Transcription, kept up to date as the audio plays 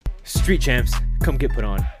Street champs, come get put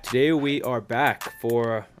on. Today we are back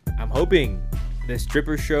for, I'm hoping, the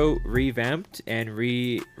stripper show revamped and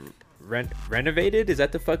renovated. Is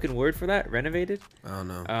that the fucking word for that? Renovated? I don't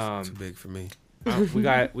know. It's too big for me. We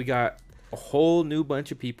got a whole new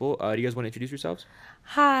bunch of people. Do you guys want to introduce yourselves?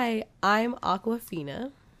 Hi, I'm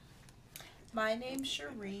Aquafina. My name's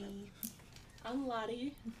Cherie. I'm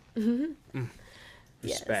Lottie.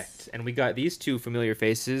 Respect. Yes. And we got these two familiar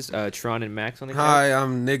faces, Tron and Max on the couch. Hi,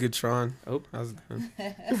 I'm Niggatron. Oh, How's it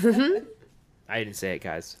going? I didn't say it,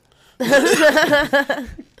 guys.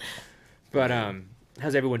 But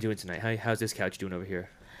how's everyone doing tonight? How's this couch doing over here?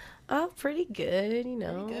 Oh, pretty good, you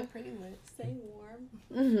know. Pretty good, pretty lit. Stay warm.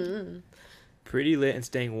 Mm-hmm. Pretty lit and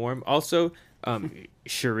staying warm. Also,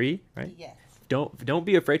 Cherie, right? Yes. Don't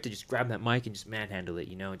be afraid to just grab that mic and just manhandle it,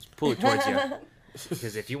 just pull it towards you.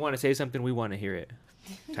 Because if you want to say something, we want to hear it.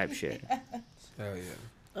 Type shit. Hell yeah.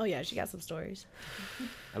 Oh yeah, she got some stories.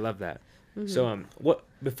 I love that. Mm-hmm. So what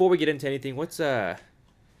before we get into anything, how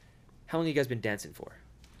long have you guys been dancing for?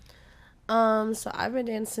 So I've been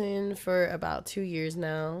dancing for about 2 years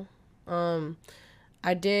now.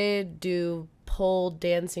 I did do pole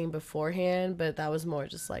dancing beforehand, but that was more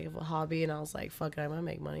just like a hobby, and I was like, fuck it, I might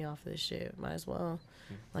make money off this shit. Might as well.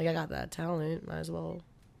 Like, I got that talent, might as well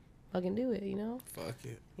fucking do it, Fuck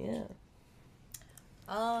it. Yeah.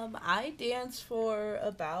 I danced for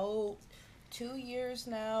about 2 years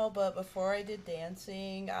now, but before I did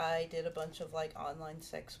dancing, I did a bunch of like online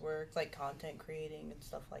sex work, like content creating and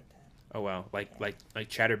stuff like that. Oh wow, like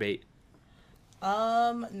Chatterbait.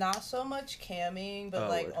 Not so much camming, but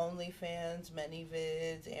like word. OnlyFans,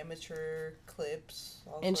 ManyVids, amateur clips.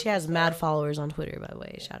 And she has mad followers on Twitter, by the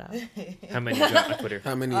way. Shout out. How many you got on Twitter?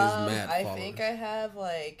 How many is mad I followers? think I have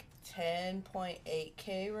like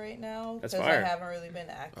 10.8K right now. That's because fire. I haven't really been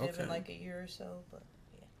active in Okay. like a year or so, but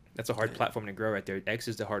yeah. That's a hard platform to grow right there. X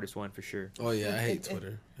is the hardest one for sure. Oh yeah, I hate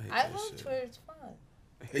Twitter. I love Twitter. It's fun.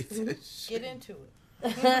 I hate that shit. Get into it.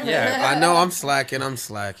 Yeah, I know I'm slacking.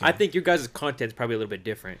 I think your guys' content's probably a little bit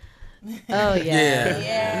different. Oh, yeah.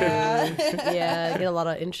 Yeah. Yeah, I get a lot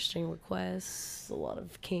of interesting requests, a lot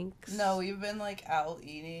of kinks. No, we've been like out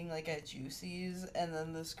eating like at Juicy's, and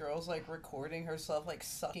then this girl's like recording herself like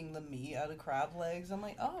sucking the meat out of crab legs. I'm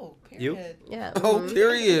like, oh, You? period. Yeah. Oh,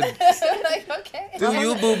 period. Like, okay. Do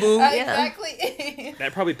you, boo boo? Exactly.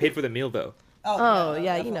 That probably paid for the meal though. Oh,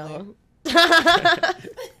 yeah, definitely.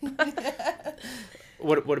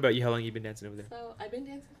 What about you? How long have you been dancing over there? So I've been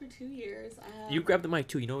dancing for 2 years. You grab the mic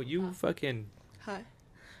too. You fucking. Hi.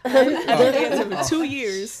 I've been dancing for 2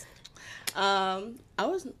 years. I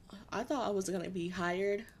thought I was gonna be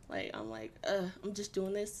hired. Like I'm just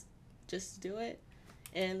doing this, just to do it,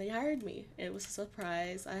 and they hired me. It was a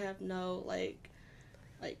surprise. I have no like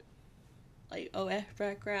OF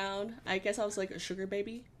background. I guess I was like a sugar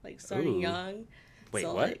baby, like starting Ooh. young. Wait,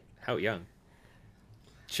 So, what? like, How young?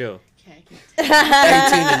 Chill. okay, 18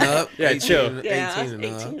 and up. Yeah, 18 chill. and- yeah, 18 and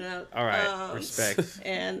 18 up. and up. All right. Respect.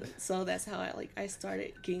 And so that's how I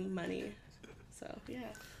started getting money. So yeah.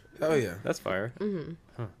 Hell yeah. That's fire. Mm-hmm.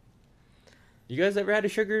 Huh. You guys ever had a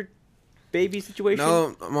sugar baby situation?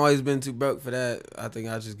 No, I'm always been too broke for that. I think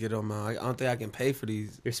I'll just get on my. I don't think I can pay for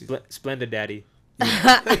these. You're splendid daddy.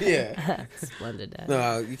 Yeah. Splendid. Dad.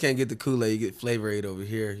 No, you can't get the Kool-Aid. You get Flavor Aid over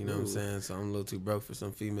here. You know what I'm saying? So I'm a little too broke for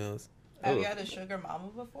some females. Have you had a sugar mama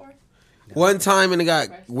before? One time and it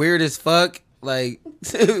got weird as fuck. Like,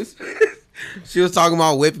 she was talking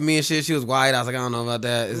about whipping me and shit. She was white. I was like, I don't know about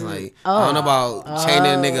that. It's like, I don't know about chaining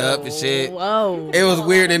a nigga up and shit. Whoa. It was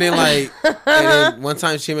weird. And then like, and then one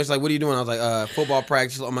time she was like, what are you doing? I was like, football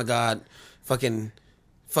practice. Oh my God. Fucking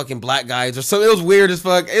black guys or so. It was weird as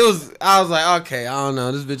fuck. I was like, okay, I don't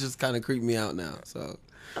know. This bitch just kind of creeped me out now. So.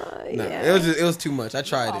 No, yeah. it was too much. I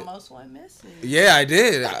tried it. Almost went missing. Yeah, I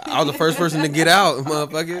did. I was the first person to get out,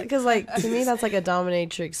 motherfucker. Because like to me that's like a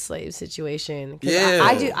dominatrix slave situation. 'Cause Yeah.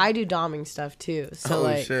 I do doming stuff too. So Oh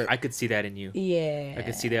like shit. I could see that in you. yeah. I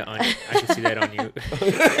could see that on you.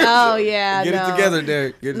 Oh yeah. Get no. it together,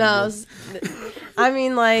 Derek. Get it No, together. I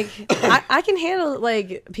mean like I can handle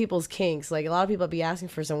like people's kinks. Like a lot of people be asking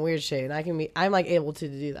for some weird shit, and I'm like able to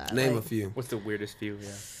do that. Name a like, few. What's the weirdest view? Yeah.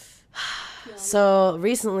 So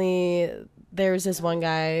recently, there was this one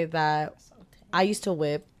guy that I used to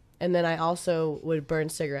whip, and then I also would burn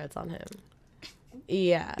cigarettes on him.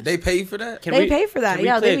 Yeah. Did they pay you for that? Can They pay for that. Can we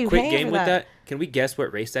Yeah, play they a be quick paying game for with that. Can we guess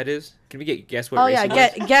what race that is? Can we guess what Oh race yeah,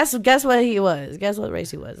 he was? guess what he was. Guess what race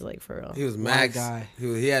he was, like for real. He was Max. guy.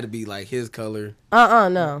 He had to be like his color.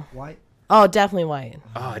 No. White? Oh, definitely white.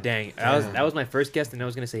 Oh dang, that was my first guess, and I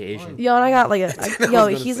was gonna say Asian. Yo, and I got like I was yo,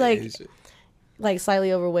 gonna he's say like Asian. like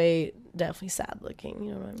slightly overweight, definitely sad looking.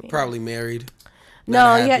 You know what I mean? Probably married. No,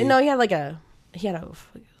 happy. he had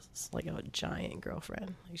a giant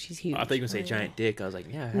girlfriend. Like she's huge. I thought you were gonna say giant dick. I was like,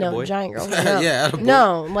 yeah, No, boy. giant girlfriend. No. Yeah, attaboy.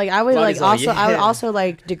 No, like I would like Lonnie's all, also I would yeah. also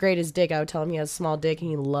like degrade his dick. I would tell him he has a small dick and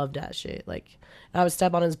he loved that shit. Like I would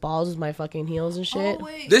step on his balls with my fucking heels and shit. Oh,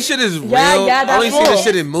 wait. This shit is real. yeah, I only that's see cool. this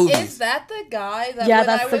shit in movies. Is that the guy that Yeah, when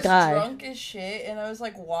that's I the was guy. drunk as shit and I was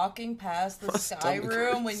like walking past the My sky stomach room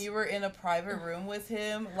hurts. when you were in a private room with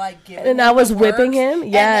him, like giving And him I was the whipping works, him?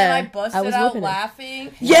 and Yeah, then I I busted was out whipping him.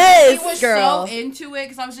 laughing. Yes, he was girl. so into it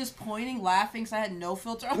because I was just pointing, laughing, because I had no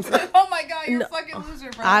filter. I was like, "Oh my god, you're a fucking loser,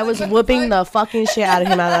 bro!" I Like, was what whipping fuck? the fucking shit out of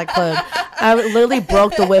him out of that club. I literally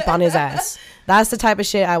broke the whip on his ass. That's the type of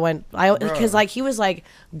shit I went. Because like he was like,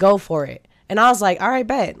 go for it, and I was like, all right,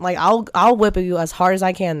 bet. Like I'll whip you as hard as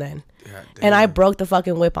I can then. God And I damn. broke the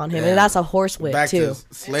fucking whip on him, Damn. and that's a horse whip Back too. to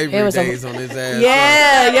slavery It was a- days on his ass.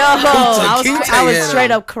 Yeah, yo, I Kinte was hit straight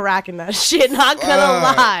him. up cracking that shit. Not gonna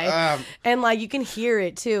lie, and like you can hear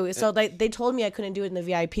it too. So they told me I couldn't do it in the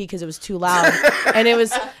VIP because it was too loud, and it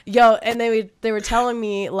was and they were telling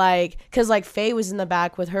me like because like Faye was in the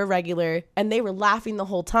back with her regular, and they were laughing the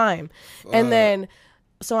whole time, and then.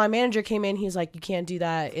 So my manager came in. He's like, "You can't do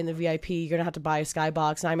that in the VIP. You're gonna have to buy a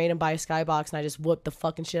skybox." And I made him buy a skybox, and I just whooped the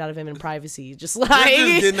fucking shit out of him in privacy, just like.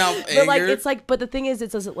 just getting out But like, anger. it's like, but the thing is,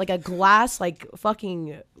 it's like a glass like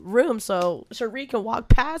fucking room, so Cherie can walk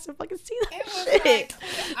past and fucking see that It was shit.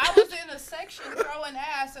 like, I was in a section throwing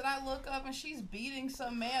ass, and I look up and she's beating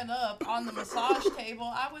some man up on the massage table.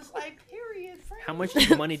 I was like, period. Friend. How much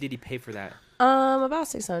money did he pay for that? About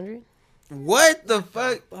 600. What the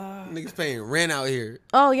fuck? Niggas paying rent out here.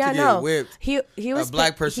 Oh yeah, To get no. whipped. He was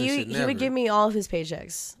black person He should he never. would give me all of his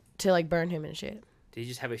paychecks to like burn him and shit. Did he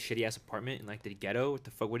just have a shitty ass apartment in like the ghetto? What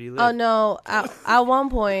the fuck? Where do you live? Oh no! At one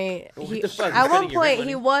point, What the fuck? at He's one cutting your rent point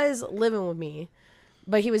he money? was living with me,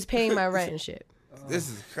 but he was paying my rent and shit. This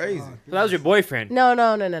is crazy. So that was your boyfriend. No.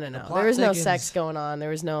 There was no thickens. sex going on. There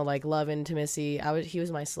was no like love intimacy. He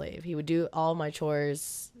was my slave. He would do all my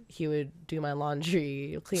chores. He would do my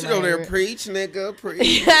laundry, clean She my over there hair. preach, nigga,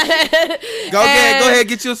 preach. Go Go ahead,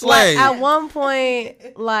 get you a slave. At one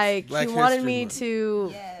point, like Black he wanted History me Month. to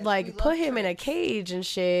Yes, we like love put him in a tricks. cage and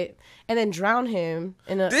shit, and then drown him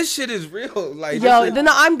in a. This shit is real. Like, Yo, this shit-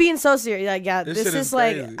 no, I'm being so serious. Like, yeah, This this shit is is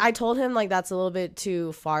like, crazy. I told him like that's a little bit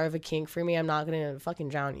too far of a kink for me. I'm not gonna fucking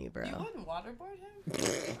drown you, bro. You wouldn't waterboard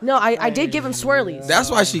him? No, I did give him swirlies.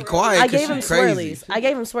 that's why she quiet. I 'cause gave him she crazy. swirlies. I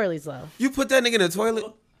gave him swirlies though. You put that nigga in the toilet.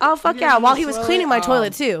 Oh fuck You yeah! gave While him he a was swirly? cleaning my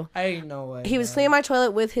toilet too. Ain't no way. He was bro. cleaning my toilet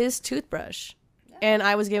with his toothbrush, and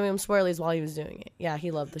I was giving him swirlies while he was doing it. Yeah, he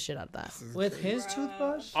loved the shit out of that. with his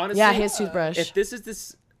toothbrush. Honestly, Yeah, his toothbrush. If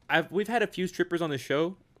this, we've had a few strippers on the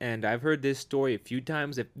show, and I've heard this story a few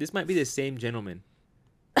times. If this might be the same gentleman.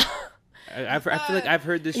 I feel like I've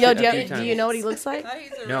heard this Yo, shit a few do times. you know what he looks like?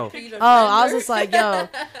 He's a No. repeat Oh, I was offender. just like, yo,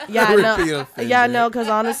 yeah, Repeat no, offender. yeah, no, because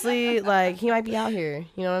honestly, like, he might be out here.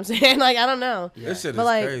 You know what I'm saying? Like, I don't know. This shit But, is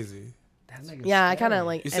like, crazy. That nigga's Yeah, I scary. kind of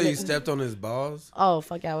like. You and say you it- stepped on his balls? Oh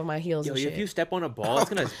fuck yeah, with my heels Yo, and if shit. you step on a ball,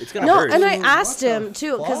 it's gonna No, hurt. and I What asked the him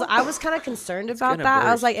too because fuck? I was kind of concerned about gonna that.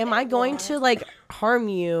 I was burst. like, "Am I going to like harm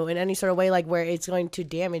you in any sort of way, like where it's going to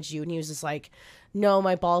damage you?" And he was just like, "No,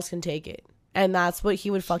 my balls can take it." And that's what he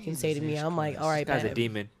would fucking say to me. I'm like, "All right, This guy's a babe.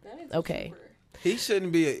 demon. Okay." He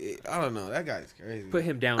shouldn't be. I don't know. That guy's crazy. Put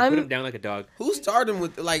him down. I'm- Put him down like a dog. Who started him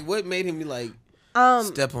with like? What made him be like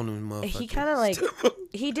step on him, motherfucker? He kind of like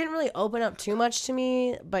he didn't really open up too much to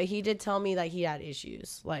me, but he did tell me that he had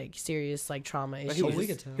issues, like serious like trauma But issues. we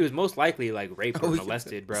could tell. he was most likely like raped or we could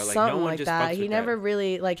molested, bro. Like Something no one like just that. fucks He with never that.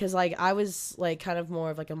 really like because like I was like kind of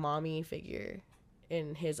more of like a mommy figure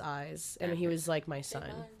in his eyes, and he was like my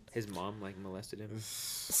son. His mom like molested him.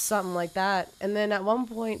 Something like that. And then at one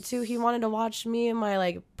point too, he wanted to watch me and my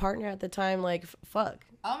like partner at the time like fuck.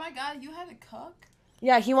 Oh my god, you had a cuck?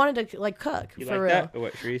 Yeah, he wanted to like cook You for like real. that or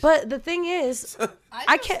what, Sharice? But the thing is, I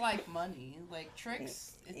I just can't- like money. Like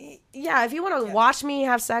tricks. yeah, if you want to watch me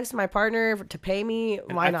have sex with my partner to pay me,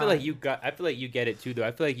 And why I not? feel like you get it too, though.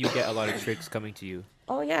 I feel like you get a lot of tricks coming to you.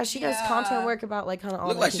 Oh yeah, she does Yeah. content work about like kind of all.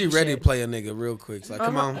 Look that like she kinky ready shit. to play a nigga real quick. It's like,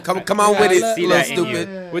 come on, Uh-huh. come on Yeah, with I it, see little that in you.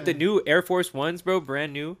 stupid. With the new Air Force Ones, bro,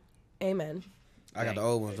 brand new. Amen. I got the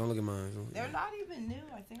old ones. Don't look at mine. They're not even new.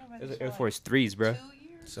 I think I've had Those this are Air for, Force 3s, bro. like 2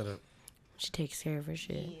 years. Shut up. She takes care of her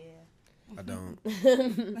shit. Yeah. I don't.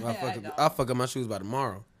 I don't. I'll fuck up my shoes by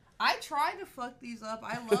tomorrow. I try to fuck these up.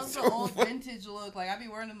 I love the old vintage look. Like I be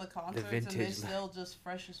wearing them to concerts and they're vintage still just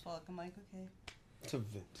fresh as fuck. I'm like, okay. It's a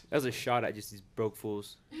vintage. That was a shot at just these broke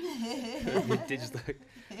fools. They just look.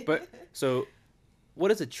 But so,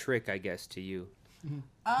 what is a trick? I guess to you.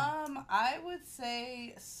 I would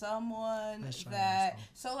say someone Let's try that. this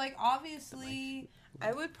So like obviously,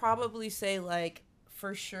 I would probably say like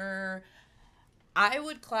for sure, I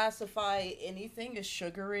would classify anything as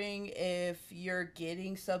sugaring if you're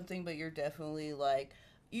getting something, but you're definitely like,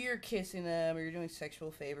 you're kissing them or you're doing sexual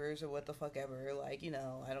favors or what the fuck ever. Like, you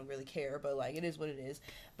know, I don't really care, but like, it is what it is.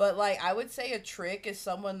 But like, I would say a trick is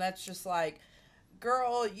someone that's just like,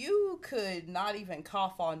 girl, you could not even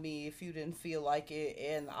cough on me if you didn't feel like it,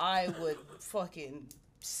 and I would fucking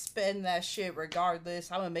spend that shit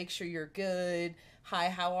regardless. I'm gonna make sure you're good. Hi,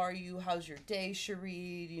 how are you? How's your day,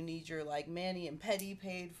 Cherie? Do you need your like mani and pedi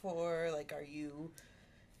paid for? Like, are you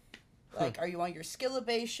on your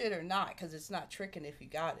Skillabay shit or not? Because it's not tricking if you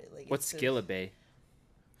got it. Like, What's Skillabay?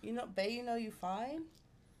 You know, Bay, you know you fine.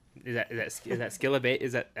 Is that Skillabay?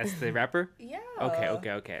 That's the rapper? Yeah.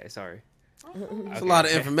 Okay. Sorry. It's a lot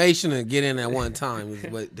of information to get in at one time,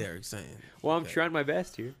 is what Derek's saying. Well, I'm trying my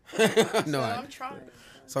best here. No, I'm trying.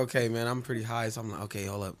 it's okay, man. I'm pretty high, so I'm like, okay,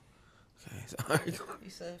 hold up. Okay, sorry. You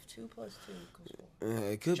said 2 + 2 = 4.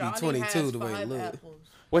 It could Johnny be 22 has the way it 5 looks. apples.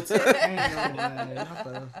 What's Ain't no way. Not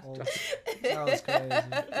the whole- That was crazy.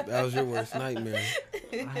 That was your worst nightmare.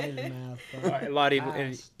 I hated math. All Bro. right, Lottie,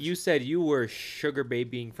 and Fast. you said you were sugar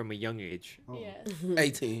babying from a young age. Oh. Yes.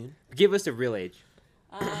 18. Give us a real age.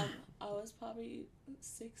 I was probably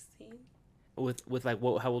 16. With like,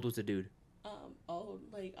 what? How old was the dude? Old.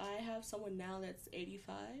 Like, I have someone now that's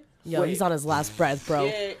 85. Yo, he's on his last breath, bro.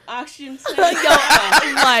 Yeah, auction. Yo,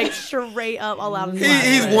 like straight up all out of his last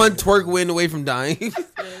He's breath. one twerk win away from dying.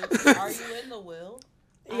 Are you in the will?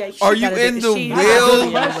 Yeah, Are she you gotta in be- the she will? has to be in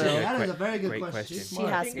the Question. will. That is a very good Great question. question. She's She smart.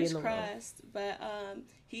 has to be Fingers in the will. crossed. But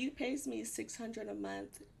he pays me $600 a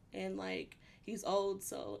month, and like he's old,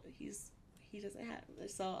 so he doesn't have.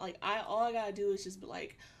 So like all I gotta do is just be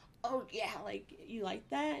like, oh yeah, like you like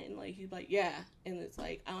that, and like he's like yeah, and it's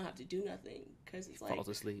like I don't have to do nothing because it's like Falls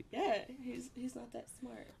asleep. yeah, he's not that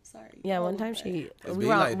smart. Sorry. Yeah, one time It's we be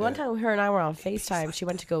were on, like one that. time her and I were on FaceTime. She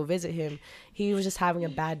went to go visit him. He was just having a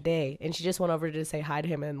bad day, and she just went over to say hi to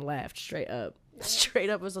him and left straight up. Straight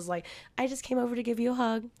up was just like, I just came over to give you a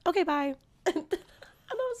hug. Okay, bye.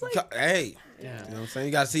 And I was like, Hey, Yeah. you know what I'm saying?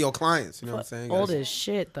 You got to see your clients. You know what I'm saying? You old gotta- as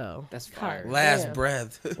shit though. That's God fire. Last damn.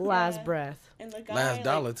 breath. Last Yeah. breath. And the guy, Last like,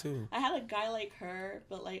 dollar, too. I had a guy like her,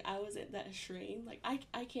 but like I wasn't that extreme. Like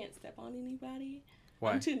I can't step on anybody.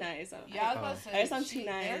 Why? I'm too nice. Yeah, I was about to I say, guess I'm too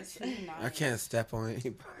they're nice. too nice. I can't step on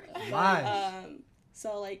anybody. Nice.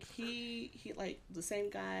 So like he like the same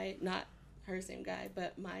guy, not her same guy,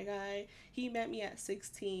 but my guy. He met me at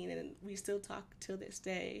 16, and we still talk till this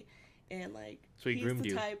day. And like So he he's groomed the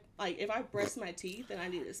you. type, like if I brush my teeth and I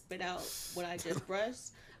need to spit out what I just brushed,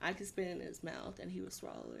 I could spit in his mouth and he would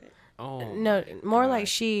swallow it. Oh. No, more like God.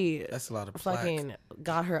 she That's a lot of plaque. fucking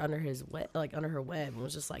got her under his under her web and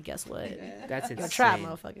was just like, guess what? Yeah. That's You're insane. a trap,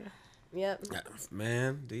 motherfucker. Yep.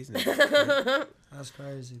 Man, these niggas. That's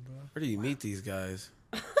crazy, bro. Where do you meet these guys?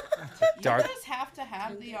 Dark. You just have to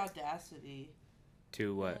have the audacity.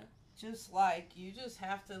 To what? Just like you just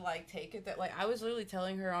have to like take it that like I was literally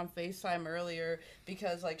telling her on FaceTime earlier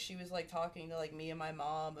because like she was like talking to like me and my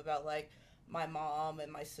mom about like my mom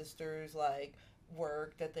and my sister's like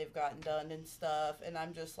work that they've gotten done and stuff, and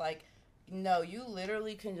I'm just like, no, you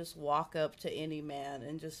literally can just walk up to any man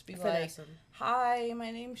and just be Finesse like, him. hi, my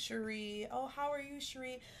name's Cherie. Oh, how are you,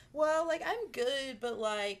 Cherie? Well, like I'm good, but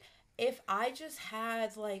like if I just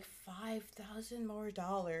had like $5,000 more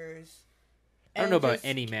dollars. I don't know and about just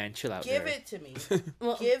any man. Chill out Give there. it to me.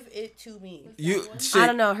 Well, Give it to me. You I shit.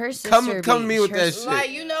 don't know. Her sister. Come to me with her- that shit. Like,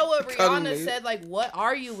 you know what Come to Rihanna me. said? Like, what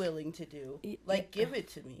are you willing to do? Like, give it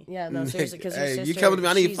to me. Yeah, no, seriously, because her Hey, sister. you coming to me?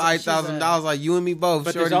 I need she's $5,000. Like you and me both.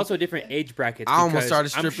 But shorty. there's also different age brackets. I almost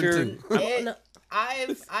because started I'm stripping sure- too. It- no.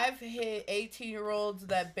 I've hit 18-year-olds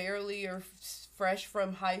that barely are fresh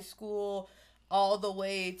from high school, all the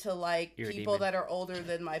way to like You're a people demon. that are older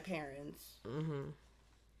than my parents. Mm-hmm.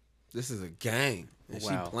 This is a game, and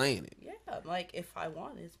Wow. she playing it. Yeah, like if I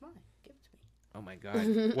want it, it's mine. Give it to me. Oh my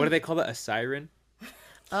god. What do they call that? A siren?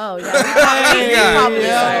 Oh yeah, Yeah, probably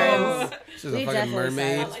yeah. sirens. She's We a fucking definitely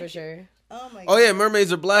mermaid. sirens for sure. Oh my. Oh yeah,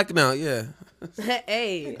 mermaids are black now. Yeah,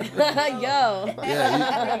 Hey, yo.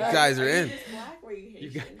 yeah. You guys are Are you in, just black or are you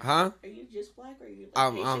Haitian? huh? Are you just black or are you like,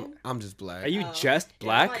 I'm Haitian? I'm just black. Are you Oh. just Yeah,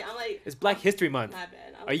 black? I'm like, It's Black History Month. my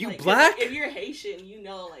bad. I'm Are you like, 'cause black? If you're Haitian, you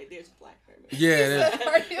know like there's black mermaids. Yeah,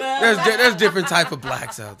 there's different type of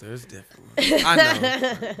blacks out there. There's different ones. I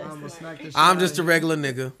know. I'm gonna smack this shit I'm out just a of regular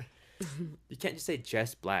nigga. You can't just say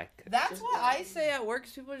just black. That's what I say at work.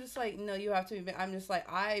 'Cause people are just like, no, you have to be. I'm just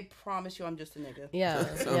like, I promise you, I'm just a nigga. Yeah,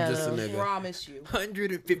 I'm yeah, just a no, nigga. Promise you.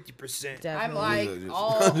 150%. I'm definitely. like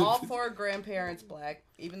Just- all four grandparents black,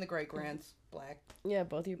 even the great grands black. Yeah,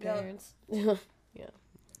 both your Yeah. parents.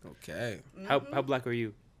 Okay. How black are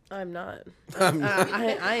you? I'm not. I'm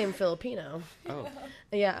I am Filipino. Oh,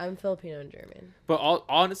 Yeah, I'm Filipino and German. but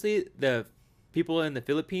honestly, the people in the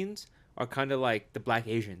Philippines are kind of like the Black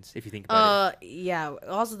Asians, if you think about it. Yeah.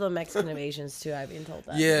 Also the Mexican of Asians too. I've been told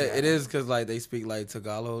that. Yeah, it is because like they speak like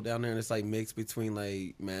Tagalog down there, and it's like mixed between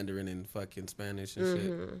like Mandarin and fucking Spanish and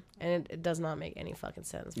shit. And it does not make any fucking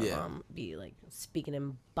sense. My mom be like speaking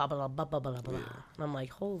in blah blah blah blah blah blah, and I'm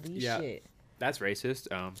like, holy shit. That's racist.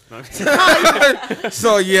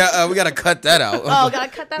 So yeah, we gotta cut that out. Oh, gotta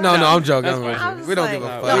cut that No, out. no, I'm joking. I was We don't like, give a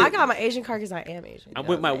no, I fuck. got my Asian card because I am Asian. I'm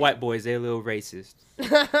with my white boys. They're a little racist.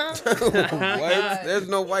 What? There's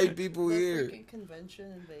no white people The here. freaking convention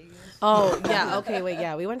in Vegas. Oh yeah, okay, wait,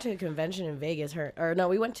 yeah, we went to a convention in Vegas.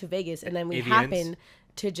 We went to Vegas and then we Avians? happened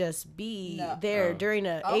to just be there during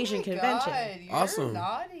an Asian my convention. God, you're Awesome.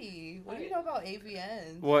 naughty. What do you know about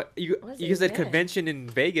AVN? What you What is you said AVN? convention in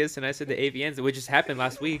Vegas, and I said the AVNs, which just happened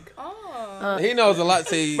last week. Oh, He knows a lot.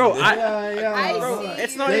 See, Bro, I bro, see.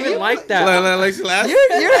 it's not Yeah, even you- like that.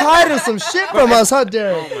 You're hiding some shit from us, huh,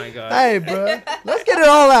 Derek? Oh my god. Hey, bro. Let's get it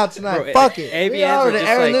all out tonight. Bro, Fuck it. AVNs We are already just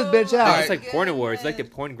airing like- this bitch No, out. it's like porn awards, like the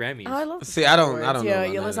porn Grammys. Oh, I love See, I don't porn. know Yeah,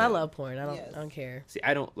 about listen, that. I love porn. I Yes. don't care. See,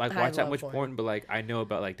 I don't like I watch that love much porn. porn, but like I know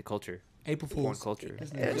about like the culture, April porn Fools. culture.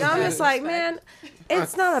 No, I'm just like, man,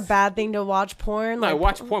 it's not a bad thing to watch porn. No, I Like,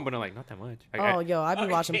 watch porn, but I'm like not that much. Oh, yo, I've been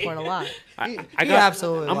watching porn a lot. I He got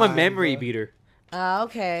absolutely I'm a lying, memory bro. beater.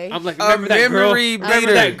 Okay. I'm like A remember that girl. memory Remember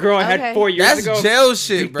beater. that girl I Okay. had 4 years That's ago. jail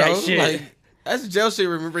shit, Beat bro. that shit. Like that's jail shit.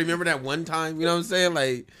 Remember that one time? You know what I'm saying?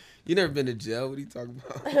 Like you never been to jail. What are you talking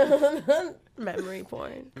about? Memory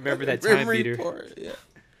porn. Remember that time Memory beater. porn, yeah.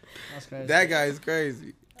 That's crazy. That guy is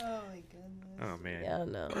crazy. Oh my goodness. Oh man, Yeah,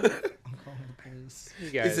 no. I'm calling the police. you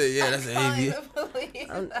He guys. said, "Yeah, that's an Calling AV." the police.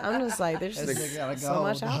 I'm just like, there's This just nigga gotta so go,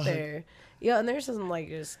 much out dog. there. Yeah, and there's some like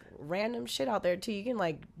just random shit out there too. You can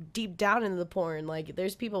like deep down into the porn. Like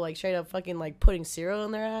there's people like straight up fucking like putting cereal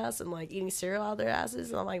in their ass and like eating cereal out their asses.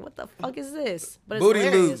 And I'm like, what the fuck is this? But it's Booty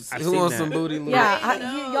hilarious. loops. I've Who seen wants that. some booty loops? Yeah,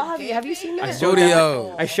 I y'all have you seen I that? showed Booty that.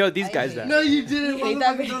 o. I showed these guys hate that. No, you didn't. You hate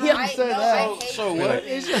that Motherfucker, video? don't I, say no, that. I hate So it. what?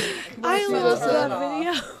 It's just- I See, love that's that it.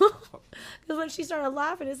 video because when she started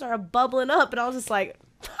laughing, it started bubbling up, and I was just like,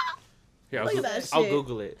 Here, Look at that I'll shit.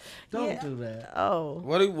 Google it. Don't Yeah. do that. oh.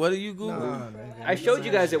 What do you Google? Nah, nigga. I showed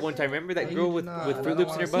you guys it one time. Remember that girl with Nah, with I Fruit don't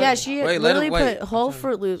Loops in her wanna butt? Yeah, she Wait, let literally him- wait. put whole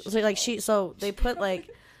Fruit Loops. So they put like,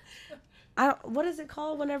 what is it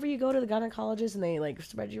called whenever you go to the gynecologist and they like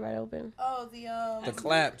spread you right open? Oh, The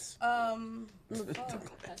claps.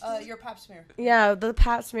 Your pap smear. Yeah, the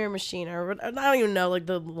Pap smear machine, or I don't even know, like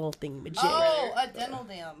the little thing, majig. Oh, a dental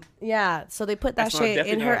dam. Yeah, so they put that That's not- shit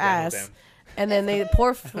definitely in not her a dental ass, dam. and then they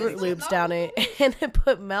pour Fruit Loops down it, and then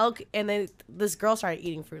put milk, and then this girl started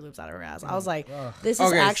eating Fruit Loops out of her ass. I was like, Ugh. this is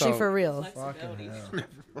Okay, actually so- for real. Fucking hell.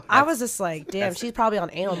 I was just like, damn, she's probably on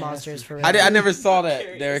Anal Monsters for real. I never saw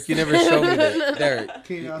that, Derek. You never showed me that, Derek.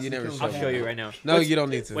 You never I'll showed I'll me. show you right now. No, you don't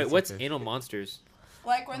need to. Wait, It's what's okay. anal monsters?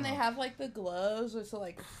 Like when they have like the gloves with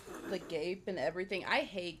like the gape and everything. I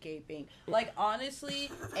hate gaping. Like honestly,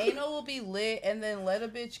 anal will be lit and then let a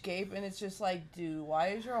bitch gape and it's just like, dude, why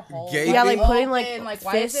is your hole Gaping? Yeah, like putting like open? Like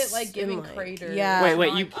why is it fists like and, giving like- craters? Yeah.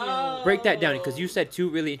 Wait, you Oh. break that down because you said two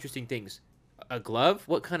really interesting things. A glove?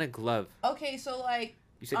 What kind of glove? Okay, so like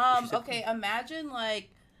You said. you said- okay, imagine like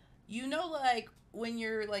like when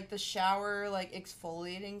you're like the shower like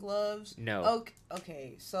exfoliating gloves. No.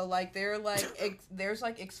 Okay, so like they're like there's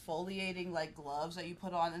like exfoliating like gloves that you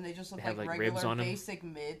put on and they just look They have, like like, regular ribs on 'em? basic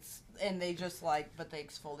mitts and they just like but they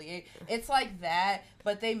exfoliate. It's like that,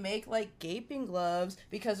 but they make like gaping gloves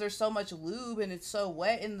because there's so much lube and it's so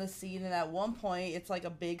wet in the scene and at one point it's like a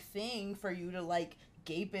big thing for you to like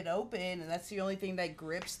gape it open and that's the only thing that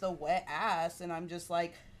grips the wet ass and I'm just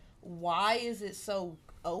like, why is it so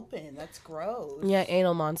open? That's gross. Yeah,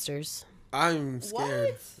 Anal Monsters. I'm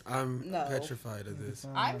scared. What? I'm No. petrified of this.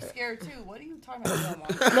 I'm scared too. What are you talking about?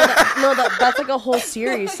 That's like a whole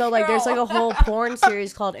series. So like, there's like a whole porn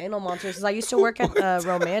series called Anal Monsters. 'Cause I used to work at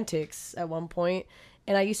Romantics at one point,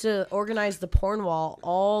 and I used to organize the porn wall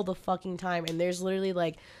all the fucking time. And there's literally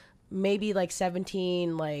like maybe like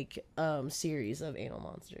 17 like series of Anal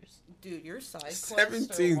Monsters. Dude, your side quests are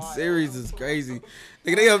 17 wild. series is crazy.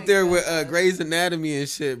 Like they up there with Grey's Anatomy and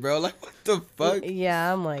shit, bro. Like what the fuck?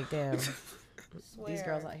 Yeah, I'm like, damn, Swear. these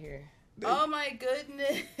girls out here. Oh my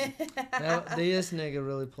goodness. This nigga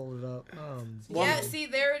really pulled it up. Yeah, see,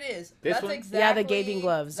 there it is. This That's one? exactly. Yeah, the gaping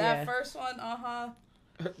gloves, That yeah. first one,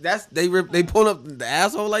 They pull up the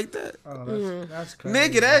asshole like that. Oh, that's crazy.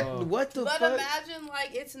 Nigga, that Oh. what the But fuck? imagine,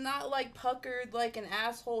 like, it's not like puckered like an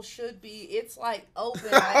asshole should be. It's like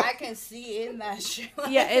open. Like, I can see in that shit.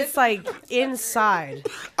 Yeah, it's like inside.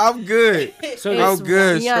 I'm good. So It's- I'm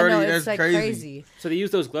good, Yeah, shorty. no, That's it's like crazy. crazy. So they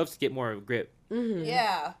use those gloves to get more grip.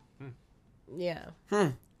 Yeah. Yeah.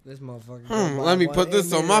 This motherfucker. Let me put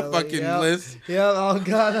this on my fucking Yep. list. Yep. Oh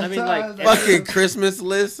god. I mean, like, Fucking Christmas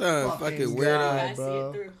list. Fucking Fucking weirdo. God. I see bro.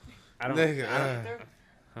 it through. I don't. Nigga,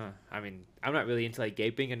 I mean, I'm not really into like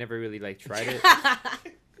gaping. I never really like tried it.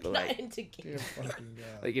 But Not like, into games. Dear fucking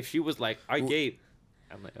God. like if she was like, I gape,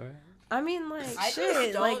 I'm like, all right. I mean, like, I shit.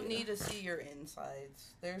 just don't Like, need to see your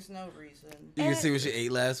insides. There's no reason. You can see what she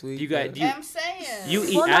ate last week. You got you. I'm saying. You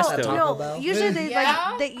eat well, ass no, though. Taco no. Bell? Usually they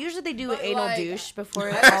Yeah, they do but, anal like, douche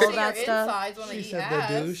before I all see of that your stuff. insides when I She eat said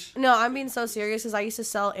ass. the douche. No, I'm being so serious because I used to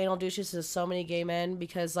sell anal douches to so many gay men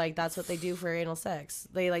because like that's what they do for anal sex.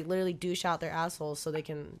 They like literally douche out their assholes so they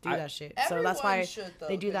can do that shit. So that's why Everyone should, though,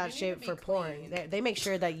 they do 'cause that you need shit to be for porn. clean. They make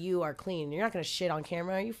sure that you are clean. You're not gonna shit on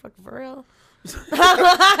camera. Are you fucking for real?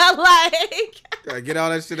 like, Gotta get all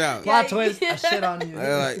that shit out. Yeah. Plot twist. I shit on you.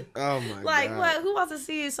 Like, oh my like god. what? Who wants to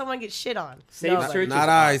see someone get shit on? Save Nobody. searches. Not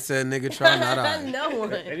I, said nigga. Try not I. No one.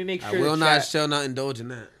 Let me make I sure. will the not, chat, shall not indulge in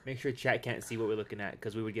that. make sure chat can't see what we're looking at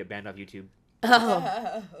because we would get banned off YouTube.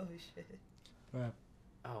 Oh. Oh shit. Right.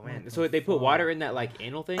 Oh man. So they put water in that like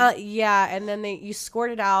anal thing. Yeah, and then you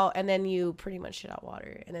squirt it out, and then you pretty much shit out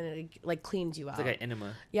water, and then it like cleans you out. It's like an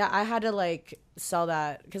enema. Yeah, I had to like sell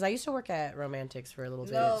that because I used to work at Romantics for a little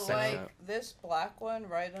bit. No, Sex like out. this black one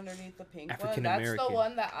right underneath the pink one. African That's the American.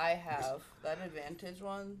 one that I have. That Advantage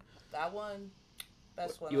one. That one.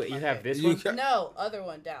 Best one. You of my have favorite. this You one. ca- No, other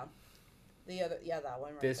one down. The other, yeah, that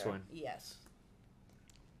one right This there. one. Yes.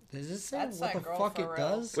 Does it say That's what that the girl fuck for it real.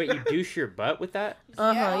 does? Wait, you douche your butt with that?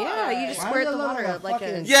 Yeah, you just Why squirt does the it look water like up like a.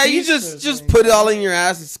 fucking- Yeah, you Teaser just thing. put it all in your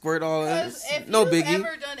ass and squirt all in. Because if No you've biggie.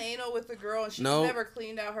 ever done anal with a girl and she's No. never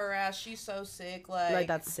cleaned out her ass, she's so sick. Like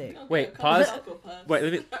that's sick. Wait, pause. Wait,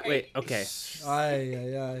 let me. Wait, okay.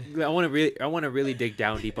 Ay, ay, I want to really dig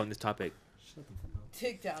down deep on this topic.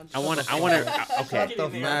 Dig down. I want to. Okay. What the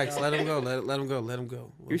Max, fuck? let him go. Let him go. Let him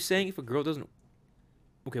go. You're saying if a girl doesn't.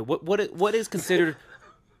 Okay, what is considered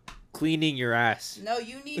cleaning your ass? No,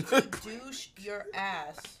 you need to douche your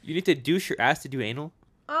ass. You need to douche your ass to do anal.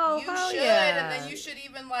 Oh, You hell should, yeah. and then you should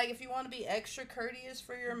even like if you want to be extra courteous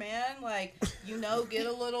for your man, like get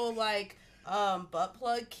a little like butt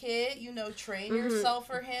plug kit. Train yourself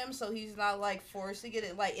for him so he's not like forced to get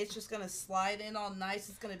it. Like it's just gonna slide in all nice.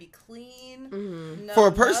 It's gonna be clean. No For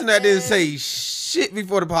a person that didn't nothing. say shit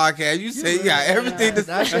before the podcast, you say you got everything to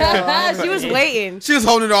That's say. what She was waiting. She was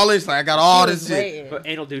holding it all in. She's like, I got all this shit. Waiting. But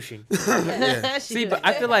anal douching. Yeah. She See, did but it.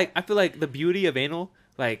 I feel like the beauty of anal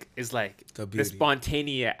is like The the beauty.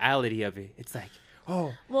 spontaneity of it. It's like,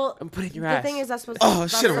 oh, Well, I'm putting your the ass. thing is that's supposed Oh,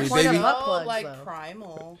 that's shit on the me, point of baby. butt Oh, plugs, like though.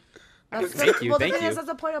 primal. That's Thank the, you, well, the thank thing you. is that's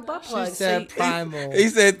the point of butt She plugs. said so, primal. He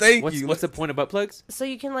said, thank What's you. the point of butt plugs? so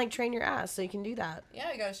you can like train your ass, so you can do that.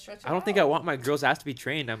 Yeah, you gotta stretch it I don't think I out. want my girl's ass to be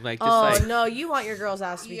trained. I'm like, just Oh like, no, you want your girl's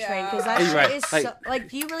ass to be Yeah. trained because that You're shit right. is Like- so, like.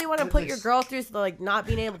 Do you really want to put your girl through like not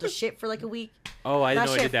being able to shit for like a week? oh, I didn't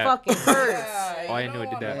know That I shit did that. fucking hurts. Yeah, Oh, I you didn't know don't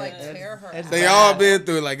it did wanna, that. Like It's- tear her. it's out. They all been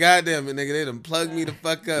through it. Like, goddamn it, nigga. They done plugged me the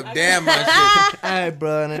fuck up. Damn my shit. Hey,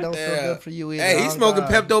 bro, and it don't feel Yeah. good for you either. Hey, he's Oh, smoking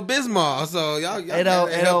God. Pepto-Bismol. So y'all It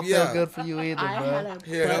don't help you feel out. good for you either, I bro. had a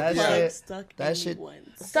Here, help butt you plug out. stuck That in shit- me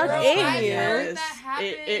once. Stuck Girl, in I've you. heard that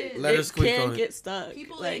It happen. Let her squeak can on it. get stuck.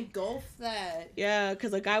 People like, engulf that. yeah,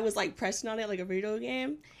 because a guy was like pressing on it like a video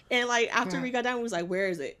game, and like after we got done, we was like, "Where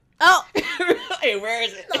is it?" Oh, Hey, where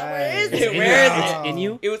is it? where is It's it? in Where you? is It's in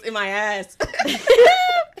you? It was in my ass.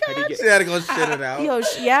 How do you She get? had to go shit it out. Yo,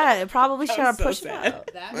 yeah, it probably should I'm have so pushed it sad.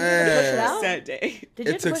 out. That Man. Push it out? Sad day. Did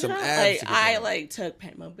you It took push some it out? abs. Like to get I that. like took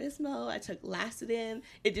Pepto-Bismol, I took Lacidin.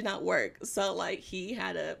 It did not work. So like he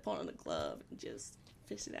had to put on the glove and just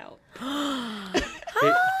fish it out.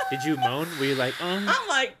 Did you moan? Were you like, I'm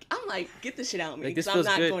like, get this shit out of me Like, this because I'm feels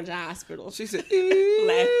not good. going to the hospital. She said, In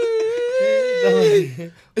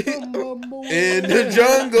in the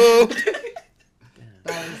jungle.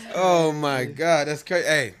 Oh my god, that's crazy.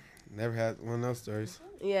 Hey, never had one of those stories.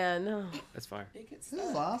 Yeah, no. that's fire. This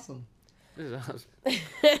is awesome. This is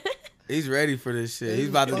awesome. He's ready for this shit. He's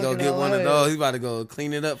about to go fucking get one of hilarious. those. He's about to go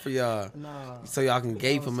clean it up for y'all, Nah. so y'all can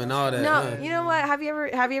gape him and all that. No, huh? you know what? Have you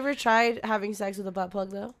ever tried having sex with a butt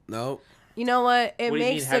plug though? Nope. You know what? It What do you mean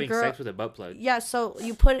makes the having girl. sex with a butt plug? Yeah, so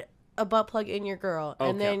you put a butt plug in your girl, and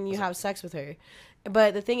Okay. then you have sex with her.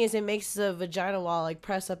 But the thing is, it makes the vagina wall like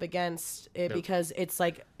press up against it The- because it's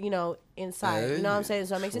like inside. You know what I'm saying?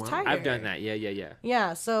 So it makes it Wow. tighter. I've done that. Yeah.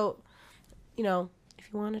 Yeah, so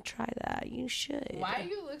if you want to try that, you should. Why do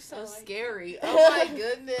you look so like scary? Oh my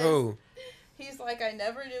goodness. Oh, He's like, I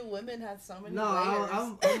never knew women had so many No, layers.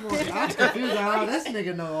 I'm confused. How this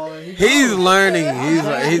nigga know all that? he's learning. He's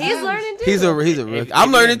learning too. He's a rookie.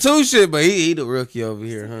 I'm learning too, shit. But he the rookie over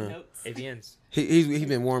here, huh? Notes. AVNs. He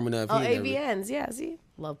been warming up. Oh, He never- AVNs, yeah. See,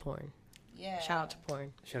 love porn. Yeah. Shout out to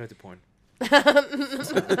porn. Shout out to porn.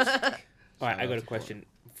 All right, I got a question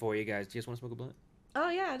for you guys. Do you guys want to smoke a blunt? Oh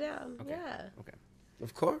yeah, down. Okay. Yeah.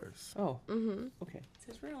 Of course. Oh, Mhm. okay.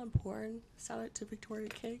 Since we're on porn, shout out to Victoria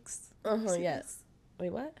Cakes. Uh-huh. Yes. Wait,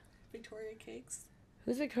 what? Victoria Cakes.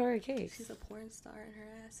 Who's Victoria Cakes? She's a porn star and her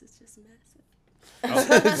ass is just massive.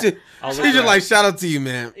 She's I'll look just her like up. shout out to you,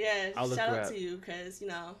 man. Yeah, I'll look shout her out up. to you because, you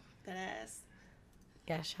know, that ass,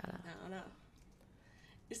 Yeah, shout out. I don't know.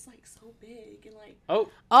 It's like so big and like, Oh,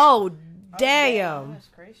 Oh, damn. That's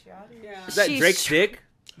crazy. yeah. is that She's Drake's dick?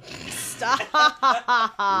 Stop.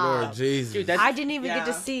 Lord Jesus. Dude, that's I didn't even get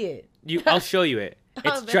to Yeah. see it. you. I'll show you it.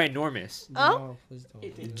 It's Oh, ginormous. Oh. No, please don't.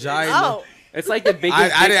 It did. Giant. Oh, It's like the biggest.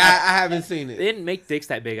 I dick haven't seen They it. didn't make dicks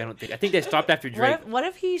that big. I don't think. I think they stopped after Drake. what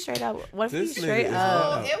if he straight up? What if This he nigga straight is up?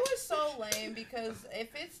 wild. It was so lame because if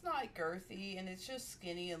it's not girthy and it's just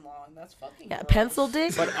skinny and long, that's fucking Yeah, gross. pencil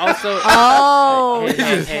dick. But also, Oh, hey,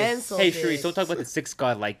 hey, hey, pencil hey, dick. Sharice, don't talk about the sixth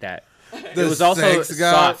god like that. The It was also sex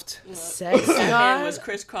god. soft. Sex That man god. was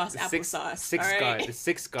crisscross The sixth applesauce. sixth all right? god. The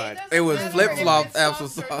sixth god. doesn't It was matter flip-flop if it's soft or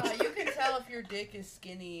applesauce. not. You can tell if your dick is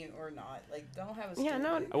skinny or not. Like, don't have a skinny Yeah,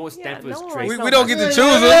 no. dick. I won't stand for this no Drake. one We don't get to choose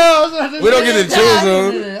them. We We don't get to choose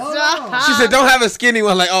them. Oh, She said, "Don't have a skinny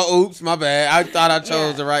one." Like, oh, oops, my bad. I thought I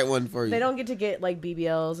chose Yeah. the right one for you. They don't get to get like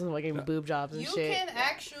BBLs and like boob jobs and You shit. can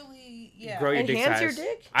actually, yeah. Grow your dick Enhance size. your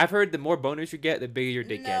dick? I've heard the more boners you get, the bigger your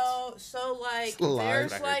dick gets. No, so like Lies.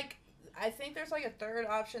 there's I heard. like I think there's like a third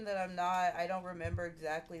option that I don't remember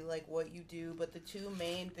exactly like what you do, but the two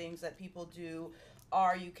main things that people do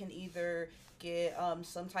are you can either get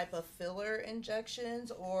some type of filler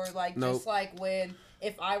injections or like Nope. just like when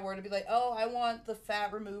if I were to be like, oh, I want the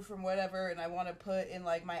fat removed from whatever and I want to put in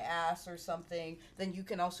like my ass or something, then you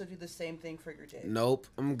can also do the same thing for your dick. Nope,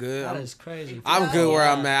 I'm good. That is crazy. I'm good where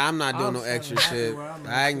I'm Yeah. at. I'm not doing I'm no so extra happy shit. where I'm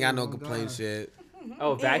at, I ain't got too. no Oh, complaint God. shit.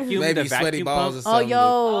 Oh, vacuum. Maybe the sweaty vacuum balls or pump. Oh, something.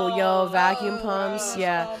 yo, Oh, vacuum oh, pumps, oh,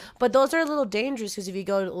 yeah. oh. But those are a little dangerous because if you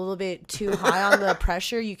go a little bit too high on the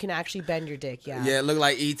pressure, you can actually bend your dick. Yeah. Yeah, it looked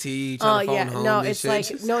like ET Oh trying to phone yeah, home no, and it's shit.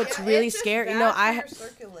 like no, it's Yeah, really just scary. bad No, for I your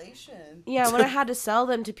circulation. yeah, when I had to sell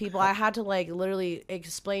them to people, I had to like literally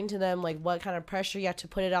explain to them like what kind of pressure you have to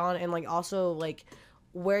put it on and like also like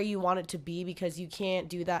where you want it to be because you can't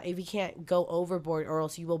do that if you can't go overboard or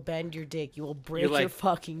else you will bend your dick. You will break like- your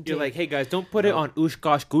fucking dick. You're like, hey guys, don't put it on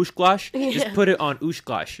ushgosh gooshglosh. Just Yeah. put it on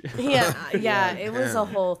ushgosh. yeah, it was a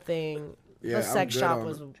whole thing. Yeah, The I'm sex good shop on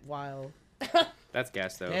was it. wild. That's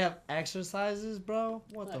gas though. They have exercises, bro.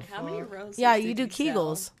 What Like, the how many fuck? roses? Yeah, did you do sell?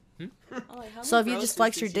 Kegels. I'm like, how So many if you just roses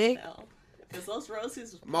flex did your you dick- sell? 'Cause those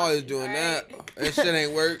roses. I'm always doing that. That shit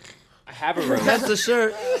ain't work. I have a rose. That's the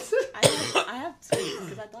shirt. I have two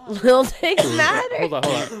because I thought Little dicks matter. Hold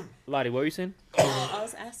on. Lottie, what were you saying? I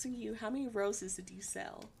was asking you how many roses did you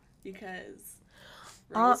sell? Because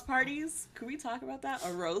rose parties. Could we talk about that?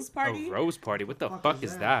 A rose party. A rose party? What the Fuck fuck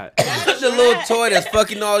is is that? that? That's the little toy that's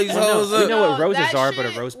fucking all these Well, no, hoes we up. know what roses that are, but a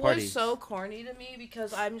shit rose party. was so corny to me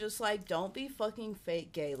because I'm just like, don't be fucking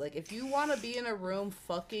fake gay. Like, if you want to be in a room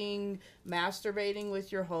fucking masturbating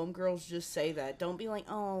with your homegirls, just say that. Don't be like,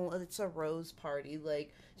 oh, it's a rose party.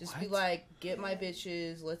 Like, just be What? like, get my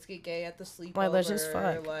bitches. Let's get gay at the sleepover. Why, let's just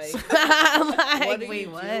fuck. Like, like, what are wait, you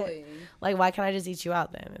what? doing? Like, why can't I just eat you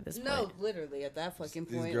out then at this No, point? literally at that fucking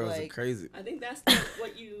These point, girls are like. crazy. I think that's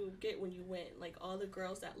what you get when you win. Like all the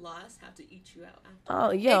girls that lost have to eat you out. After. Oh,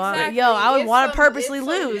 Exactly. I would It's want to some- purposely it's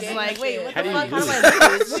some lose. gay Like, wait, shit. what How the do fuck? you How do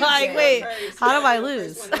I lose? like, Yeah. wait, First, how do I the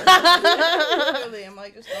lose? first one. Literally, I'm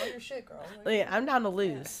like, just know your shit, girl. Like, Wait, I'm down to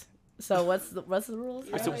lose. So what's the rules?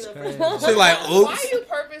 You're So- only the crazy. first She's like, Why oops. are you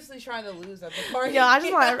purposely trying to lose at the party? Yo, I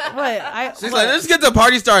just want what She's like, let's get the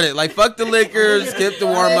party started. Like, fuck the liquor, skip the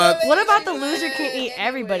warm up. What about the loser can eat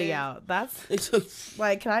everybody Anyway. out? That's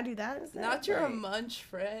like, can I do that? instead? Not your Like, munch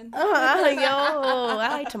friend. yo, I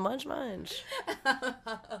like to munch.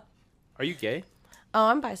 Are you gay? Oh,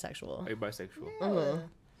 I'm bisexual. Are you bisexual? Mhm.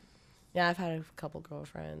 Yeah, I've had a couple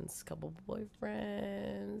girlfriends, couple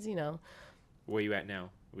boyfriends. You know, Where you at now?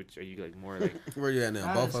 Which are you like more like? Where you at now?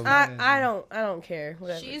 That Both is of crazy. them. I don't care.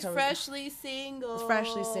 Whatever She's comes- freshly single.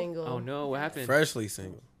 freshly single. Oh no, what happened? Freshly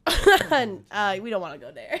single. We don't want to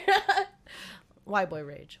go there. White boy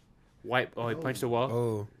rage. Wipe. Oh, he punched the wall.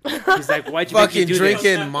 Oh. He's like, why'd you make me Fucking do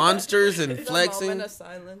drinking monsters and It's a flexing. moment of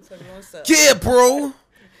silence. Everyone says. Yeah, bro.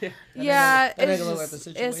 Yeah, That it's nigga look like the just,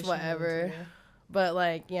 situation it's whatever. But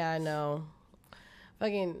like, yeah, I know.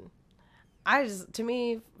 Fucking, to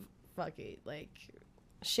me, fuck it. Like,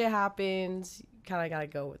 shit happens. Kind of gotta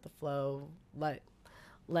go with the flow.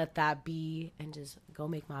 Let that be, and just go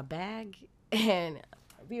make my bag and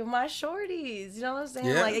be with my shorties. You know what I'm saying?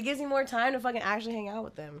 Yeah. Like, it gives me more time to fucking actually hang out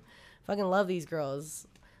with them. Fucking love these girls.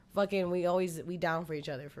 Fucking, we down for each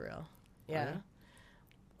other for real. Yeah. Okay.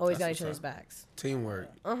 Always That's got what's each other's up. backs. Teamwork.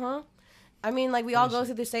 I mean, like, we all go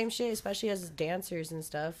through the same shit, especially as dancers and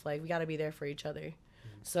stuff. Like, we got to be there for each other.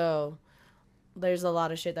 So, there's a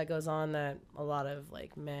lot of shit that goes on that a lot of,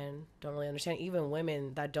 like, men don't really understand. Even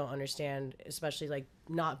women that don't understand, especially, like,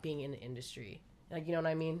 not being in the industry. Like, you know what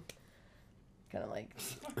I mean? Kind of like...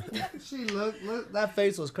 She look, that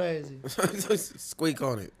face was crazy. Squeak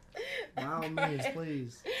on it. By all means,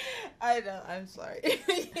 please. I know. I'm sorry.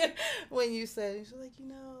 When you said, she's like,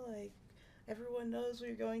 like, everyone knows what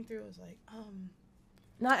you're going through. I was like,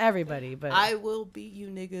 Not everybody, but... I will beat you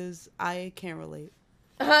niggas. I can't relate.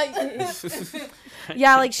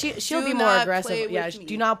 Yeah, like, she'll Do be more not aggressive. play Yeah, with me.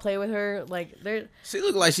 do not play with her. Like, there... She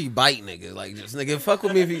look like she bite niggas. Like, just nigga, fuck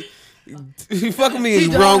with me if you fuck with me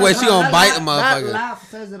in the wrong way. She gonna bite a That motherfucker. laugh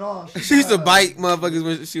says it all. She used to bite motherfuckers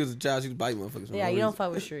when she was a child. She was bite motherfuckers. for Yeah, no you don't reason.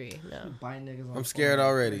 fuck with Shuri. No. Bite niggas on I'm the scared phone.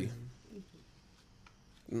 already.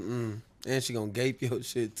 And she gonna gape your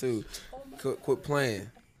shit too. Quit playing.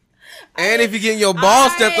 And if you getting your ball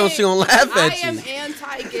stepped on, she gonna laugh I at am you.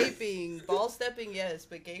 anti-gaping. Ball stepping, yes,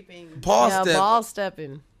 but gaping. Ball Yeah, step. ball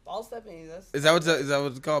stepping. Ball stepping, that's Is that what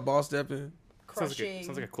it's called? Ball stepping. crushing.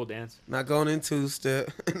 Sounds like a cool dance. Not going in two step.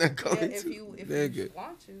 Not going Yeah, into. if Nigga. you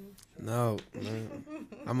want to. No,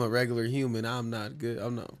 I'm a regular human. I'm not good.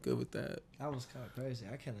 I'm not good with that. That was kind of crazy.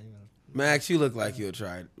 I can't even. Max, you look like you'll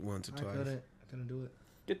try it once or I twice. couldn't do it.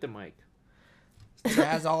 Get the mic.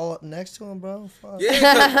 Chaz all up next to him, bro. Fuck.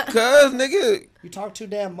 Yeah, cause nigga, You talk too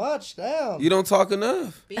damn much. Damn. you don't talk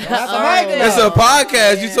enough. Be That's assertive. It's a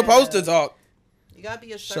podcast. You're Yeah. supposed to talk. You gotta be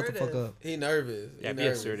Shut assertive. the fuck up. He nervous. Yeah, He be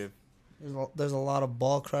nervous. assertive. There's a lot of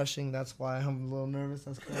ball crushing. That's why I'm a little nervous.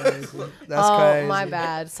 That's crazy. That's Oh, crazy. my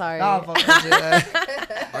bad. Sorry. Nah, fuck that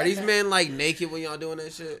shit. Are these men like naked when y'all doing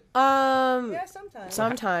that shit? Yeah, sometimes.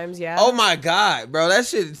 Sometimes, yeah. Oh my god, bro, that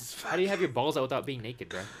shit. Is... How do you have your balls out without being naked,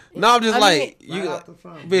 bro? No, I'm just I like mean- you. Right out the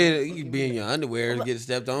front, You be in your underwear, get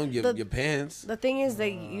stepped on, your pants. The thing is, they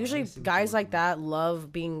usually guys like that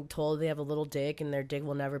love being told they have a little dick and their dick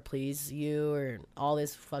will never please you or all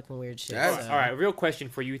this fucking weird shit. That's- so. All right, real question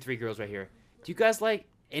for you three girls right here. Do you guys like,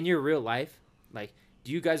 in your real life, like,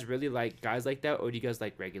 do you guys really like guys like that, or do you guys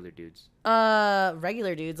like regular dudes?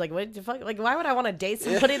 Regular dudes, like, what the fuck? Like, why would I want to date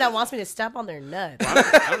somebody that wants me to step on their nuts?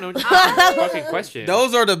 I don't know. Just a fucking question.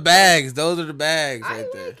 Those are the bags. Those are the bags I right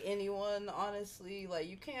there. like anyone, honestly. Like,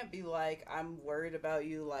 you can't be like, I'm worried about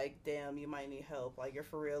you, like, damn, you might need help. Like, you're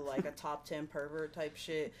for real, like, a top 10 pervert type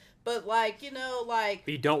shit. But, like, like...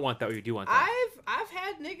 But you don't want that, or you do want that? I've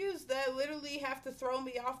had niggas that literally have to throw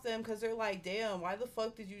me off them because they're like, damn, why the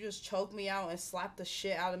fuck did you just choke me out and slap the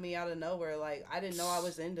shit out of me out of nowhere? Like, I didn't know I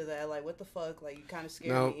was into that. Like, what the fuck? Like, you kind of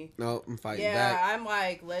scared me. No, I'm fighting Yeah, back. I'm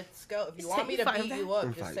like, let's go. If you want me to Fight beat back. you up,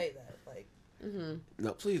 I'm just fighting. say that. Like,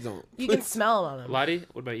 No, please don't. You can smell it on them. Lottie,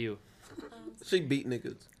 what about you? She beat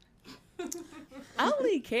niggas. I don't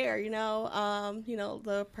really care,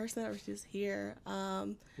 the person that was just here,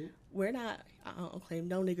 we're not, I don't claim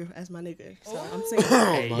no nigga as my nigga, so I'm saying,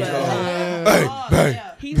 Hey, my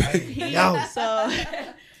yeah.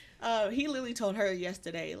 he literally told her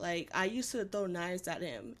yesterday, like, I used to throw knives at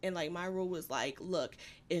him, and, like, my rule was, like, look,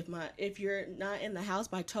 if you're not in the house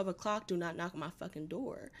by 12 o'clock, do not knock on my fucking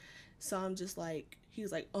door. So I'm just like, he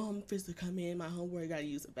was like, oh, I'm supposed to come in, my homeboy gotta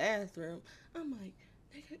use the bathroom. I'm like,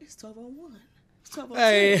 nigga, it's 12:01. It's 12:02.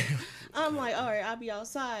 Hey. I'm like, all right, I'll be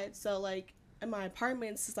outside. So, like, in my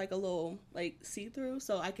apartment, it's like a little, like, see-through,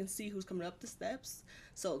 so I can see who's coming up the steps.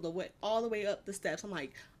 So all the way up the steps, I'm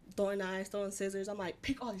like, throwing knives, throwing scissors. I'm like,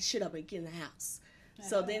 pick all this shit up and get in the house.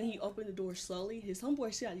 So then he opened the door slowly. His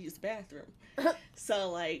homeboy still had to use the bathroom. So,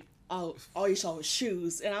 like, all you saw was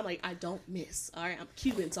shoes. And I'm like, I don't miss. All right, I'm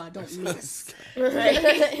Cuban, so I don't miss.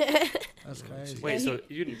 Right? That's crazy. Wait, And so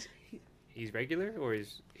he's regular, or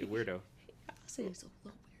is he a weirdo? I say it's a little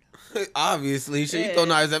weirdo. Obviously, she Yeah. throw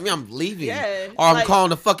knives at me. I'm leaving. Yeah, Or I'm like- calling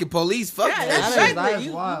the fucking police. Fuck Yeah, that that's shit. right. that is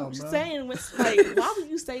You wild, bro. saying with, like, why would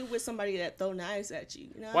you stay with somebody that throw knives at you?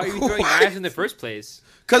 You know? Why are you throwing knives in the first place?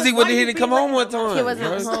 Cause he Why you didn't be come home like- one time. He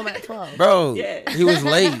wasn't bro. home at 12. Bro, Yeah. he was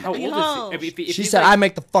late. How old Be is home. he? If She he's said, like, I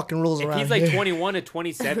make the fucking rules if around he's like here. 21 to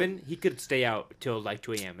 27, he could stay out till like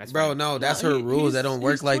 2 a.m. That's Bro, fine. no, that's No, her rules. That don't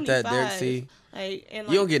work he's like that, Derek 25. C. Like, and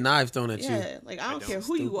You don't get knives thrown at you. yeah, like I don't care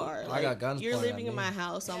who you are. Like, I got guns you're pointed at living in me. my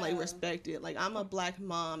house, so I'm like Yeah. respected. Like I'm a black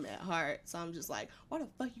mom at heart, so I'm just like, why the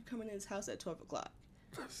fuck you coming in this house at 12 o'clock?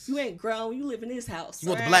 You ain't grown. You live in this house. You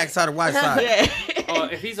want the alright? black side or white side? Yeah. Oh,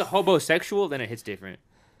 if he's a homosexual, then it hits different.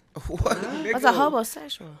 What? What's a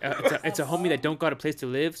homosexual? It's a homie that don't got a place to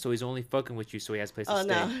live, so he's only fucking with you, so he has a place to Oh stay.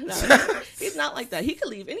 no, he's not like that. He could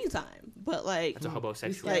leave anytime, but like, That's a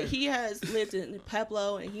homosexual. like he has lived in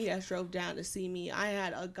Pueblo and he has drove down to see me. I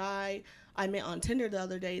had a guy I met on Tinder the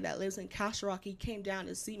other day that lives in Castle Rock. He came down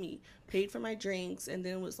to see me, paid for my drinks, and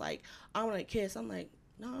then was like, "I want a kiss." I'm like,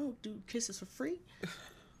 "No, I don't do kisses for free."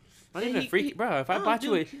 Not And even he- freaky, he- bro. If I don't bought you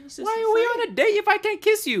do a, kisses why for are we free. on a date if I can't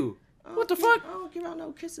kiss you? What the fuck? I don't give out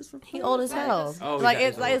no kisses for free. He old as hell. Oh, like he's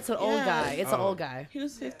it's like it's an old Yeah. guy. It's an Oh. old guy. He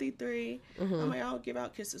was 53. Mm-hmm. I'm like, I don't give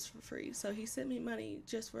out kisses for free. So he sent me money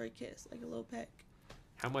just for a kiss, like a little peck.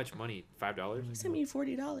 How much money? He $5 sent me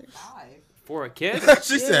 $40. for a kiss?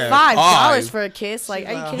 She said $5 for a kiss. Like,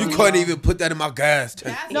 are you You kidding You me? couldn't even put that in my gas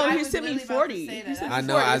tank. No, I he was sent me really about to 40. say He that. sent I me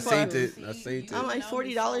know, I 40 seen for- it. I seen it. I'm like know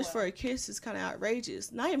me so $40 well. for a kiss is kind of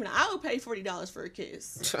outrageous. Not even I would pay $40 for a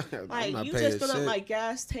kiss. I'm Like not you paying just filled up shit. my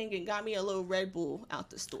gas tank and got me a little Red Bull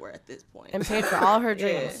out the store at this point. And paid for all her Yeah.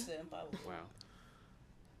 drinks. Wow.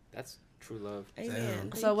 That's true love.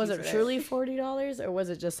 Amen. So Thank was you it for that. truly $40 or was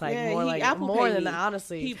it just like Yeah, more he like Apple more paid than me. that?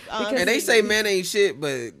 Honestly, He, because And they say men ain't shit,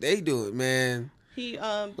 but they do it, man. He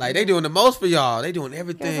Like they doing the most for y'all. They doing it's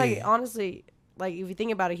everything. like honestly, like if you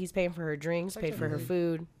think about it, he's paying for her drinks, paid for her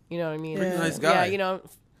food. You know what I mean? Pretty nice Yeah, guy. you know,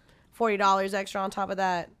 $40 extra on top of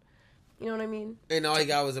that. You know what I mean? And all he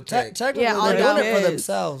got was a peck. Technically, Yeah, all they're I doing it for got-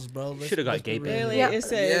 themselves, bro. Shoulda got Let's be gay real. really Yeah. it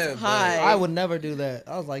says Yeah, but- hi. I would never do that.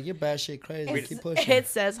 I was like, you're bad shit crazy. Keep pushing. It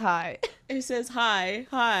says hi. It says hi,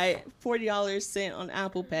 $40 sent on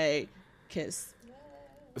Apple Pay. Kiss.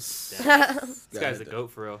 This guy's the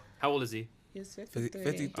goat for real. How old is he? He's 50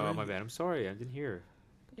 53. Oh, my bad. I'm sorry. I didn't hear.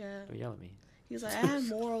 Yeah. Don't yell at me. He's like, I have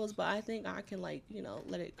morals, but I think I can, like, you know,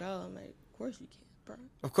 let it go. I'm like, of course you can, bro.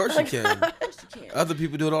 Of course you can. Of course you can. Other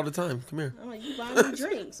people do it all the time. Come here. I'm like, you buy me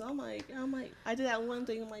drinks. I'm like, I did that one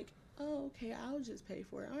thing. I'm like, oh, okay, I'll just pay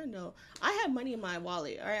for it. I know. I have money in my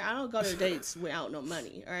wallet, all right? I don't go to dates without no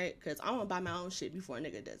money, all right? Because I want to buy my own shit before a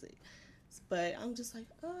nigga does it. But I'm just like,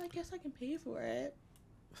 oh, I guess I can pay for it.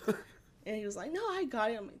 And he was like, no, I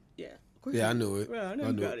got it. I'm like, yeah. Of course Yeah, I you knew did. it. Bro, I know I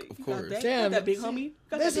you knew got it. it. Of You got course. that. Damn, Got that big homie.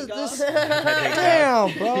 Got This that is big this. dog.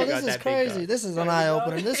 Damn, bro, You got this is that big crazy. dog. This is an eye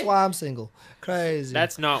opener. This is why I'm single. Crazy.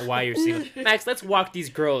 That's not why you're single. Max, let's walk these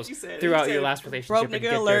girls You said- throughout you your said last relationship broke and nigga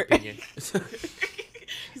get alert. their opinion. He said,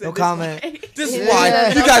 No this comment. way. This is Yeah. why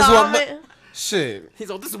No you guys want comment. shit. He's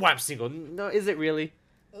like, this is why I'm single. No, is it really?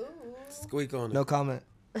 Squeak on it. No comment.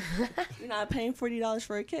 You're not paying $40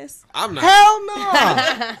 for a kiss. I'm not. Hell no!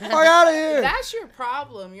 Fuck out of here. That's your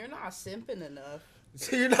problem. You're not simping enough.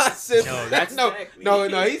 You're not simple. No, that's- no.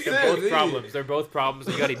 He's They're both problems. They're both problems.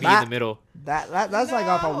 You gotta be in That- the middle. That's like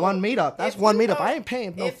off of No. one meetup. That's If one you meetup. don't- I ain't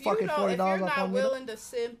paying no fucking $40 if you're off not one meetup. willing to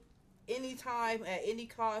simp anytime at any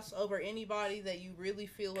cost over anybody that you really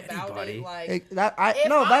feel about Anybody? it, like Hey, if that's I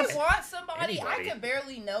want somebody, Anybody. I can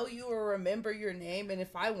barely know you or remember your name, and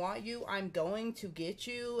if I want you, I'm going to get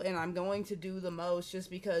you, and I'm going to do the most just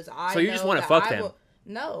because I. So you know just wanna that fuck I them? will-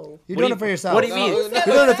 No. you're What doing do it for you- yourself. what do you mean? You're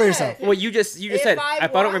doing it for yourself. Well, you just If said I if I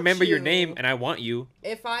don't want remember your you- name and I want you.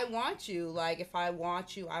 If I want you,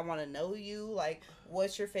 I want to know you. Like,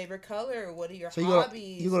 what's your favorite color? What are your So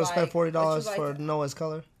hobbies? you gonna spend Like, $40 what you for like to- Noah's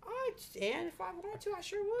color? And if I want to, I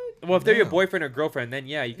sure would. Well, if they're your Damn. boyfriend or girlfriend, then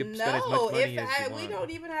yeah, you could spend as much No, money if as you we want. don't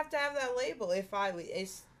even have to have that label.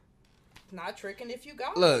 It's not tricking if you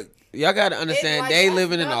got it. Look, y'all gotta understand. like, they that's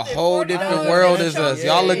living in a nothing. whole $40 different is world a as chunk us. of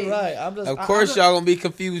Y'all look. change. Right. I'm just. Of course, y'all gonna be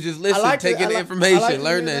confused. Just listen, taking the information,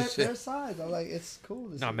 learn that shit. Their sides. I'm like, it's cool.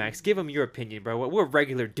 No, Max, give them your opinion, bro. We're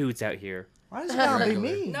regular dudes out here. Why does it gotta be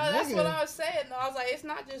me? No, that's nigga? what I was saying. I was like, it's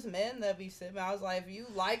not just men that be sipping. I was like, if you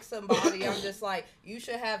like somebody, I'm just like, you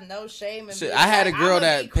should have no shame. And Shit, be I had like, a girl I'ma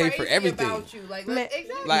that be paid for crazy everything. About you. Like, Man,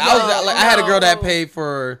 exactly. Like I had a girl that No. paid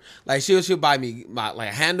for like she'll buy me my like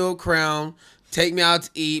handle crown, take me out to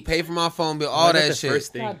eat, pay for my phone bill, all Why not that the shit.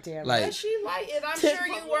 First thing. God damn. Like But she liked it. I'm sure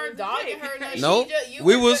you weren't dogging her. No, Nope. you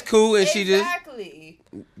We were was just- cool and she just exactly.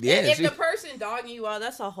 yeah, And if she, the person dogging you out,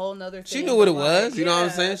 that's a whole nother thing. she knew what it but, was. like, You know what I'm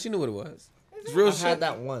yeah. saying? She knew what it was. It's real I've shit. had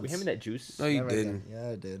that once. We hand me that juice. No, you Never didn't. again. Yeah,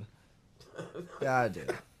 I did. Yeah, I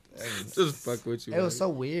did. Just fuck with you. It was man. so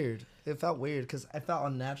weird. It felt weird because it felt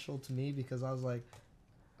unnatural to me because I was like,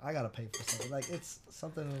 I gotta pay for something. Like it's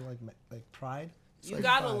something like pride. It's You like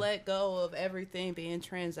gotta pride. let go of everything being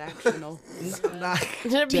transactional. Nah,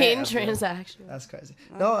 Being damn, bro. transactional. That's crazy.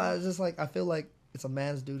 No, I was just like I feel like it's a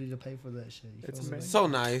man's duty to pay for that shit. You feel me? So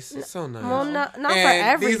nice. So nice. Well, not for and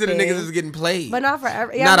everything. these are the niggas that's getting played. But not for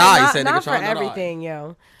every. Yeah, Not but I, said nigga not for Sean, not I. everything,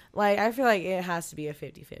 yo. Like I feel like it has to be a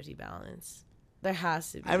 50-50 balance. There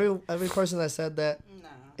has to be. Every person that said that Nah.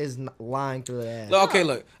 is lying through their ass. Look, okay,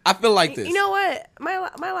 look. I feel like this. You know what? My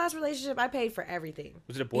last relationship, I paid for everything.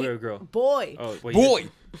 Was it a boy or a girl? Boy. Oh, wait,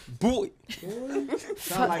 Boy.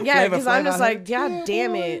 Yeah, because I'm just like, God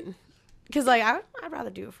damn it. Because like I'd rather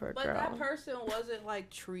do it for a But girl. that person wasn't like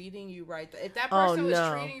treating you right. If that Oh, person was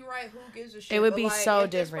no. treating you right, who gives a shit? It would But, be like, so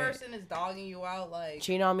if different. This person is dogging you out, like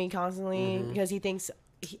Cheating on me constantly Mm-hmm. because he thinks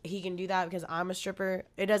he can do that because I'm a stripper.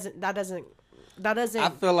 That doesn't. I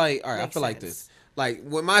feel like, all right, I make feel like sense. this. Like,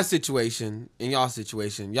 with my situation and y'all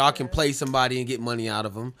situation, y'all can play somebody and get money out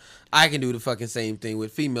of them. I can do the fucking same thing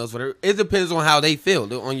with females. Whatever. It depends on how they feel,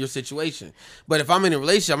 on your situation. But if I'm in a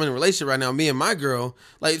relationship right now, me and my girl,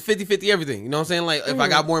 like 50-50 everything. You know what I'm saying? Like, if I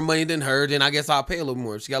got more money than her, then I guess I'll pay a little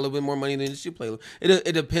more. If she got a little bit more money, then she'll pay a little.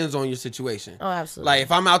 It depends on your situation. Oh, absolutely. Like,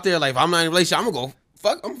 if I'm out there, like, if I'm not in a relationship, I'm going to go.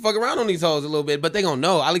 I'm gonna fuck around on these hoes a little bit, but they gonna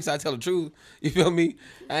know. At least I tell the truth. You feel me?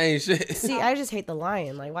 I ain't shit. See, I just hate the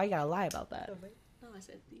lying. Like, why you gotta lie about that? No, I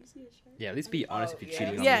said, do you see a shirt? Yeah, at least be honest if you're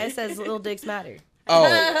cheating on Yeah, me. it says little dicks matter. Oh, I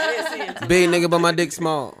didn't see it. big nigga, but my dick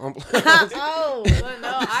small. Oh. But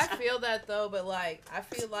no, I feel that though. But like, I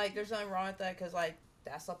feel like there's nothing wrong with that because like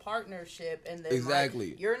that's a partnership, and then Exactly.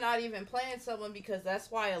 like, you're not even playing someone because that's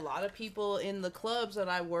why a lot of people in the clubs that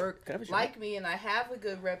I work Can I have a shot? like me, and I have a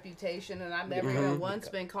good reputation, and I've never even once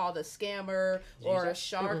been called a scammer or a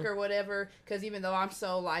shark or whatever. Because even though I'm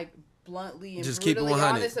so like bluntly and Just keep it brutally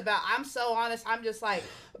 100. honest about, I'm so honest. I'm just like,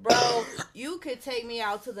 bro, you could take me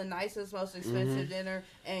out to the nicest, most expensive dinner,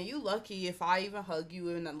 and you lucky if I even hug you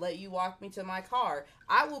and let you walk me to my car.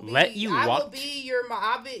 I will be. Let you I walk will be your.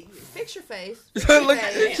 I'll be. Fix your face. Fix Look, your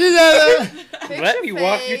face. she got Fix Let your me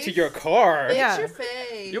walk you to face. your car. Fix Yeah. your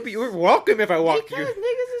face. You're welcome if I walk because you.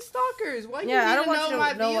 niggas is stalkers. Why Yeah, I you don't need want to you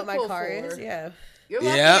know to know what my vehicle car for? is. Yeah. You're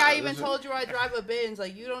lucky Yeah. I even told you I drive a Benz.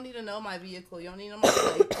 Like, you don't need to know my vehicle. You don't need to know my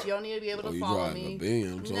plates. You don't need to be able to Oh, you follow driving a me.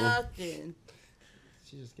 Benz, huh? Nothing.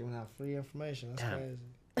 She's just giving out free information. That's Damn. crazy.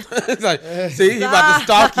 It's like, see, he about to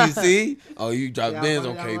stalk you, see? Oh, you drive Yeah, Benz, I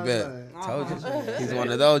okay, got bet. one. Told you. Uh-huh. He's one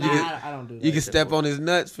of those. You Nah, can, I don't do that. you can step on his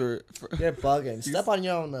nuts for You're bugging. Step on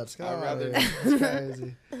your own nuts. Come I'd on, rather- man. That's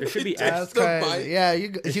crazy. There should be That's act- the bite. crazy. Yeah, you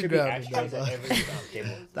there you should be grabbed it. ashtrays dog. at every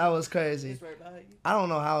table. That was crazy. Just right behind you. I don't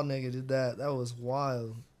know how nigga did that. That was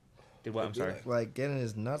wild. Did what? I'm sorry. Like getting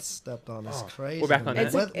his nuts stepped on is Oh, crazy. we're back to on me.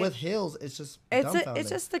 that. With heels, it's just It's dumbfounding.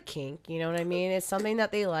 just the kink, you know what I mean? It's something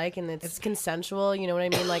that they like and it's consensual, you know what I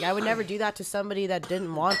mean? Like I would never do that to somebody that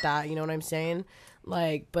didn't want that, you know what I'm saying?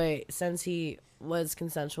 Like, but since he was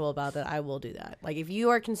consensual about that, I will do that. Like if you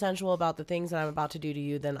are consensual about the things that I'm about to do to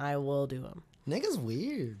you, then I will do them. Niggas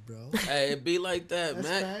weird, bro. Hey, it be like that, That's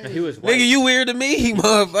man. No, crazy. he was white. Nigga, you weird to me,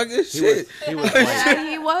 motherfucker. He Shit. was, he was white. Yeah,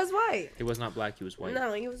 he was white. He was not black. He was white.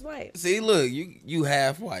 No, he was white. See, look, you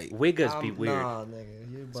half white. Wiggers be weird. Nah,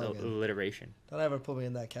 nigga, you're So bugging. alliteration. Don't ever put me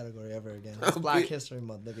in that category ever again. It's I'm Black be- History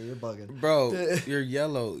Month, nigga. You're bugging. Bro, you're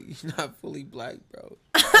yellow. You're not fully black, bro.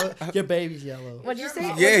 Your baby's yellow. What'd you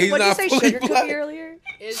say? Yeah, he's what'd you not say fully sugar cookie black. earlier?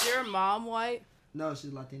 Is your mom white? No,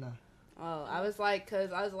 she's Latina. Oh, I was like,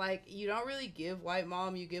 you don't really give white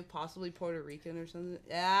mom, you give possibly Puerto Rican or something.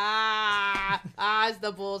 It's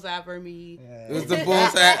the bulls out for me. It was the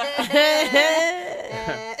bull's hat.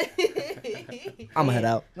 I'm gonna head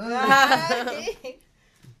out.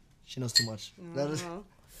 She knows too much. That is,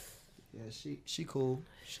 yeah, she cool.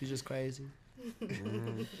 She's just crazy.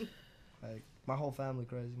 Like my whole family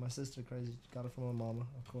crazy. My sister crazy. Got it from my mama,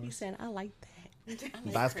 of You course. said, I like that.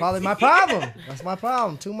 That's probably my problem. That's my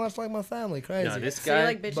problem. Too much like my family. Crazy. No, this So you guy.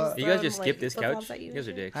 like bitches But- You guys from, just like, skip this flip-flops couch. at You guys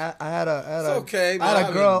are dicks. I had a okay, I had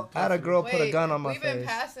man. a girl put a gun on my we've been face.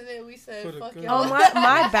 passing it. We said, Put a fuck gun. y'all. Oh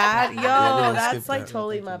my bad. Yo, gonna that's skip like that.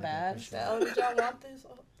 totally my bad. Oh, did y'all want this?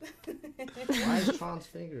 Why is Tron's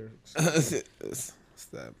finger? it's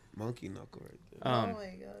that monkey knuckle right there. Oh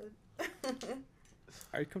my god.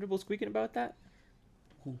 Are you comfortable speaking about that?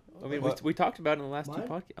 Who? I mean, What? we talked about it in the last two Mine?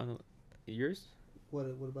 podcasts. On yours? What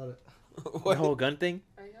about it? The whole gun thing?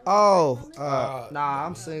 Oh, nah,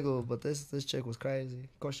 I'm single, but this chick was crazy.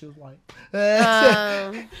 Of course, she was white.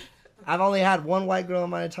 I've only had one white girl in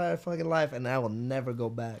my entire fucking life, and I will never go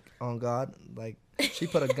back. On God, like she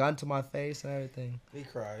put a gun to my face and everything. He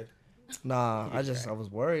cried. Nah, I was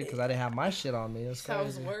worried because I didn't have my shit on me. It was I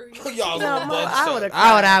was crazy. worried. Y'all No, little butt I would shot. have.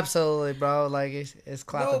 I would absolutely, bro. Like it's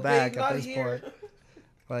clapping No, back babe, at not this here. point.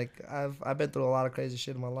 Like I've been through a lot of crazy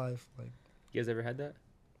shit in my life. Like You guys ever had that?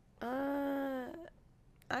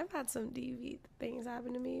 I've had some DV things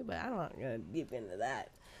happen to me, but I'm not gonna deep into that.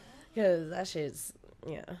 Because that shit's,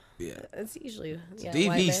 Yeah. it's usually, white DV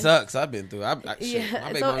men. sucks. I've been through.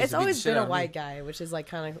 It's always been a white guy, which is like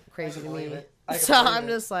kind of crazy to me. So I'm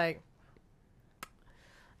just like,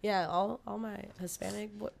 all my Hispanic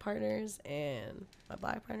partners and my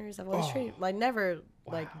black partners have always treated like never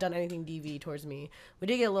like done anything DV towards me. We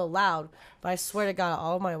did get a little loud, but I swear to God,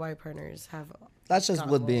 all my white partners have. That's just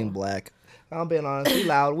with being black. I'm being honest. We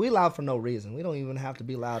loud. We loud for no reason. We don't even have to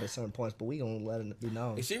be loud at certain points, but we gonna let it be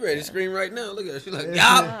known. And she ready to scream right now. Look at her. She's like,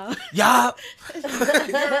 yop, yop.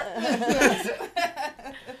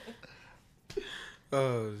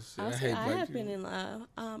 Oh shit! I hate I black have people. been in love.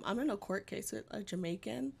 I'm in a court case with a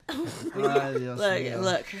Jamaican.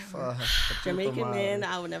 Look, Jamaican man.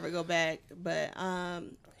 I would never go back. But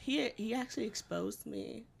he actually exposed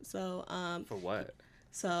me. So For what?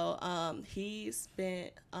 So he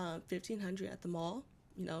spent $1,500 at the mall.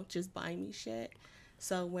 Just buying me shit.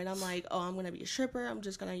 So when I'm like, oh, I'm gonna be a stripper. I'm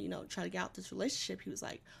just gonna try to get out this relationship. He was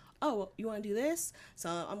like, oh, well, you want to do this? So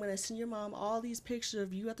I'm going to send your mom all these pictures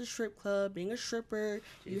of you at the strip club, being a stripper,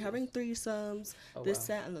 you having threesomes,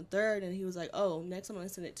 that, and the third. And he was like, oh, next I'm going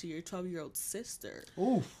to send it to your 12-year-old sister.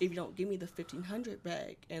 Oof. If you don't give me the $1,500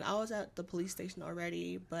 back. And I was at the police station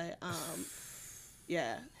already, but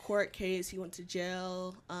court case. He went to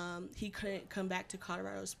jail. He couldn't come back to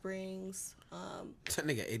Colorado Springs. That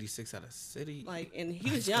nigga 86 out of city. And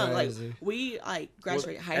he was young. crazy. Like we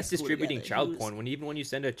graduated high school. That's distributing together. child porn. When you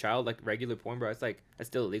send a child like regular porn, bro, it's like that's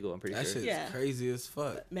still illegal. I'm pretty That sure. shit's crazy as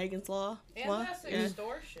fuck. Megan's Law. And that's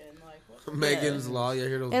extortion. Like, what? Megan's Law. You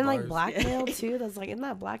hear those And bars? like blackmail too. That's like, isn't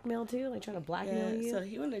that blackmail too? Like trying to blackmail you. So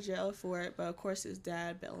he went to jail for it, but of course his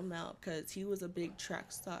dad bailed him out because he was a big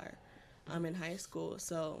track star. In high school,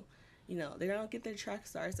 so they don't get their track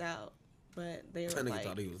stars out, but they were That nigga like,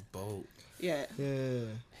 thought he was bold. yeah.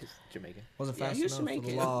 He's Jamaican. Wasn't Yeah, fast he was enough for the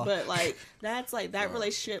Jamaican, law. but that's like that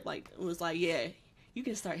relationship was like, yeah, you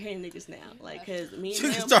can start hitting niggas now, like, cause me and You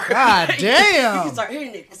him, can start. God you can damn. start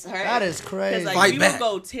hitting niggas. All right? That is crazy. Cause like Fight we back. would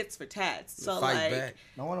go tits for tats. So Fight like back.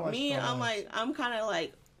 No wonder why me, she's so I'm kind of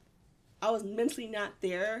like. I was mentally not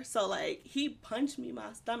there, so like he punched me in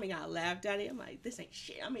my stomach. I laughed at it. I'm like, this ain't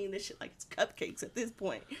shit. I mean, this shit like it's cupcakes at this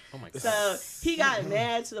point. Oh my god. So he got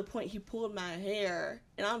mad to the point he pulled my hair,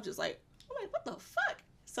 and I'm like, what the fuck?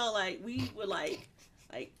 So like we would like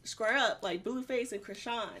square up like Blueface and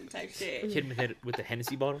Krishan type shit. Hit him with the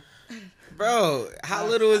Hennessy bottle. Bro, how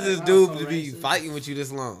little is this dude to be fighting with you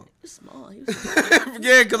this long? He was small. He was small.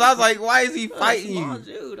 Yeah, because I was like, why is he He was a fighting small you?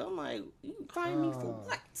 dude. I'm like, you fighting me for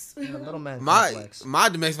what? little man My complex.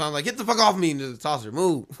 domestic man, I'm like, get the fuck off me and just toss her.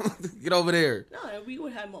 Move. Get over there. No, and we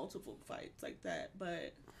would have multiple fights like that,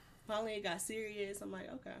 but finally it got serious. I'm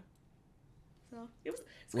like, okay. So it's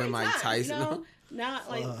When great Mike time, Tyson- Now,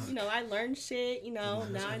 I learned shit. Now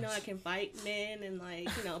I know I can fight men and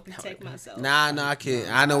protect myself. Nah, I can't.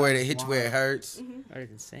 I know where to hit you where it hurts. That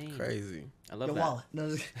is insane. Crazy. I love Your that. wallet.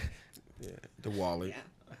 No, Yeah, the wallet.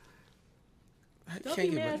 Yeah. I Don't can't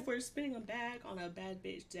be get mad back. for spending a bag on a bad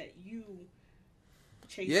bitch that you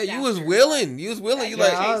chased. Yeah, you after. was willing. You was willing. You yeah,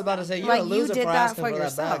 like, I was about to say you're Like, a you loser did for that asking for for that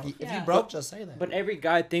yourself. bag. If Yeah. you broke, just say that. But every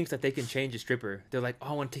guy thinks that they can change a stripper. They're like, oh,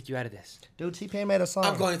 I want to take you out of this, Dude, T-Pain made a song.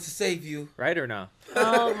 I'm going to save you. right or no?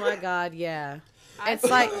 Oh my God, yeah. It's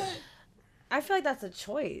like, I feel like that's a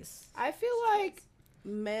choice. I feel like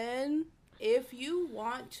men, if you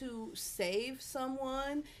want to save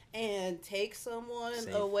someone and take someone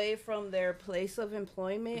away from their place of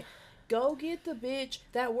employment, go get the bitch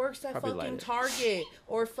that works at Probably fucking lighter. Target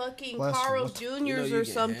or fucking Bless you. Carl's What Jr.'s you or can hand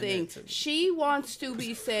something. that to me. She wants to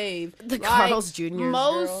be saved. The Carl's Jr.'s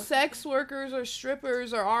Most girl. sex workers or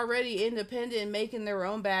strippers are already independent and making their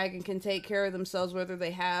own bag and can take care of themselves whether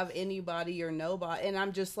they have anybody or nobody. And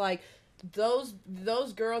I'm just like, those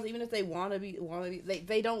girls, even if they want to be,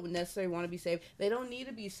 they don't necessarily want to be saved. They don't need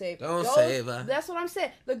to be saved. Don't save her. That's what I'm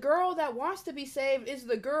saying. The girl that wants to be saved is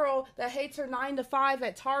the girl that hates her 9 to 5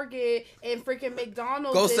 at Target and freaking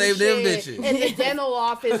McDonald's. Go and save them shit, bitches. and the dental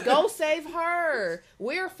office. Go save her.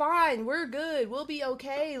 We're fine. We're good. We'll be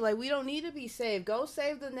okay. Like, we don't need to be saved. Go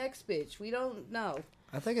save the next bitch. We don't know.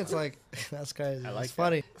 I think it's like that's crazy. I like It's that.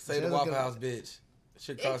 funny. Say the Waffle House, bitch.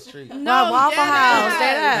 Shit cross street. No, Waffle House,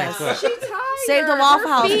 dead ass. She tired. Save the Waffle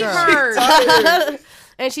Her House feet girl. hurt.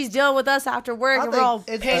 And she's dealing with us after work, I and we're think all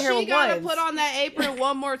it's- paying her She gotta once. put on that apron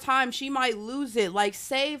one more time. She might lose it. Like,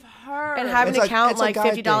 save her. And having It's to like- count it's a like guy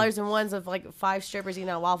 $50 in ones of like 5 strippers eating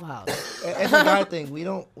at Waffle House. It's a guy thing.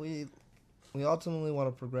 We ultimately want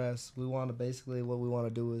to progress. We want to basically what we want to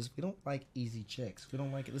do is we don't like easy chicks. We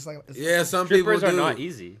don't like it. It's like Yeah, some people Strippers do. are not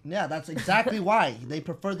easy. yeah, that's exactly why they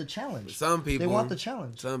prefer the challenge. Some people. They want the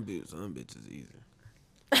challenge. Some bitches easy.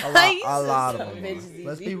 A lot of them. Bitches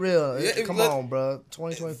Let's easy. be real. Yeah, Come look- on, bro.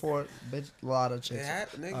 2024, bitch. A lot of chicks Yeah,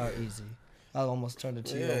 nigga. are easy. I almost turned it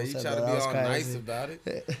to you. Yeah, almost you said try to that. be That was all nice crazy. about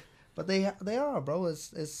it. But they are, bro.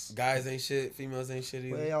 It's Guys ain't shit. Females ain't shit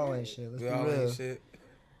either. they all ain't shit. Let's We be all real. ain't shit.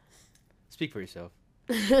 Speak for yourself.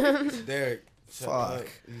 Derek, shut Fuck. up.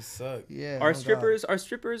 You suck. Yeah. Are oh God.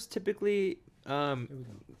 strippers typically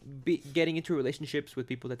getting into relationships with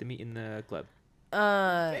people that they meet in the club?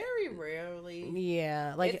 Very rarely.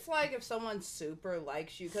 Yeah, like It's like if someone super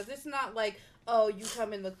likes you, because it's not like, oh, you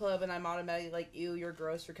come in the club and I'm automatically like, ew, you're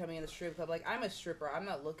gross for coming in the strip club. Like, I'm a stripper. I'm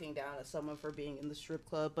not looking down at someone for being in the strip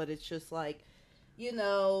club, but it's just like, you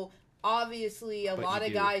know, obviously a But lot you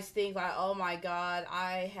of do. guys think like, oh my God,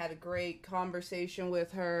 I had a great conversation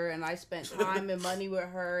with her and I spent time and money with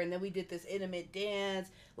her and then we did this intimate dance.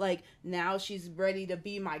 Like, now she's ready to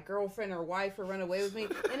be my girlfriend or wife or run away with me.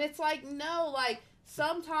 And it's like, no, like,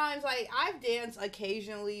 sometimes, like, I've danced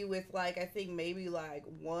occasionally with, like, I think maybe, like,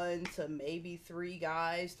 1 to maybe 3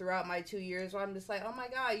 guys throughout my 2 years where I'm just like, oh my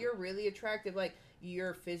God, you're really attractive. Like,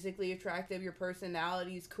 you're physically attractive. Your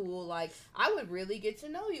personality's cool. Like, I would really get to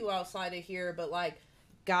know you outside of here, but, like,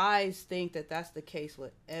 guys think that that's the case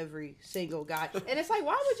with every single guy. And it's like,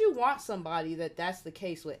 why would you want somebody that's the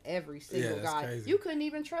case with every single that's guy? crazy. You couldn't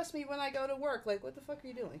even trust me when I go to work. Like, what the fuck are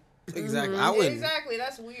you doing? Exactly. I wouldn't. Exactly,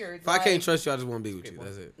 that's weird. If I can't trust you, I just want to be with you.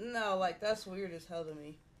 That's it. No, like, that's weird as hell to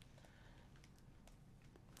me.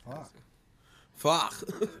 Fuck. Fuck.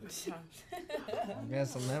 I got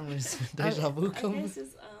some memories. Deja vu I coming. guess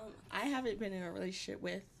it's, I haven't been in a relationship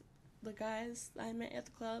with the guys I met at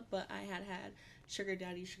the club, but I had sugar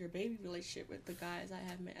daddy, sugar baby relationship with the guys I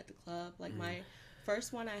have met at the club. Like my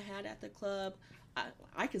first one I had at the club,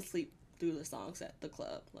 I can sleep through the songs at the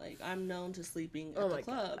club. Like, I'm known to sleeping at the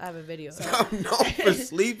club. I have a video. So- I'm known for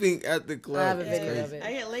sleeping at the club. I have a That's video crazy. of it.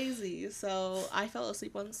 I get lazy, so I fell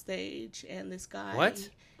asleep on stage, and this guy. What?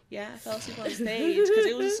 Yeah, I fell asleep on stage because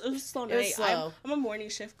it was a slow It was night. slow. I'm a morning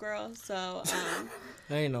shift girl, so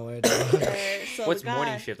There ain't no way. so What's the guy,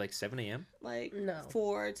 morning shift? Like 7 a.m.? Like No.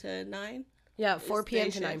 4 to 9. Yeah, 4 It's p.m.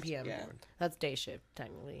 day to 9 shift, p.m. yeah. That's day shift,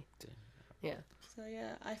 technically. Yeah. So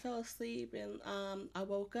yeah, I fell asleep and I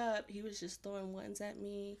woke up. He was just throwing ones at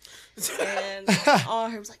me, and all I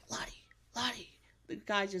heard was like, Lottie. The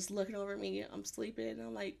guy just looking over me. I'm sleeping, and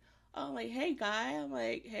I'm like, hey guy. I'm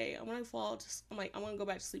like, hey, I'm gonna fall. I'm gonna go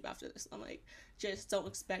back to sleep after this. I'm like, just don't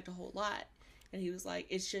expect a whole lot. And he was like,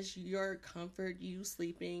 it's just your comfort, you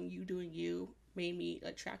sleeping, you doing you made me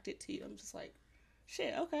attracted to you. I'm just like,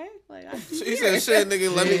 shit, okay. Like, So you said, shit,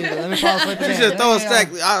 nigga, let me fall asleep You again. should throw a Damn.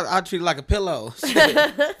 stack. I'll treat it like a pillow.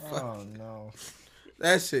 Oh no.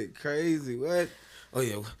 That shit crazy. What? Oh,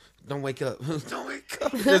 yeah. Don't wake up. Don't wake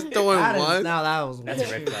up. Just throwing one. Now that was That's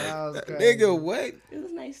a red flag. That was crazy. Nigga, what? it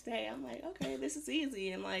was a nice day. I'm like, okay, this is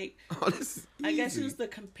easy. And like, Oh, this is I guess it easy. was the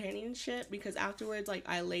companionship because afterwards, like,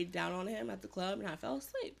 I laid down on him at the club and I fell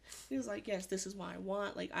asleep. He was like, yes, this is what I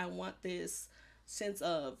want. Like, I want this sense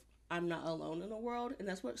of I'm not alone in the world. And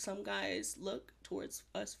that's what some guys look towards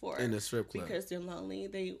us for. In the strip club. Because they're lonely.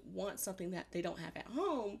 They want something that they don't have at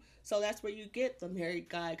home. So that's where you get the married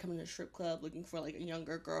guy coming to a strip club looking for, like, a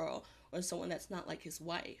younger girl or someone that's not, like, his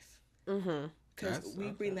wife. Mm-hmm. Because That's-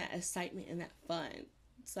 we bring that excitement and that fun.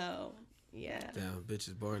 So, yeah. Damn, bitch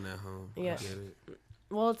is boring at home. Yeah. I get it.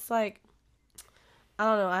 Well, it's like, I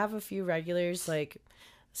don't know. I have a few regulars. Like,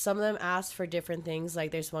 some of them ask for different things.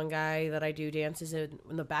 Like, there's one guy that I do dances in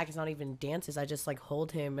the back. It's not even dances. I just, like,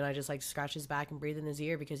 hold him and I just, like, scratch his back and breathe in his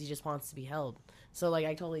ear because he just wants to be held. So, like,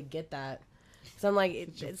 I totally get that. So I'm like,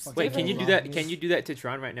 it's Wait, can you do that? Long Can you do that to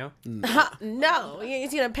Tron right now? no,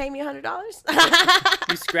 he's gonna pay me $100.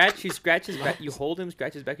 You scratch his back. You hold him,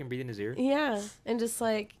 scratch his back, and breathe in his ear. Yeah, and just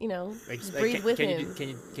like Like, just breathe with can him. You can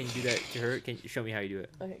you do that to her? Can you show me how you do it?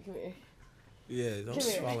 Okay, come here. Yeah, don't Come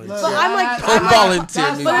here. volunteer. But I'm like, Don't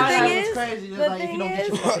volunteer me. But the That's thing what's is, crazy. It's the like, if you thing don't get is,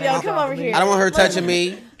 your fucking yo, mouth come off over of me. here. I don't want her Look, touching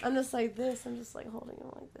me. I'm just like this. I'm just like holding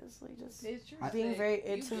him like this, like just being very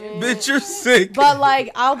intimate. Bitch, you're sick. But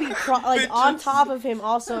like, I'll be like Bitch, on you're top of him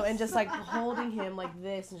also, and just like holding him like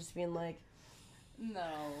this, and just being like, No.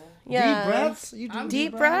 yeah, Deep breaths? You do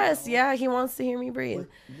deep breaths. Yeah, he wants to hear me breathe. What,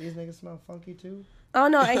 these niggas smell funky too? Oh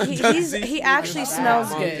no, Does he actually smells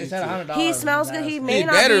It's good. $100 He smells good. He may He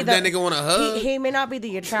not better be if that the nigga want to hug. he may not be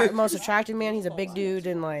the most attractive man. He's a big dude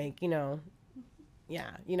and like, you know, yeah,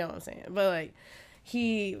 you know what I'm saying. But like,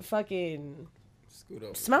 he fucking Scoot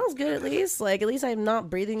over. smells good at least. Like, at least I'm not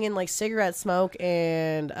breathing in like cigarette smoke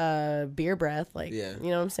and beer breath. Like, Yeah. you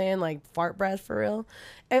know what I'm saying? Like fart breath for real.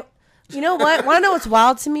 And you know what? Want to know what's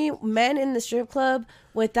wild to me? Men in the strip club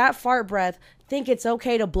with that fart breath think it's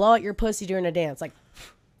okay to blow out your pussy during a dance. Like,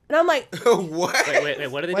 And I'm like, What?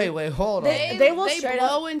 Wait, what do they do? Wait, hold on. They will straight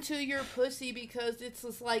blow into your pussy because it's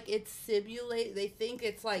just like it's simulate. They think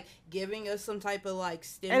it's like giving us some type of like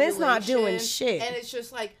stimulation, and it's not doing shit. And it's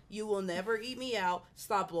just like, you will never eat me out.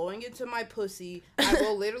 Stop blowing into my pussy. I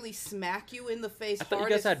will literally smack you in the face I thought you hard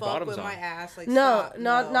guys as had fuck bottoms with on. my ass. Like, No,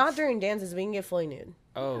 stop. not during dances. We can get fully nude.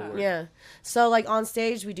 Oh, word. Yeah. So like on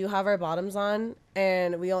stage, we do have our bottoms on,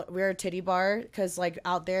 and we're a titty bar because like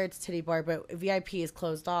out there it's titty bar, but VIP is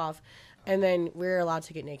closed off, and then we're allowed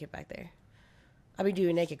to get naked back there. I be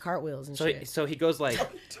doing naked cartwheels and shit. So he goes like,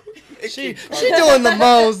 She doing the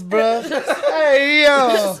most, bro. Hey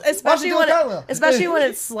yo, especially when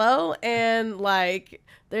it's slow and like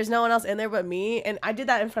there's no one else in there but me, and I did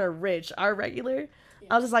that in front of Rich, our regular.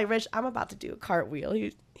 I was just like, Rich, I'm about to do a cartwheel.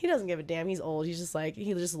 He doesn't give a damn. He's old. He's just like,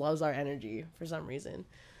 he just loves our energy for some reason.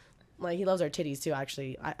 Like, he loves our titties too,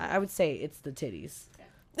 actually. I would say it's the titties.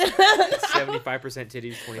 75%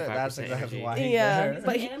 titties, 25% That's exactly energy. why he Yeah, He's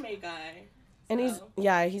but an anime guy. and so.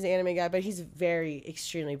 he's an anime guy, but he's very,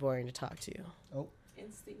 extremely boring to talk to.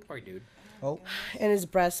 Instinct. Poor dude. Oh, And his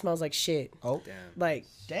breath smells like shit. oh, Damn. Like,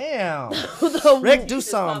 damn. the Rick, do It's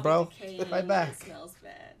something, probably bro. decaying Right and back. It smells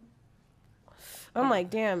bad. I'm like,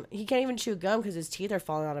 damn, he can't even chew gum because his teeth are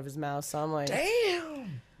falling out of his mouth. So I'm like,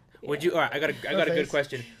 Damn. Would you? All right, I got a good face.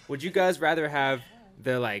 question. Would you guys rather have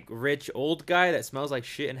the like rich old guy that smells like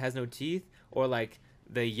shit and has no teeth, or like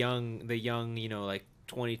the young, you know, like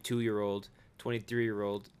 22-year-old,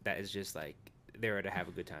 23-year-old that is just like there to have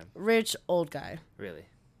a good time? rich old guy. Really?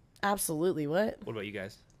 Absolutely. What? What about you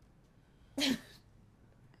guys?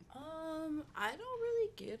 I don't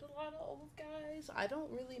really get a lot of old guys. I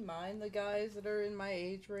don't really mind the guys that are in my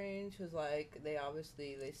age range because, like, they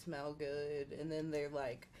smell good and then they're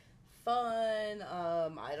like fun.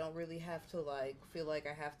 I don't really have to like feel like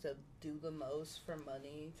I have to do the most for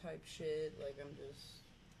money type shit. Like,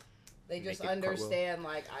 they Make just it cartwheel. understand,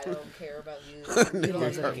 like, I don't care about you. You don't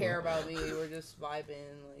even care about me. We're just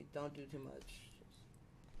vibing. Like, don't do too much.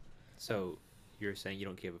 So you're saying you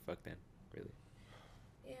don't give a fuck then, really?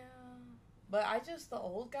 Yeah. But the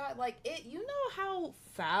old guy, like, you know how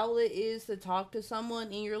foul it is to talk to someone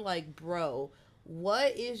and you're like, bro,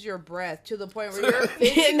 what is your breath? To the point where you're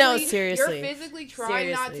physically, No, seriously. you're physically trying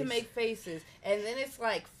not to Seriously. make faces. And then it's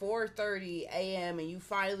like 4:30 a.m. and you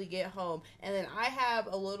finally get home. And then I have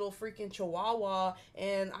a little freaking chihuahua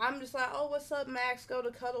and I'm just like, oh, what's up, Max? Go to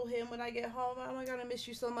cuddle him when I get home. Oh my God, I miss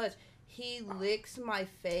you so much. He licks my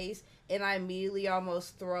face and I immediately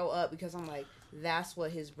almost throw up because I'm like, that's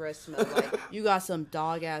what his breath smells like. You got some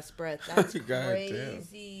dog ass breath. That's Goddamn.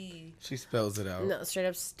 crazy. She spells it out. No, straight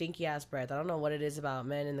up stinky ass breath. I don't know what it is about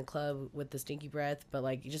men in the club with the stinky breath, but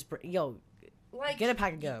like, you just Like, get a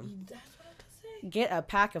pack of gum. That's what I have to say. Get a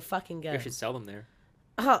pack of fucking gum. You should sell them there.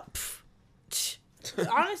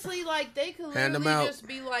 Honestly, like, they could Hand 'em literally out. just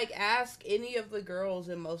be like, ask any of the girls,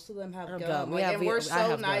 and most of them have Oh, gum. gum. Like, Yeah, and I we're have so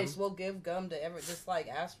gum. nice, we'll give gum to just like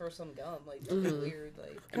ask for some gum. Like, that's weird.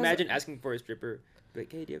 Like, Imagine asking for a stripper,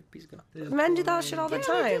 like, hey, do you have a piece of gum? Men do that shit all the yeah,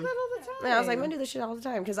 time. they do that all the time. Yeah, I was like, men do this shit all the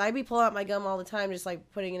time because I be pulling out my gum all the time, just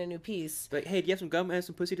like putting in a new piece. Like, hey, do you have some gum and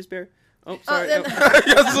some pussy to spare? Oh, sorry. then- oh,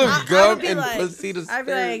 You got some I gum would be and like- pussy to I'd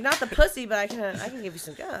be spare. like, not the pussy, but I can give you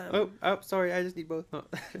some gum. sorry, I just need both. Oh.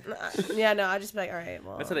 Yeah, no, I'd just be like, all right,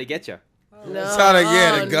 well, That's how they get you. no, That's how they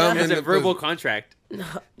get it. Gum no. and It's a the verbal pussy. contract.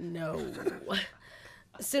 No.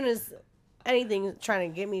 As soon as anything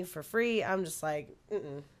trying to get me for free, I'm just like,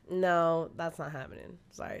 no, that's not happening.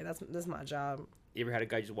 Sorry, that's my job. You ever had a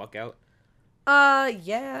guy just walk out?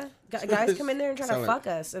 Yeah. Guys come in there and try to Sound like- fuck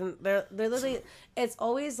us, and they're literally. It's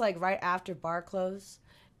always like right after bar close,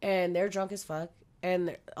 and they're drunk as fuck.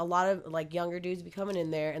 And a lot of like younger dudes be coming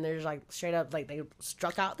in there, and they're just like straight up like they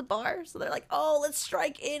struck out the bar, so they're like, "Oh, let's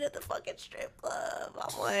strike in at the fucking strip club."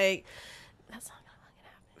 I'm like, that's not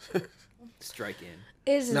gonna fucking happen. Strike in.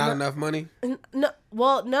 It's Not enough money. No,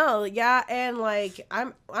 well, no, yeah, and like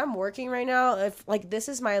I'm working right now. If like this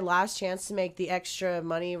is my last chance to make the extra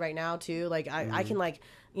money right now too. Like I can like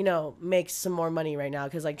make some more money right now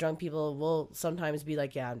because like drunk people will sometimes be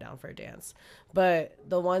like, yeah, I'm down for a dance, but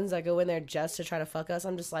the ones that go in there just to try to fuck us,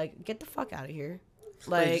 I'm just like, get the fuck out of here,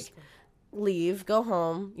 like leave, go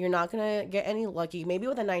home. You're not gonna get any lucky. Maybe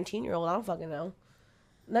with a 19-year-old, I don't fucking know.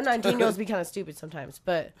 The 19-year-olds be kind of stupid sometimes,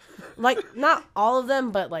 but like not all of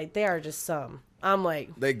them, but like they are just some. I'm like,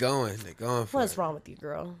 They going for what's it. wrong with you,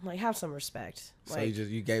 girl? Like, have some respect. So Like,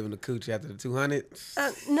 you gave him the coochie after the 200?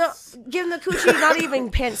 no, give them the coochie, not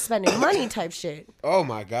even spending money type shit. Oh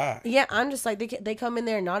my god. Yeah, I'm just like they come in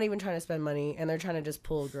there not even trying to spend money, and they're trying to just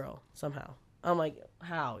pull a girl somehow. I'm like,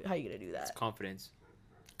 how you gonna do that? Confidence.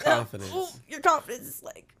 Confidence. Your confidence is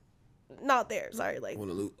like, not there. Sorry, like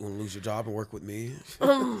Want to lose your job and work with me?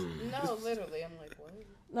 No, literally. I'm like, what?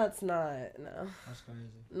 that's not no, That's crazy.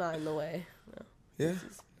 not in the way. Yeah,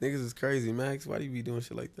 niggas is crazy. Max, why do you be doing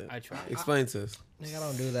shit like that? I try. Explain to us. Nigga, I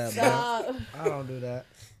don't do that, bro. Stop. I don't do that.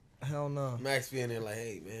 Hell no. Max being there like,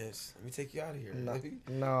 hey man, let me take you out of here. No, Let's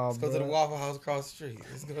no, go to the bro. Waffle House across the street.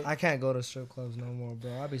 Let's go. I can't go to strip clubs no more,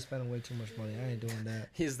 bro. I be spending way too much money. I ain't doing that.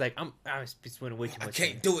 He's like, I'm spending way too much. I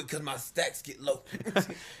can't do it because my stacks get low.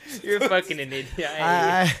 You're fucking an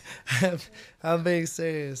idiot. I'm being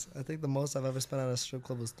serious. I think the most I've ever spent on a strip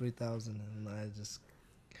club was $3,000, and I just.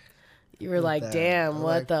 You were like, that. damn, I'm what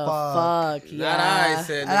like, the fuck. fuck? Not I Yeah.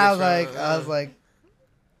 said. And I was like,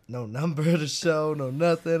 no number to show, no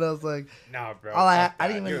nothing. I was like, Nah, bro. I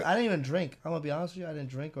didn't even drink. I'm gonna be honest with you, I didn't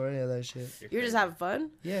drink or any of that shit. You're just having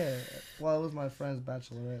fun? Yeah, well, it was my friend's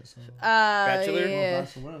bachelorette, so Bachelor? Yeah.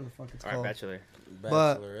 bachelor, whatever the fuck it's All right, called. bachelor.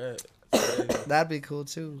 But- Bachelorette. That'd be cool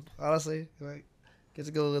too. Honestly, like get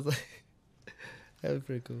to go with like that'd be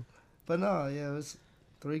pretty cool. But no, yeah, it was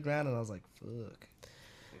 $3,000, and I was like, fuck.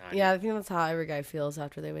 Nah, Yeah, I think that's how every guy feels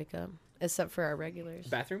after they wake up, except for our regulars.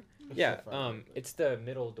 Bathroom? Yeah. It's the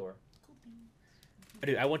middle door.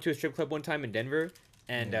 Dude, I went to a strip club one time in Denver,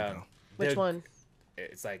 and There you go. Which the- one?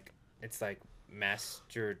 It's like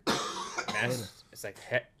master, it's like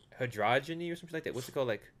hydrogeny or something like that. What's it called?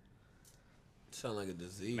 Like Sound like a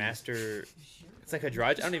disease. master. It's like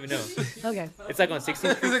hydrogeny. I don't even know. Okay. It's like on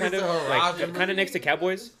 16th Street, kind of like kind of next to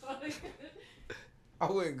Cowboys. I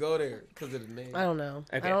wouldn't go there because of the name. I don't know.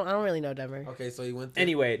 Okay. I don't really know Denver. Okay, so you went there.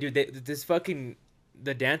 Anyway, dude,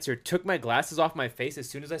 the dancer took my glasses off my face as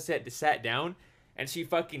soon as I sat down, and she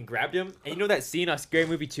fucking grabbed him. And you know that scene on Scary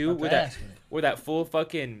Movie 2 where that fool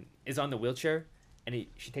fucking is on the wheelchair, and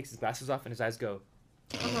she takes his glasses off and his eyes go.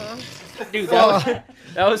 Dude, that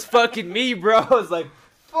was fucking me, bro. I was like,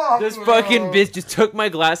 this fucking bitch just took my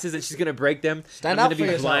glasses and she's gonna break them. Stand I'm up gonna for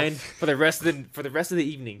be yourself. blind for the rest of the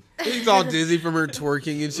evening. He's all dizzy from her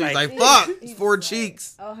twerking and she's Like- like, fuck, it's 4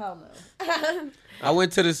 cheeks. Oh, hell no. I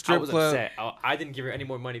went to the I strip was club. upset. I didn't give her any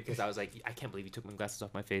more money because I was like, I can't believe you took my glasses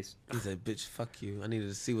off my face. He's like, bitch, fuck you. I needed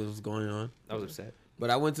to see what was going on. I was upset. But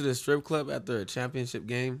I went to the strip club after a championship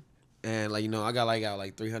game, and like I got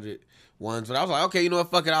like 300 ones. But I was like, okay, you know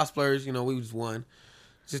what? Fuck it, I'll splurge. We just won.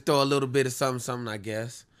 Just throw a little bit of something, I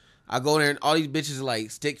guess. I go there and all these bitches are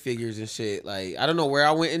like stick figures and shit. Like I don't know where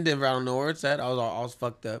I went in Denver. I don't know where it's at. I was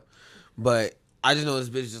fucked up, but I just know this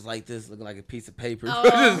bitch just like this, looking like a piece of paper.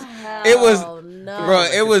 It was, no. bro.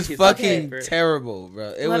 It was Piece of fucking paper. terrible,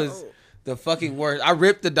 bro. It was the fucking worst. I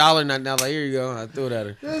ripped the dollar and now like here you go. I threw it at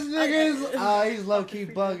her. This nigga is he's low key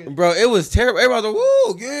bugging. Bro, it was terrible. Everybody was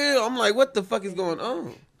like, woo, yeah. I'm like, what the fuck is going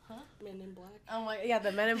on? Men in Black. Oh my, yeah,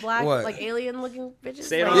 the Men in Black, What? like alien looking bitches.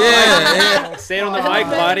 Say it like, on the Yeah, mic. Say it on the mic,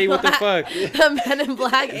 Lottie. What the fuck? the Men in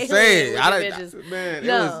Black alien Say it. looking bitches. Man,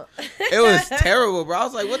 No. it was terrible, bro. I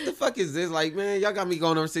was like, what the fuck is this? Like, man, y'all got me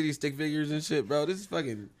going over city stick figures and shit, bro. This is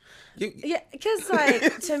fucking. Yeah, because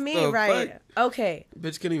like to me, The right? fuck? Okay,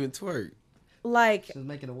 Bitch couldn't even twerk. like, She's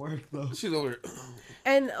making it work though. She's over there.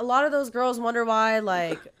 and a lot of those girls wonder why,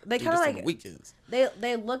 like, they Do kind of this on like weekends.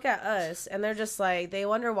 they look at us and they're just like they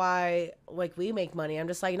wonder why like we make money. I'm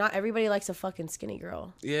just like, not everybody likes a fucking skinny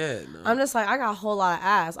girl. Yeah, no. I'm just like, I got a whole lot of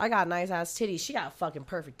ass. I got nice ass titties. She got fucking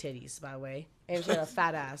perfect titties, by the way, and she got a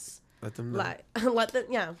fat ass. Let them know. Like, let them,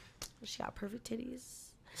 yeah. She got perfect titties.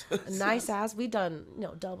 A nice ass. We done,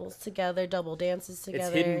 doubles together, double dances together.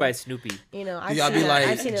 It's hidden by Snoopy. I've Do y'all seen be that. I've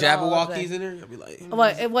like seen it all over Jabberwockies there. in there? I'll be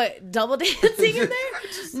like, What? Double dancing in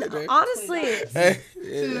there? No, honestly, hey,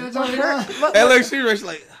 yeah. her, Hey, look, she's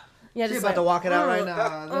like, yeah, She's just about to walk it out right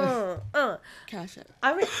now. now. Cash it.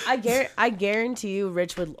 I mean, I guarantee you,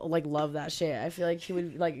 Rich would like love that shit. I feel like he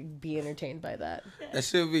would like be entertained by that. that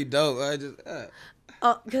should be dope. I just,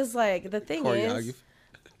 Cause like the thing is,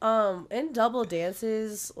 choreography. in double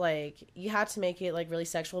dances, like you had to make it like really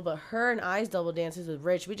sexual. But her and I's double dances with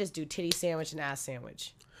Rich, we just do titty sandwich and ass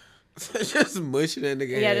sandwich. Just mushing that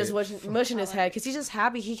nigga. Yeah, head. just mushing his head because he's just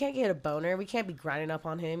happy he can't get a boner. We can't be grinding up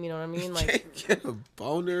on him. You know what I mean? Like Can't get a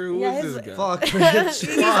boner. Who Yeah, is his- this guy? Fuck, Rich.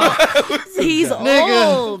 he's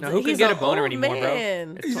Nigga. old. Now, who can He's get a an boner old anymore,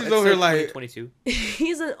 man. bro? He's just over here like, 22.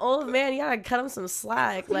 He's an old man. You gotta cut him some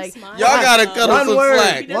slack. Like Smile. y'all gotta cut One him some word.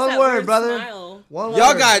 slack. He does One that word, weird brother. smile. One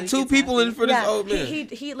Y'all word. got He 2 gets people in happy. for this yeah, old man.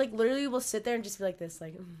 he like literally will sit there and just be like this,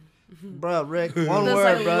 like. Bro, Rick, one Just,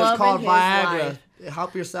 word, like, bro. It's loving called his Viagra. life.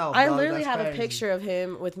 Help yourself. I dog. literally That's have a crazy. picture of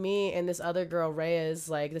him with me and this other girl, Reyes,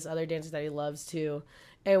 like this other dancer that he loves too.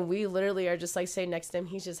 And we literally are just like sitting next to him.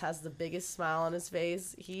 He just has the biggest smile on his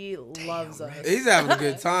face. He loves us. He's having a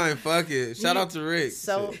good time. Fuck it. Shout out to Rick.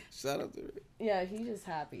 So- Shit. Shout out to Rick. Yeah, he's just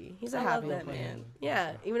happy. He's a I happy love that man. man.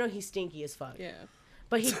 Yeah, even though he's stinky as fuck. Yeah.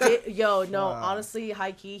 But he did, Wow. honestly,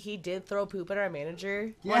 high key, he did throw poop at our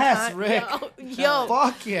manager. one Yes, time. Rick. Yo,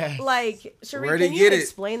 Fuck yeah. like, Sheree, Where'd he can you get it?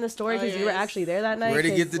 explain the story? Oh, Because you were yes. actually there that night. Where'd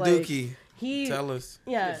he get 'cause, the like, dookie? He, Tell us.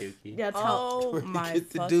 yeah, The dookie. yeah, tell. Oh Where'd you my get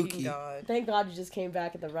the fucking dookie? god. Thank God you just came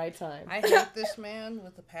back at the right time. I hate this man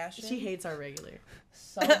with a passion. She hates our regular.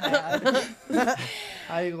 so bad.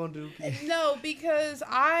 How you gonna do? No, because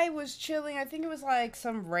I was chilling. I think it was like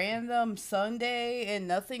some random Sunday and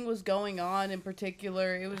nothing was going on in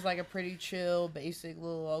particular. It was like a pretty chill, basic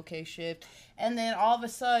little okay shift. And then all of a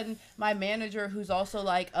sudden, my manager, who's also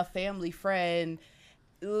like a family friend,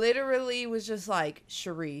 literally was just like,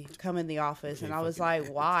 Cherie, come in the office. And I was like,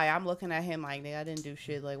 why? I'm looking at him like, I didn't do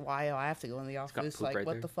shit. Like, why do I have to go in the got office? poop Like, right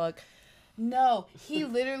what there. the fuck? No, he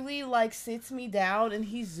literally like sits me down and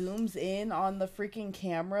he zooms in on the freaking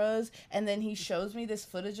cameras and then he shows me this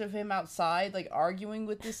footage of him outside like arguing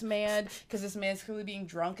with this man because this man's clearly being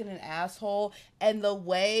drunk and an asshole. And the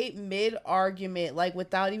way mid argument, like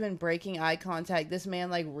without even breaking eye contact, this man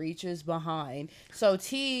like reaches behind. So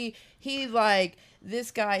he like,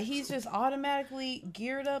 this guy, he's just automatically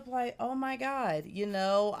geared up like, oh my God, you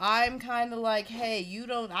know, I'm kind of like, hey, you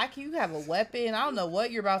have a weapon. I don't know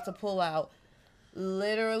what you're about to pull out.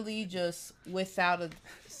 Literally just without a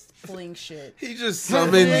fling shit. He just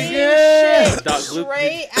summoned. Fling shit Dog glue-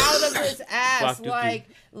 straight out of his ass. Fuck Dookie. Like,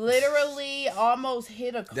 literally almost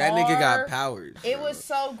hit a car. That nigga got powers. It bro. was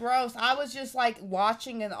so gross. I was just like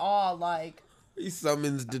watching in awe, like, He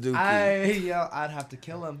summons the dookie. I'd have to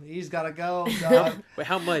kill him. He's gotta go. Dog. Wait,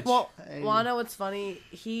 how much? Well, Hey. wanna know what's funny?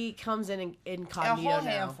 He comes in a incognito whole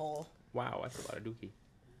now. handful. Wow, that's a lot of dookie.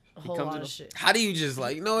 A whole comes lot in of a- shit. How do you just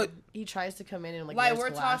like, you know what? He tries to come in and like Like, wears we're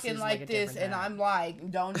glasses, talking like a this, different and hat. I'm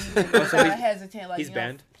like, don't even Oh, so he's- hesitate. Like, he's you know,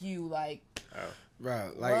 banned? you like,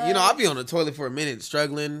 Bro, like, you know, I'll be on the toilet for a minute,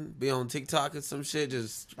 struggling, be on TikTok and some shit,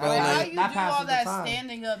 just Oh, like, how that- you do that all passes the that time.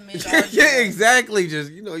 standing up mid yeah, exactly.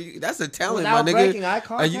 Just, you know, that's a talent, Without my nigga. breaking eye you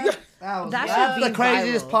contact. got- That That's should the be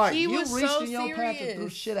craziest viral. part. He You was reached so in your pants and threw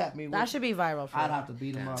serious. shit at me. That should be viral for I'd him. have to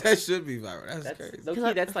beat him up. That should be viral. That's That's crazy.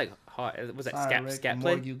 low-key, that's like hot. Was that Sorry, Rick, scat the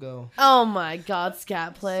play? more you go. Oh my God,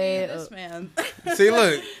 scat play. see, this man. See,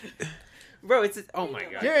 look. Bro, it's oh my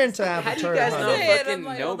god. You're into How do you amateur. guys huh? not Yeah, fucking I'm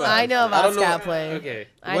like, know hold about on. I know this? about don't know- scat play. Okay.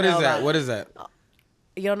 I What know is that? about- What is that?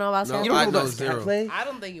 You don't know about No, scat You play? I don't know know about zero. scat play? I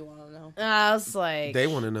don't think you want to know. I was like, They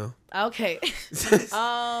want to know. okay.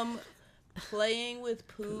 Playing with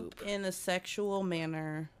poop in a sexual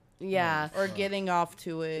manner Yeah. or getting off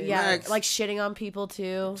to it. Yeah, Max. like shitting on people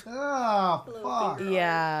too. Oh, fuck.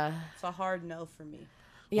 Yeah. It's a hard no for me.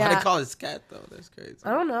 Why Yeah. they call it scat though? That's crazy.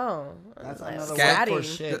 I don't know. That's Like, another Scat word for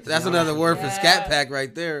scatting. shit. That's to be another honest word with for Yeah. scat pack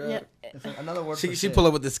right there. Yeah. you. It's another word She for she shit. pull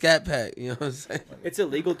up with the scat pack. You know what I'm saying? It's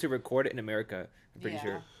illegal to record it in America. I'm pretty Yeah.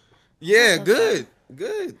 sure. Yeah, good,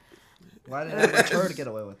 good. Why did I her to get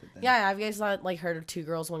away with it then? Yeah, have you guys not like heard of Two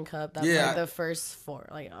Girls One Cup? That's Yeah. like the first four,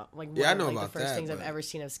 like Yeah, I one of, know like, about the first that, things I've but- ever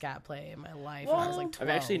seen of scat play in my life. When I was like Well, 12.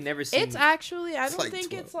 I've actually never seen. It's actually, I It's don't like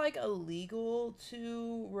think 12. it's like illegal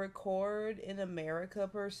to record in America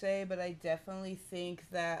per se, but I definitely think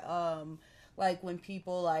that like when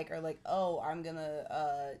people like are like, oh, I'm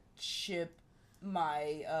gonna ship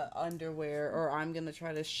my underwear, or I'm gonna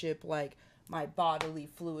try to ship like my bodily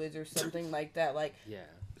fluids or something like that, like Yeah.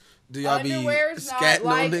 Do y'all be underwear's not scatting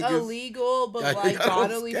like on niggas? illegal, but Y'all- like y'all don't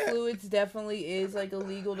bodily scat. fluids definitely is like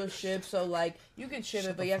illegal to ship. So like you can ship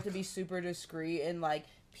it, but you have to be super discreet, and like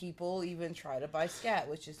people even try to buy scat,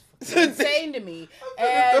 which is fucking insane to me.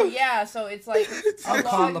 And yeah, so it's like I'm calling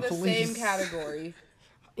along the the police. same category.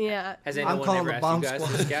 yeah. Has I'm anyone calling ever the asked bomb you guys to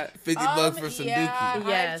squad. scat? 50 bucks for some yeah, dookie.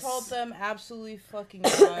 Yes. I told them absolutely fucking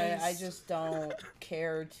why. I just don't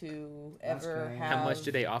care to That's ever crazy. have. How much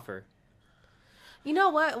do they offer? You know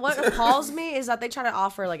what? What appalls me is that they try to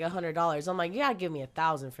offer like $100. I'm like, you gotta give me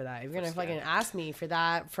 1,000 for that. If you're gonna fucking ask me for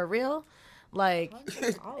that for real, like,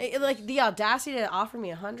 like the audacity to offer me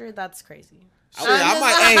 100, that's crazy. Shit, I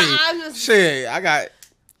might. I'm Hey, just- shit, I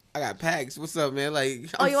got packs. What's up, man? Like,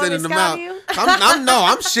 Oh, I'm you want me sending to them scout out. you?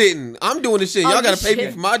 I'm shitting. I'm doing the shit. Oh, Y'all you gotta pay me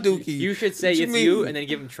shit. for my dookie. You should say What you it's mean? you and then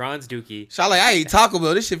give him Tron's dookie. Shot like I ate Taco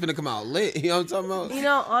Bell. This shit finna come out lit. You know what I'm talking about? You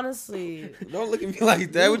know, honestly, Don't look at me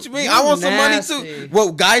like that. What you mean? you I want some money nasty. too.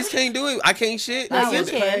 Well, guys can't do it. I can't shit. no, I you send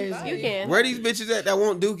it. can. crazy. You can. Where these bitches at that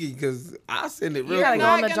want dookie? Cause I send it real gotta quick. go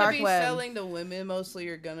on You're the not gonna dark be web. selling to women. Mostly,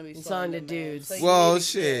 you're gonna be Selling selling to men. dudes. So you Well, need to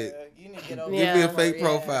shit. get- you need to get over Give me a Yeah. fake Yeah.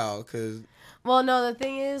 profile, cause Well, no, the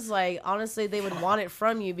thing is, like, honestly, they would want it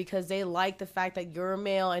from you because they like the fact that you're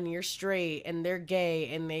male and you're straight and they're gay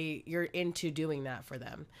and you're into doing that for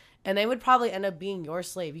them. and they would probably end up being your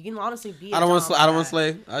slave. You can honestly be. I don't want to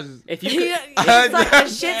slave. I just If you could, it's like a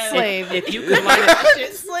shit slave. if you could line it,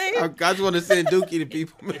 Shit slave. I just want to send Dookie to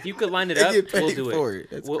people. Man. if you could line it They up, get paid we'll do for it. it.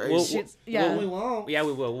 That's We'll- crazy. we'll- Shit, yeah. We won't. Yeah,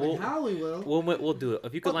 we will. Like, how we will? We'll do it.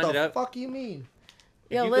 If you could What line the it up, fuck you mean?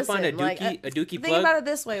 if Yo, you listen, could find a like, dookie think plug. about it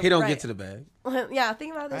this way. He don't right. get to the bag Yeah,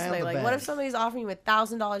 think about it this I am way. the Like, bag. what if somebody's offering you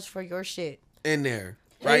 $1,000 for your shit? in there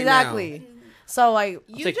right Exactly. So like,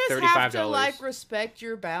 You take just have to $35. like respect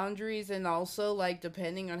your boundaries, and also like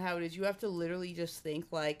depending on how it is, you have to literally just think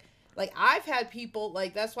like I've had people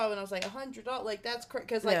like that's why when I was like $100, like that's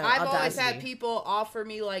because like Yeah, I've always audacity. had people offer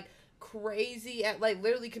me like crazy at like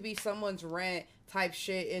literally could be someone's rent type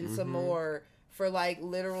shit and some more for like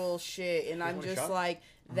literal shit, and I'm want a just shot? like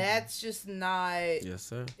that's just not. now. Yes,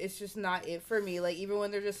 sir. It's just not it for me. Like even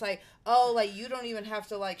when they're just like, oh, like you don't even have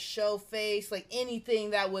to like show face, like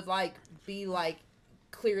anything that would like be like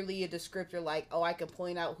clearly a descriptor, like, oh, I can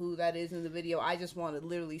point out who that is in the video. I just want to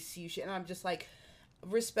literally see shit, and I'm just like,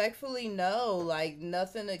 respectfully, no, like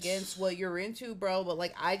nothing against what you're into, bro, but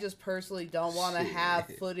like I just personally don't want to have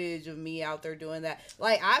footage of me out there doing that.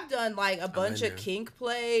 Like I've done like a bunch in of there. kink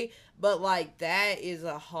play, but like that is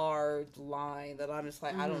a hard line that I'm just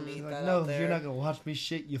like I don't need Like, that no, out there. you're not gonna watch me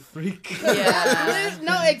shit, you freak. Yeah.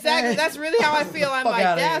 No, exactly. That's really how I feel. I'm Fuck like,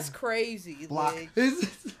 outta that's here. crazy. Block. Like,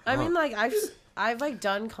 I mean, like I've like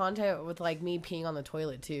done content with like me peeing on the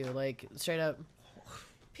toilet too, like straight up.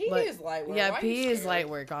 pee Like, is light work. Yeah, Why are pee you is scared? light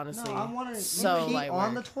work, honestly. No, I'm wondering, So you pee light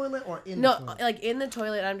on the work. toilet or in No, the toilet? like in the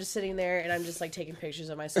toilet, I'm just sitting there and I'm just like taking pictures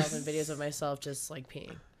of myself and videos of myself just like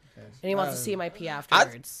peeing. And he wants to see my pee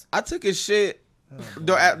afterwards. I took a shit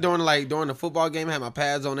during the football game. I had my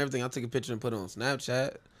pads on, everything. I took a picture and put it on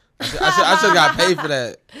Snapchat. I should have got paid for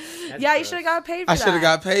that. Yeah, you should have got paid for I that. should have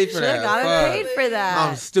got paid for Should have that. gotten Fuck. paid for that.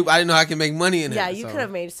 I'm stupid. I didn't know I can make money in it. Yeah, you so. could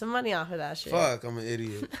have made some money off of that shit. Fuck, I'm an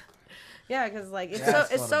idiot. Yeah, because like it's Yeah, so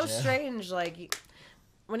it's it's so fun, yeah. strange. Like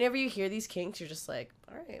whenever you hear these kinks, you're just like,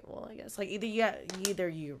 all right, well, I guess like either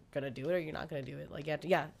you're gonna do it or you're not gonna do it. Like you have to,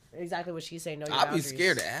 yeah, exactly what she's saying. Know your I'd be boundaries.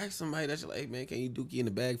 scared to ask somebody that's like, hey, man, can you dookie in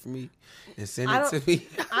the bag for me and send I it to don't- me?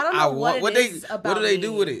 I don't know what they is about what do they me,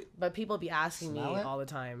 do with it? But people be asking Smell me it? all the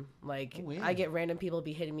time. Like Oh, weird. I get random people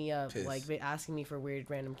be hitting me up, Piss. like be asking me for weird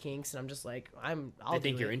random kinks, and I'm just like, I'll I do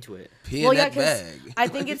think you're it. into it. Pee Well, in yeah, that 'cause bag. I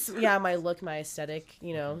think it's my look, my aesthetic,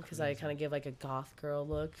 you know, because I kind of give like a goth girl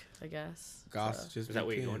look, I guess. Gosh, So- just Is that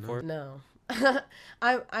what you're going for? No,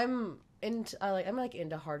 I'm into I'm like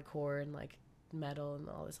into hardcore and like metal and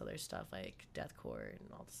all this other stuff like deathcore and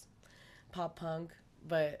all this pop punk,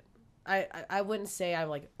 but I wouldn't say I'm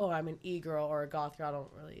like, oh, I'm an e-girl or a goth girl. I don't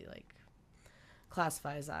really like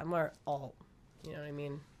classify as that. I'm more alt, you know what I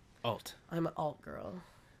mean? Alt. I'm an alt girl,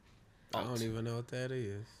 I don't even know what that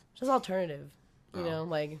is. just alternative, you know,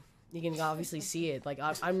 like you can obviously see it. Like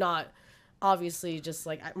I'm not obviously just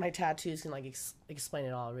like my tattoos can like explain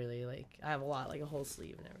it all, really. Like I have a lot, like a whole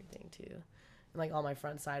sleeve and everything too, and like all my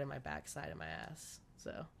front side and my back side of my ass.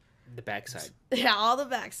 So The backside. yeah, all the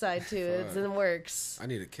back side too. It's in the works. I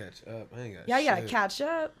need to catch up. I ain't got Yeah, shit. you gotta catch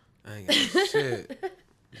up. I ain't got shit.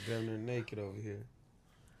 Damn near naked over here.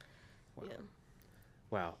 Yeah.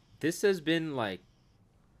 Wow. This has been like,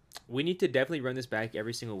 we need to definitely run this back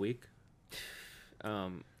every single week.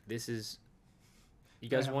 This is, you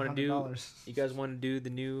guys want to do? $100. You guys want to do the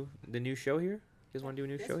new show here? You guys want to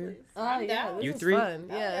do a new show here? Oh I'm yeah, down. this You is three? fun.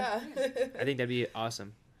 Yeah. I think that'd be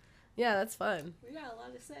awesome. Yeah, that's fun. We got a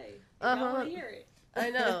lot to say. Uh-huh. I want to hear it. I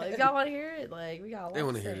know. If y'all want to hear it, like we got a lot They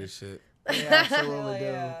want to to hear say. this shit. They absolutely Hell do.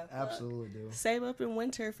 yeah. Absolutely do. Save up in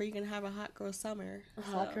winter for you can have a hot girl summer.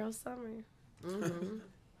 Hot So, girl summer. Mm-hmm.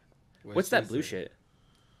 What's that blue shit?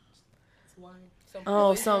 It's wine.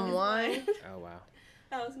 Oh, some wine. Oh wow,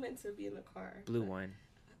 That was meant to be in the car. blue but wine.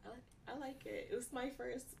 I like it. It was my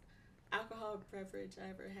first alcoholic beverage I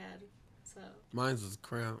ever had. So Mine's was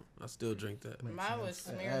Crown. I still drink that. Makes Mine was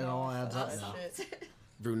sense. smeared It all on adds up that now. shit.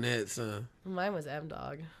 Brunette, son. Mine was M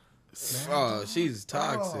Dog. Oh, she's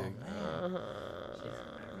toxic. Oh, man. I don't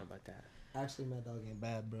know about that. Actually, Mad Dog ain't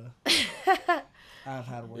bad, bro. I've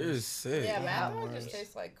had worse. You're sick. Yeah, Yeah, Mad Dog worse. just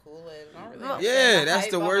tastes like Kool-Aid. I don't really Yeah, understand that's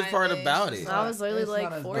hype the worst behind part it. about It's it. just I was literally It's like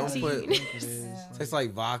not as 14. Don't put- as it is. Tastes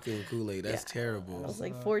like vodka and Kool-Aid. That's Yeah. I terrible. was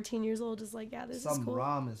like 14 years old, just like, yeah, this Some is cool.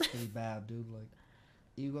 ramen is pretty bad, dude. Like,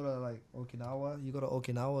 you go to like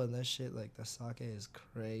Okinawa, and that shit, like the sake is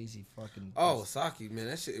crazy fucking. Oh, sake, man.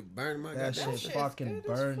 That shit burned my that goddamn shit shit. fucking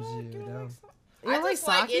good as burns fuck, you dude. down. You I don't like just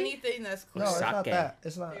like sake? anything that's No, close. it's not Sake. that.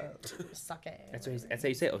 It's not. Sake. That's how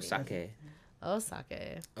you say Osake, Oh,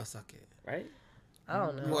 sake. Oh, sake. right? I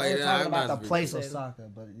don't know. Wait, We're nah, talking I'm about not the place speaking. Osaka,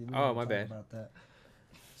 but we Oh, don't my talk bad. About that.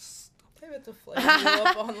 it to flame you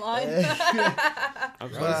up online. I'm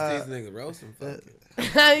Roast these niggas. Roast them. Fuck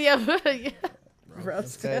it. Yeah. It's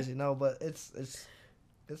Roast. crazy. No, but it's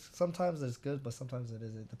sometimes it's good, but sometimes it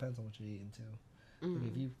isn't. It depends on what you're eating too.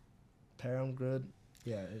 Like, if you pair them good,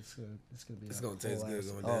 yeah, it's gonna be. It's a gonna taste full good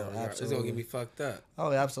ass- going oh, down. It's absolutely. gonna get me fucked up.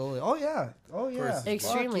 Oh, absolutely. Oh yeah. Oh course yeah. it's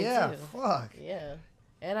Extremely, Fuck, yeah. too. Fuck. Yeah.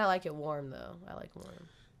 And I like it warm though. I like warm.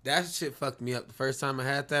 That shit fucked me up. The first time I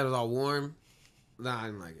had that, it was all warm. Nah, I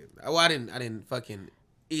didn't like it. Oh, I didn't fucking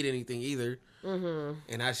eat anything either. Mm-hmm.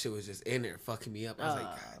 And that shit was just in there fucking me up. I was like,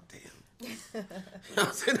 Oh. God damn. I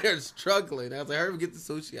was in there struggling. I was like, hurry up, get the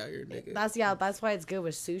sushi out here, nigga. That's why it's good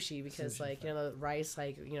with sushi because like the rice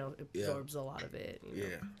absorbs a lot of it. You know?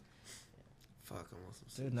 Yeah. Fuck, I want some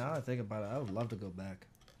sushi. Dude, now I think about it, I would love to go back.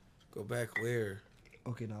 Go back where?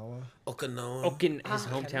 Okinawa. Okinawa. In his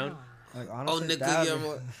hometown. Like Oh, honestly,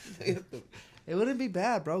 nigga, it wouldn't be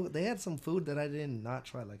bad, bro. They had some food that I did not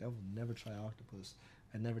try. Like I would never try octopus.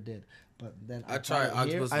 I never did. But then I tried it here.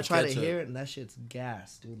 octopus I with tried it ketchup. here, and that shit's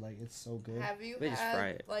gas, dude. Like it's so good. Have you They just fry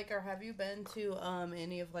it. or have you been to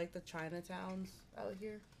any of like the Chinatowns out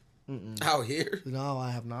here? Mm-mm. Out here? No,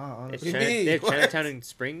 I have not. It's Honestly, What do you mean? They have What? Chinatown in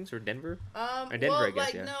Springs or Denver. Or Denver, well, I guess,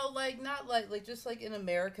 like yeah. no, like not like just like in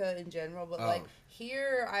America in general, but Oh. like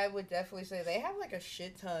here, I would definitely say they have like a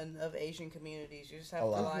shit ton of Asian communities. You just have A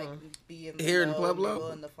to lot. like be in the Here in know and Pueblo? be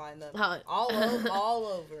willing to find them How- all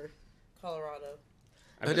over Colorado.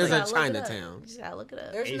 I But feel there's like- a You gotta look it up. Chinatown. You just gotta look it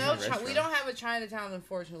up. There's Asian no we restaurant. don't have a Chinatown,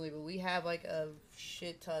 unfortunately, but we have like a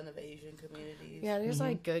shit ton of Asian communities. Yeah, there's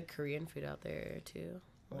like good Korean food out there too,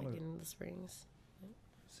 like Oh. in the Springs.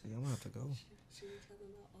 see, I'm gonna have to go. Should we tell them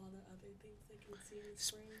about all the other things they can see in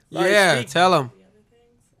Springs? Alright, Yeah, speak. tell them. The other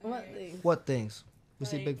things? What Okay. thing? What things? We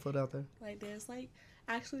see Like- Bigfoot out there. Like there's like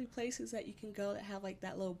actually places that you can go that have like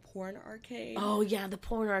that little porn arcade. Oh yeah, the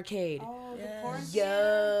porn arcade. Oh, Yes. the porn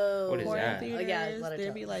Yo. What is porn that? theaters. Oh, yeah, let her There'd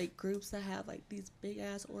tell. be like groups that have like these big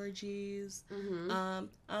ass orgies. Mm-hmm.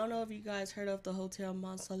 I don't know if you guys heard of the Hotel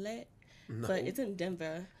Monsolet, No. but it's in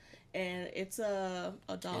Denver, and it's a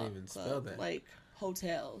dog even spell club, that. like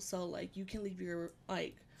hotel. So like you can leave your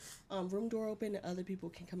like room door open, and other people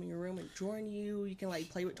can come in your room and join you. You can like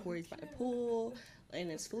play with toys by the pool, and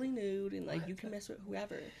it's fully nude, and like you can mess with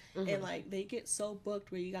whoever. And like they get so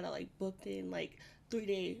booked where you gotta like book in like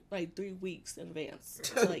 3 weeks in advance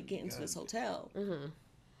to like get into this hotel.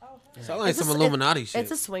 Sound like It's a some s- Illuminati shit.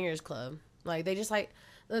 It's a swingers club. Like they just like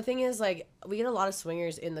the thing is like we get a lot of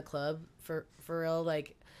swingers in the club for real.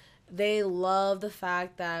 Like they love the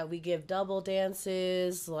fact that we give double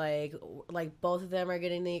dances. Like both of them are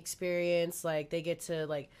getting the experience. Like they get to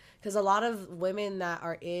like because a lot of women that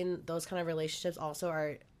are in those kind of relationships also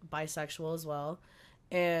are bisexual as well,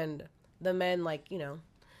 and the men like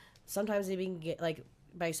sometimes they can get like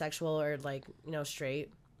bisexual or like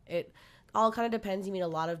straight. It all kind of depends. You meet a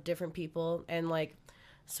lot of different people, and like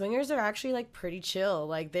swingers are actually like pretty chill.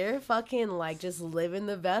 Like they're fucking like just living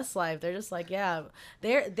the best life. They're just like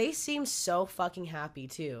they seem so fucking happy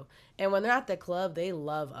too. And when they're at the club, they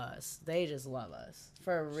love us. They just love us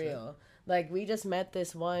for real. Like we just met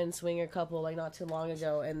this one swinger couple like not too long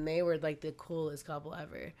ago, and they were like the coolest couple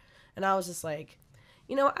ever. And I was just like,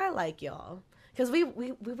 I like y'all. Because we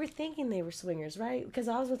were thinking they were swingers, right? Because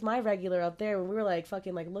I was with my regular up there, and we were like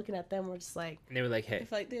fucking like looking at them. We're just like, And they were like, I hey.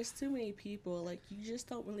 feel like there's too many people. Like you just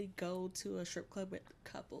don't really go to a strip club with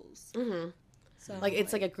couples. mm-hmm. So Like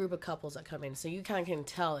it's like a group of couples that come in, so you kind of can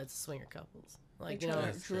tell it's swinger couples. Like trying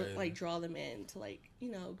That's to crazy. draw them in to like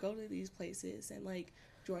go to these places and like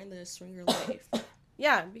join the swinger life.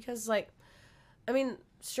 yeah, because like, I mean,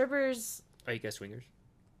 strippers, Are you guys swingers?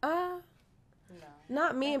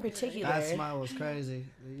 not me in particular. That smile was crazy.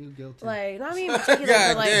 You guilty. Like not me in particular, God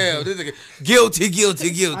but like, damn, this nigga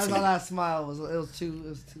guilty. I saw that smile was it was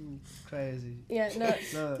too crazy. yeah, no,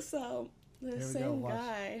 Look, So the Here we go, same watch.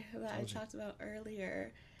 guy that I Told you. talked about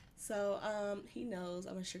earlier, so he knows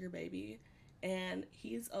I'm a sugar baby, and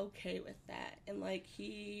he's okay with that. And like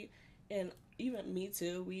he and even me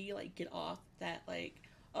too, we like get off that like,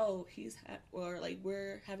 oh or like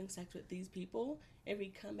we're having sex with these people, and we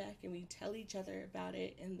come back and we tell each other about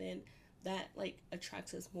it, and then that like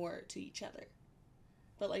attracts us more to each other.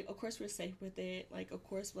 But like of course we're safe with it. Like of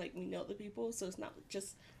course like we know the people, so it's not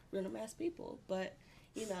just random ass people, but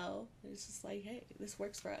it's just like, hey, this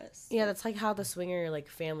works for us. yeah, that's like how the swinger like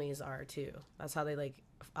families are too. That's how they like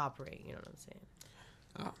operate. You know what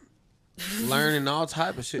I'm saying? Learning all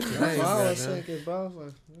type of shit today. that's what I was goddamn. thinking, bro.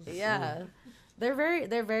 Like, this is Yeah.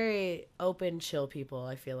 They're very open, chill people.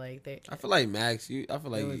 I feel like they. I feel like Max. I feel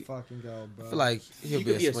Really like. fucking go, bro. I feel like he'll He be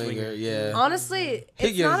could a be a swinger. swinger. Yeah. Honestly, He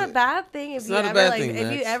it's not gives a it. bad thing if It's you not a ever bad like thing, if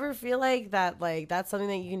you Max. ever feel like that that's something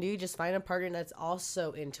that you can do. Just find a partner that's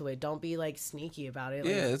also into it. Don't be like sneaky about it.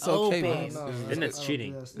 Like, Yeah, it's okay, open. man. Then that's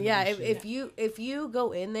cheating. Yeah, if you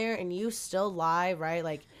go in there and you still lie, right?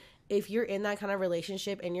 Like if you're in that kind of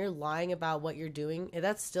relationship and you're lying about what you're doing,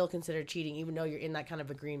 that's still considered cheating, even though you're in that kind of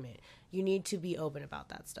agreement. You need to be open about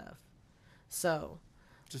that stuff. So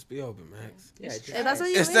Just be open, Max. Yeah, and that's what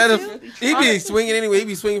you Instead into? of he be swinging anyway, he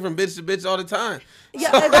be swinging from bitch to bitch all the time. Yeah,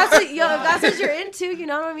 if that's what you're into, you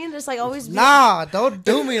know what I mean? Just like always be Nah, don't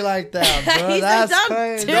do me like that, bro. He said, That's "Don't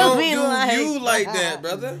crazy. do Don't me do like you like that,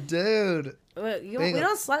 brother. Dude. We Bingo.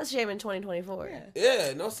 don't slut shame in 2024.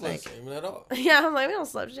 Yeah, no slut shaming at all. Yeah, I'm like, we don't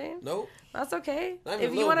slut shame. Nope. That's okay. Not even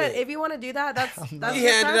If a you little wanna bit. if you wanna do that, that's He your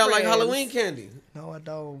handed out like preference. Halloween candy. No, I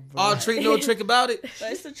don't, bro. All treat, no trick about it.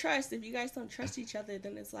 But it's the trust. If you guys don't trust each other,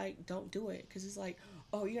 then it's like, don't do it. Because it's like,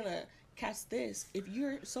 oh, you're going to catch this. If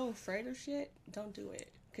you're so afraid of shit, don't do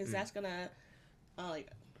it. Because that's going to, like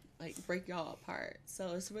break y'all apart.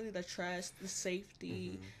 So it's really the trust, the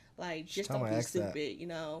safety. Like, just tell don't my be ex that. stupid, you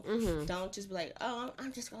know? Don't just be like, oh,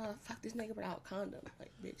 I'm just going to fuck this nigga without a condom.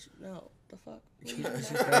 Like, bitch, no. The fuck? What you doing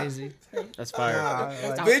She's now? crazy. That's fire. Nah,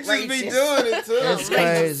 That's like, Bitches be doing it too. it's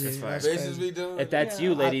crazy. That's fine. That's Bitches crazy. be doing If it. that's Yeah,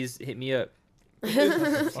 you, ladies, hit me up.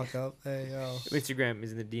 Fuck up. Hey, yo. Instagram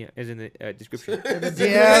is in the DM, is in the description. The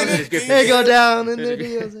DM, they go down in the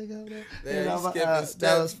DMs. They go down. Damn, You know, you skipping that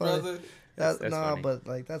steps, was funny. brother. That's That's no, funny. but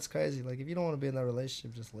like that's crazy. Like if you don't want to be in that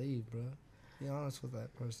relationship, just leave, bro. Be honest with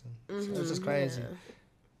that person. It's just crazy.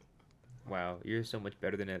 Wow, you're so much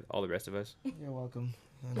better than all the rest of us. You're welcome.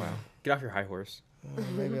 I know. Wow, get off your high horse.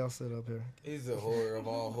 Maybe I'll sit up here. He's a whore of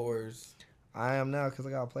all whores. I am now because I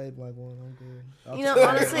got played like one. I'm good. I'll You know, take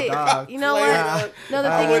honestly, dog. you know Played what? on- No,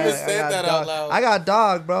 the I thing wouldn't is, have said got that dog. out loud. I got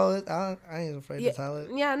dog, bro. I ain't afraid Yeah, to tell it.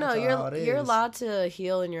 yeah, no, That's how it you're is. allowed to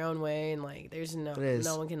heal in your own way, and like, there's It is.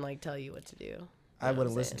 no one can like tell you what to do. I know what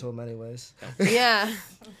wouldn't I'm listen to him anyways. Yeah,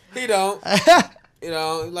 He don't. You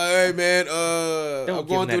know, like, hey man, Don't I'm give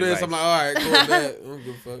going him through that this. I'm like, all right, cool, bet. I don't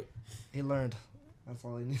give a fuck. He learned. That's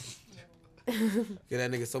all he needs. Give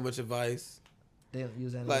that nigga so much advice. Didn't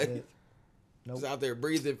use any Like- of it. He's out there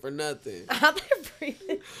breathing for nothing. out there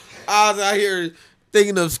breathing. I was out here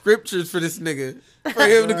thinking of scriptures for this nigga. For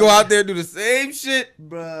him to go out there and do the same shit.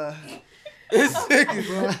 Bruh. This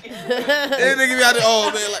nigga, this nigga be out there,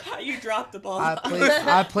 oh man, like, How you dropped the ball?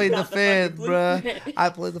 I played the fifth, bruh. I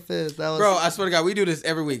played the fifth. That was bro, I swear to God, we do this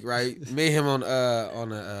every week, right? Me and him on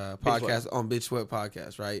a podcast, on Bitch Sweat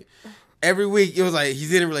podcast, right? Every week, it was like,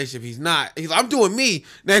 he's in a relationship, he's not. He's like, I'm doing me.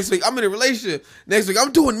 Next week, I'm in a relationship. Next week,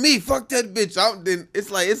 I'm doing me. Fuck that bitch. Then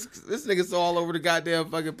it's like, this nigga's so all over the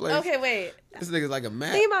goddamn fucking place. Okay, wait. This nigga's like a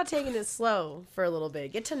map. Think about taking it slow for a little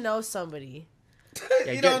bit. Get to know somebody.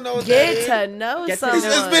 Yeah, You don't know what that Get is. to know Get to someone.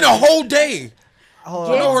 know- It's been a whole day. hold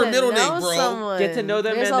Get know on. her to middle name, know bro. someone. Get to know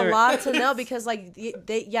them There's and a their- lot to know because, like,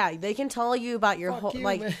 they can tell you about your whole, you,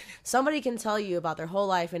 like, man. somebody can tell you about their whole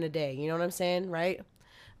life in a day. You know what I'm saying, right?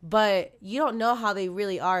 But you don't know how they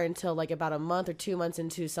really are until like about a month or 2 months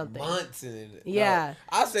into something. Months in it. Yeah.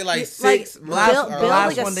 I'll say like You- 6 like, months. build- or The build last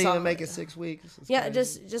like a one didn't solid- even make it 6 weeks. It's Yeah,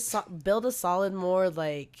 crazy. build a solid, more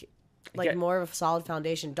like Get- more of a solid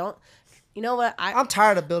foundation. Don't, you know what? I'm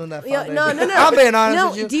tired of building that Yeah, foundation. no. I'm being honest No,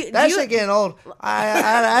 with you. do you- That do you- shit getting old. I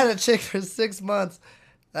had a chick for 6 months.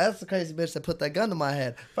 That's the crazy bitch that put that gun to my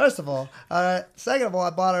head. First of all. Second of all, I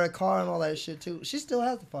bought her a car and all that shit too. She still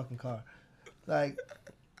has the fucking car. Like,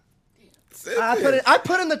 I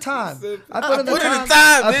put in the time. I put in the Put in the time.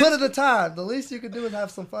 time, I bitch. put in the time. The least you can do is have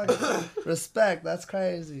some fucking respect. That's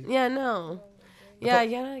crazy. Yeah, no. Yeah,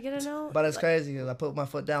 you gotta know. But it's crazy. 'Cause I put my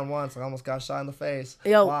foot down once. I almost got shot in the face.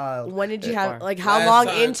 Yo, Wild. when did you Yeah. have, like, how Last long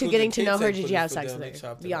time, into Kuja getting to know Kinte her put did his you have foot sex down with and her?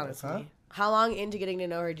 chopped Be it honest with off. me. How long into getting to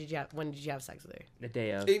know her when did you have sex with her? The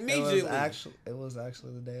day of. Immediately. It was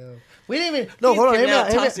actually the day of. We didn't even. No, hold on. Hear me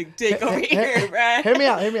out. Toxic dick over here, right? Hear me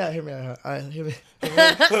out. All right, hear me.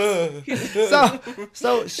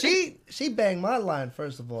 So she banged my line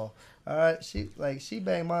first of all. All right, she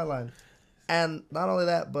banged my line, and not only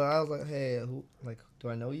that, but I was like, hey, do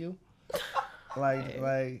I know you?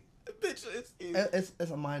 Like. Bitch,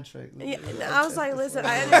 It's a mind trick. Yeah, I was like, listen,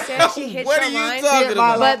 I understand she hit What your are you line, talking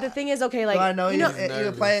about? but the thing is, okay, like, Do I know you? know,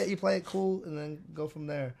 You play it cool, and then go from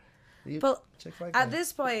there. but Chicks like at that.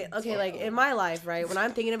 this point, okay, like in my life, right, when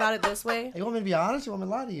I'm thinking about it this way, You want me to be honest? You want me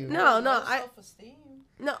to lie to you? no, Low I self-esteem.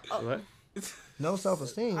 no, What? No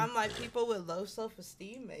self-esteem. I'm like, people with low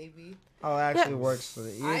self-esteem, maybe. Oh, it actually works.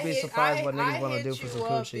 You'd be surprised what niggas want to do for some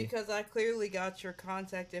coochie. Because I clearly got your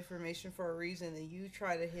contact information for a reason, and you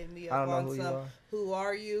try to hit me I up don't know on who you some. are. Who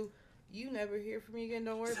are you? You never hear from me again.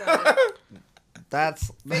 Don't worry about it.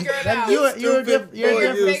 That's Figure it that- out. You're Stupid different. You're boy,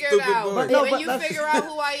 different. you Figure it stupid out. boy. But no, when but you that's- figure out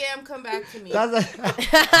who I am, come back to me. That's If you're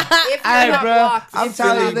Hey, not bro. blocked, I'm if you're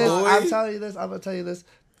telling you not this. boy. I'm telling you this. I'm gonna tell you this.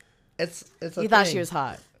 It's a You thought thing. she was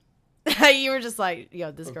hot. You were just like, yo,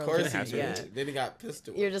 this Of girl. course Just, he yeah. did. Then he got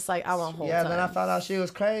pistol. You're just like, I want whole Yeah, time. then I found out she was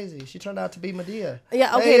crazy. She turned out to be Medea.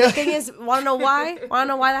 Yeah, okay, Hey, the thing is, want to know why? Want to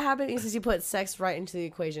know why that happened? Is because you put sex right into the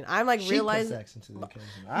equation. I'm like, She realizing. put sex into the occasion.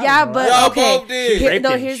 I Yeah, was but Y'all okay. both did. Here- Raped no,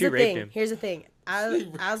 him. here's She the raped thing. him. Here's the thing.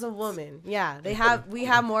 As a woman, yeah, we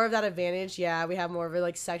have more of that advantage. Yeah, we have more of a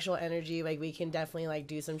like sexual energy. Like we can definitely like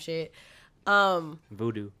do some shit.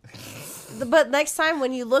 Voodoo. But next time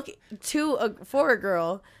when you look for a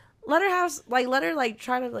girl, let her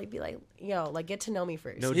try to like be like, yo, like get to know me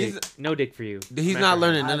first. No He's- dick. No dick for you. He's not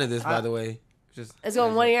learning none of this, by the way. Just It's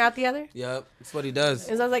going one ear out the other. Yep, that's what he does.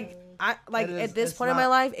 And so I was like, It is- at this it's point in my not-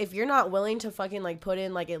 life, if you're not willing to fucking like put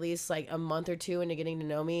in like at least like a month or two into getting to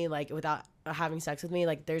know me, like without having sex with me,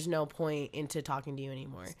 like there's no point into talking to you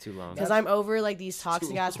anymore. It's too long. Because I'm over like these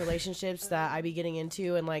toxic ass relationships that I be getting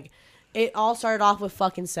into, and like it all started off with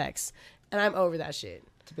fucking sex, and I'm over that shit.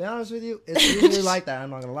 To be honest with you, it's usually like that. I'm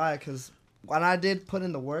not gonna lie, because when I did put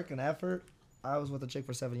in the work and effort, I was with a chick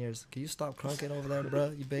for 7 years. Can you stop crunking over there,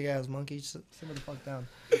 bro? You big ass monkey. Simmer the fuck down.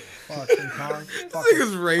 Fuck King Kong.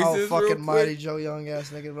 nigga's racist Oh, real fucking quick. Mighty Joe Young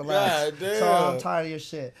ass nigga. Relax. God damn. So I'm tired of your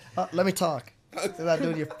shit. Let me talk. You're not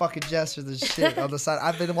doing your fucking gestures and shit on the side.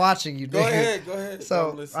 I've been watching you, Go nigga. ahead.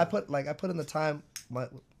 So I'm listening. I put in the time.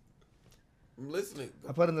 I'm listening.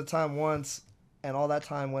 I put in the time once, and all that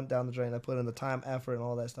time went down the drain. I put in the time, effort, and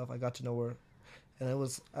all that stuff. I got to know her, and it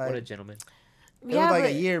was What a gentleman. it was like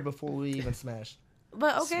a year before we even smashed.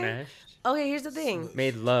 But okay, Smashed. okay. Here's the thing.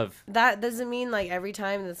 Made love. That doesn't mean like every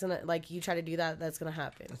time that's gonna like you try to do that, that's gonna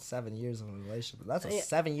happen. That's 7 years of a relationship. That's Yeah.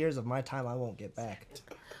 7 years of my time I won't get back.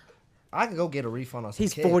 I can go get a refund on some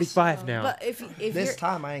He's kids. 45 now. But if This you're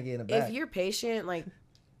time I ain't getting it back. if you're patient, like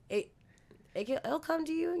it'll come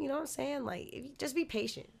to you. You know what I'm saying? Like if you, just be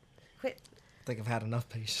patient. Quit. I think I've had enough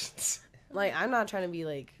patience. Like I'm not trying to be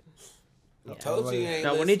like. I told you he ain't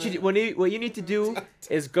Now, listening. what you need to do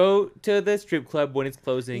is go to the strip club when it's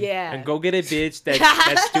closing. Yeah. And go get a bitch that's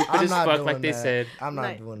stupid I'm as not fuck, doing like they that. said. I'm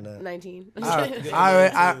not Ni- doing that. 19.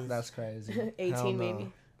 That's crazy. 18 Hell no.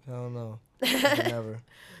 maybe. Hell no. Never.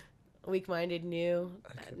 Weak-minded, new,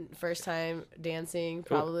 first time dancing,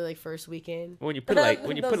 probably like first weekend. When you put it like Those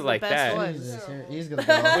are the that. best ones. Jesus, he's gonna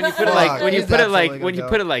go. When you put it like when you He's put it absolutely like when you gonna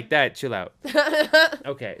put go. it like that, chill out.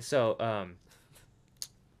 Okay, so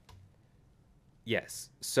yes.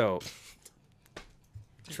 So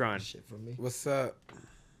Tron. Shit from me. What's up?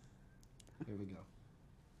 Here we go.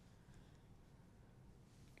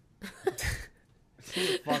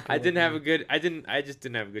 I just didn't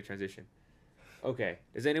have a good transition. Okay.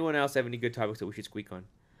 Does anyone else have any good topics that we should squeak on?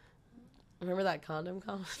 Remember that condom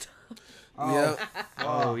comment? Yeah.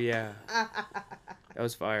 Oh yeah. That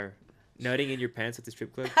was fire. Nutting in your pants at the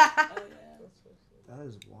strip club. That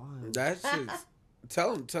is wild. That shit's...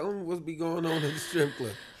 Tell him what's be going on in the strip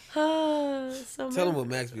club. So Tell him what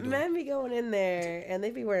Max be doing. men be going in there and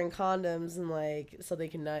they be wearing condoms and like so they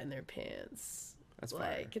can nut in their pants. That's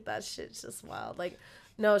fire. Like that shit's just wild. Like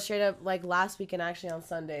no, straight up. Like last weekend, actually on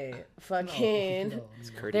Sunday, fucking. No. It's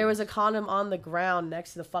courteous. There was a condom on the ground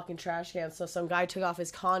next to the fucking trash can. So some guy took off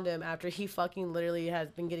his condom after he fucking literally has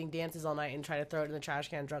been getting dances all night and tried to throw it in the trash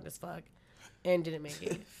can drunk as fuck, and didn't make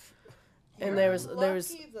it. And there was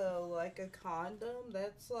Lucky, though, like a condom.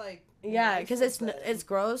 That's like yeah, nice because of it's them. it's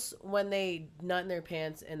gross when they nut in their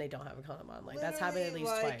pants and they don't have a condom on. Like that's happened at least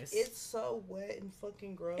Literally, like, twice. It's so wet and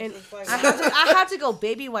fucking gross. And it's like I have to go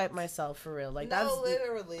baby wipe myself for real. Like that's no,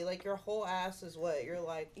 literally, like your whole ass is wet. You're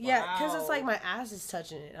like, yeah, because wow. it's like my ass is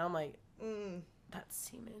touching it. And I'm like, Mm. that's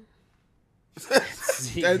semen.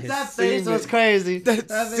 That face was crazy.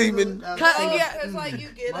 That's semen. Because like you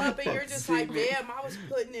get up and you're just like, damn, I was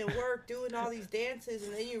putting in work doing all these dances,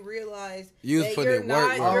 and then you realize You was that putting you're in work,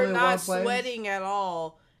 not, bro. you're Only one not place? sweating at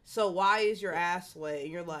all. So why is your ass wet? And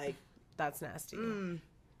you're like, That's nasty.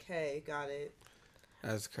 okay, got it.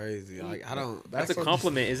 That's crazy. Like I don't. That's a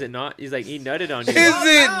compliment, is it not? He's like, he nutted on you. Is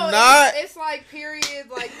it not? It's like period.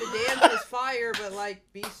 Like the dance is fire, but like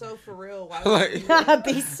be so for real. Why would Like-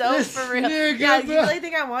 you- Be so for real. Yeah, you really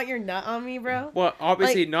think I want your nut on me, bro? Well,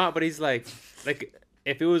 obviously Like- not, but he's like,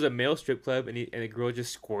 if it was a male strip club and a girl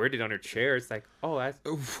just squirted on her chair, it's like, oh, that's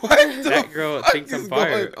What the That girl fuck thinks I'm is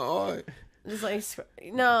fired. going on? Just like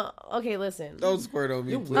no. Okay, listen. Don't squirt on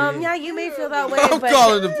me, please. Yeah, you may feel that way, I'm but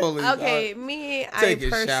calling the police. okay, me, I Taking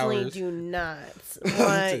personally showers. do not Take a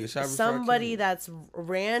want shower before I somebody came. that's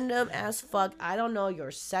random as fuck. I don't know your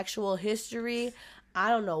sexual history. I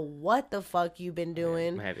don't know what the fuck you've been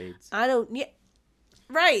doing. I have AIDS. I don't. Yeah,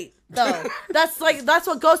 right. Though that's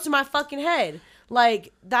what goes to my fucking head.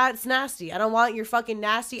 Like that's nasty. I don't want your fucking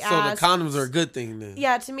nasty So ass. the condoms are a good thing then.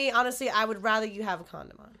 Yeah, to me, honestly, I would rather you have a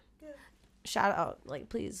condom on. Shout out, like,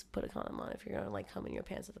 please put a condom on if you're gonna like come in your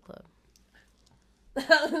pants at the club.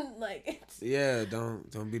 Like, Yeah,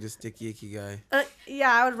 don't be the sticky icky guy.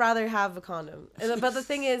 yeah, I would rather have a condom. But the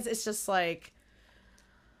thing is, it's just like,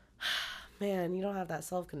 man, you don't have that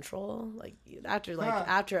self control. Like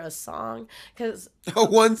after a song, because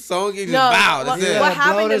One song you just bow. That's it. what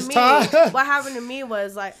happened blow to this me? time. What happened to me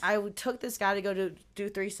was like I took this guy to go do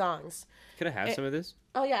 3 songs. Could I have some of this?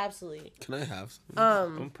 Oh yeah, absolutely. Can I have some?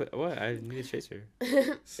 I'm gonna put what? I need a chaser.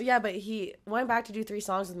 Yeah, but he went back to do 3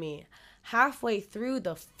 songs with me. Halfway through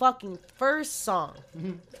the fucking first song,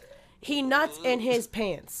 he nuts in his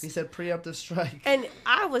pants. He said preemptive strike. And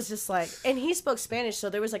I was just like, and he spoke Spanish, so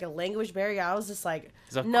there was like a language barrier. I was just like,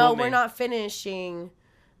 So no, cool, we're man. not finishing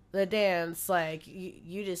the dance. Like,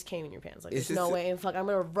 you just came in your pants. Like, Is there's no this- way. And fuck, I'm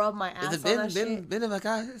gonna rub my ass Is on it that shit. ven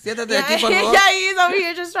acá? Siéntate Yeah, aquí, por favor. yeah, he's over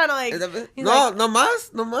here just trying to like. He's No, like- no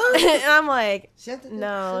más, no más. and I'm like, Siéntate.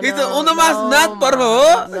 no, He said, no, "Uno más, no nut, por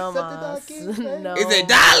mas, favor." no Siéntate mas, aquí, no He said,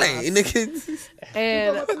 dale. mas." And the kids.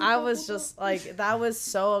 And I was just like, that was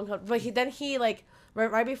so uncomfortable. But he like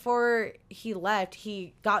right before he left,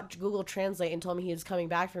 he got Google Translate and told me he was coming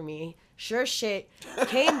back for me. Sure shit,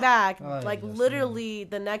 came back Ay, like Dios literally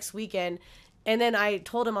the next weekend. And then I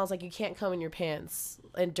told him, I was like, you can't come in your pants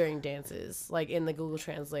and during dances, like in the Google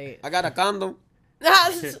Translate. I got a condom.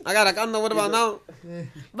 I got a condom. What about now?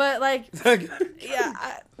 But like,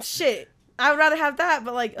 yeah, shit. I would rather have that.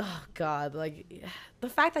 But like, oh god, like the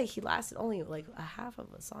fact that he lasted only like a half of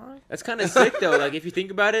a song. That's kind of sick though. Like if you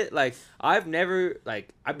think about it, like I've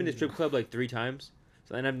been to strip club like 3 times,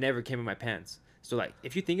 and I've never came in my pants. So like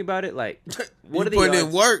if you think about it, like what You are the putting odds?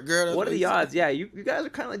 in work, girl. That's What are the you said. odds? Yeah, you guys are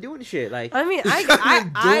kind of like doing shit. Like I mean,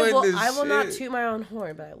 doing this I will not shit. toot my own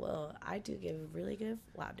horn, but I will. I do give really good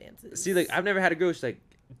lap dances. see, like I've never had a girl. She's like,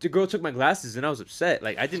 the girl took my glasses and I was upset.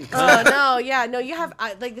 Like I didn't Oh come. no, yeah, no. You have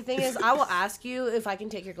like the thing is, I will ask you if I can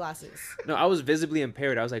take your glasses. No, I was visibly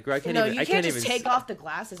impaired. I was like, girl, I can't No, even. you I can't can't just even. take off the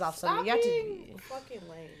glasses off something. You have to. being fucking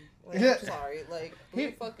lame. Like, Yeah. I'm sorry. Like,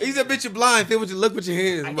 who fucking He's a bitch. You're blind. Feel what you look with your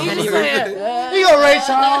hands. can't motherfucker. even- He gonna race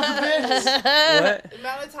off the bitch. What? The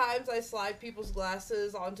amount of times I slide people's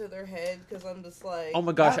glasses onto their head because I'm just like, Oh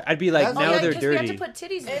my gosh, That- I'd be like, that's- now Oh, yeah, they're 'cause we have dirty. to put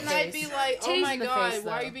titties in and the I'd face. be like, oh Titties my in the god, face,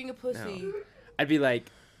 why are though. you being a pussy? I'd be like,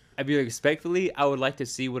 respectfully, I would like to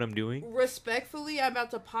see what I'm doing. Respectfully, I'm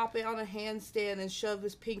about to pop it on a handstand and shove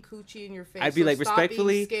this pink coochie in your face. I'd be so like, stop being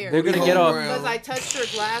respectfully, scared. they're gonna Oh, get off. bro. Because I touched your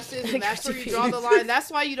glasses, and that's where you Coochie draw the penis. line.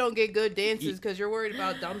 That's why you don't get good dances, because you're worried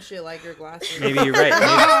about dumb shit like your glasses. Maybe you're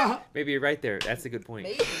right. Maybe you're right there. That's a good point.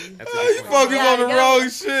 Maybe. That's a He good point. focused Yeah, on the you gotta- wrong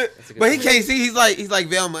shit. That's a good But he point. can't see. He's like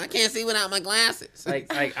Velma. I can't see without my glasses.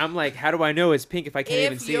 Like I'm like, how do I know it's pink if I can't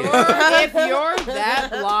even If see you're it? if you're that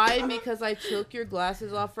blind because I took your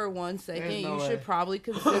glasses off for 1 second, There's no you way. should probably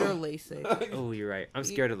consider LASIK. Oh, you're right. I'm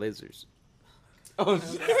scared of lasers Oh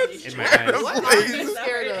shit! in my eyes. What are you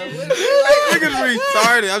scared of? Niggas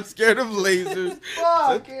retarded. I'm scared of lasers.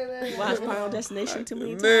 Fuck it. Watch Final Destination too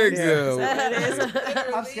many times. Nigga. That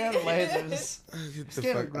is. I'm scared of lasers. Get the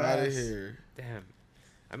Scared of fuck out of grass. here. Damn.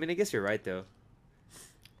 I mean, I guess you're right though.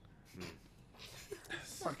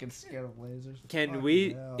 Fucking scared of lasers. Can Fucking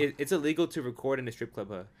we? hell. It's illegal to record in a strip club,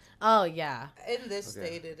 huh? Oh yeah, In this Okay.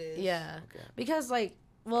 state, it is. yeah. Okay. Because like,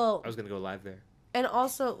 well, I was gonna go live there. and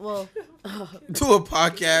also, well, Do a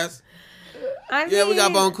podcast. I Yeah, we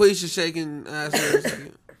got mean, Bonquisha shaking ass here. a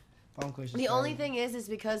second. Phone question The only started. thing is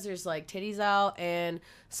because there's like titties out and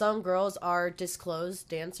some girls are disclosed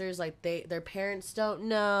dancers, like their parents don't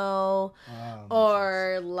know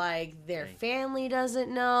or like their Dang. family doesn't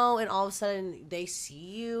know, and all of a sudden they see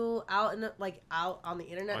you out in the, like out on the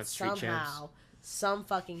internet On street somehow, some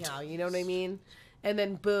fucking how, you know what I mean? And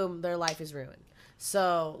then boom, their life is ruined.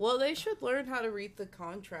 So Well, they should learn how to read the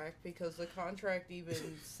contract, because the contract even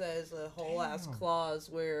says a whole ass clause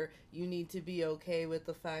where you need to be okay with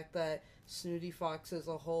the fact that Snooty Fox as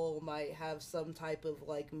a whole might have some type of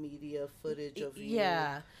like media footage of you.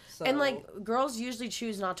 yeah, So, and like girls usually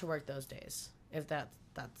choose not to work those days if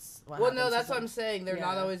that's what Well, no, happens that's what I'm sometimes. saying. They're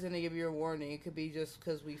not Yeah. always going to give you a warning. It could be just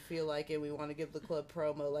because we feel like it. We want to give the club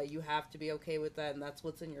promo. Like, you have to be okay with that, and that's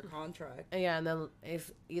what's in your contract. Yeah, and then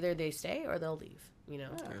if either they stay or they'll leave, you know,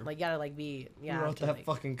 like you gotta like be You wrote to, that like,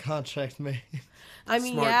 fucking contract, man. I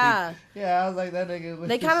mean, Smart yeah, Yeah, I was like, that nigga.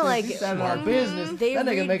 They kinda like- He's out of our Mhm. business. They That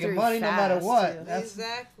nigga read making through money no matter fast, what. too. That's.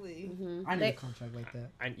 Exactly. I need They- a contract like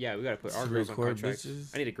that. Yeah, we gotta put our Just girls on record contracts.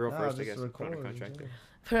 bitches. I need a girl Nah, first, I just guess. Put on record a in contract. general.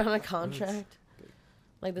 put on a contract.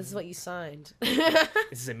 Like this is what you signed. This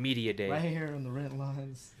is a media day. Right here on the rent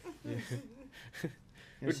lines.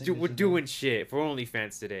 We're doing shit for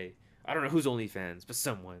OnlyFans today. I don't know who's OnlyFans, but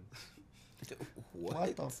someone.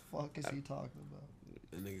 What the fuck is he talking about?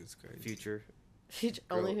 That nigga's crazy. Future Future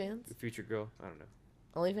girl. OnlyFans. Future girl. I don't know.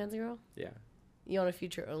 OnlyFans girl. Yeah. You want a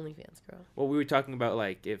future OnlyFans girl? Well, we were talking about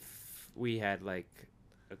like if we had like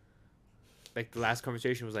the last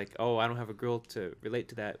conversation was like, oh, I don't have a girl to relate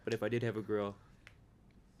to that, but if I did have a girl,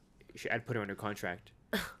 I'd put her under contract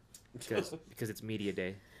because it's media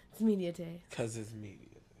day. It's media day. Cause it's media.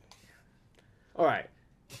 All right,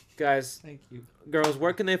 guys, Thank you. girls,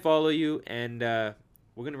 where can they follow you? And we're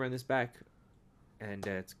gonna run this back, and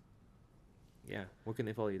where can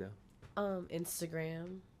they follow you though?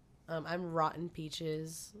 Instagram. I'm Rotten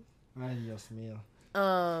Peaches. Ay, Dios mío.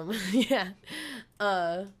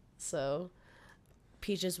 Yeah. So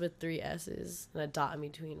Peaches with 3 S's and a dot in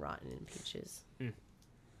between Rotten and Peaches.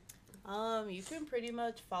 You can pretty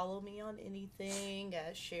much follow me on anything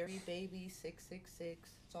at SherryBaby666.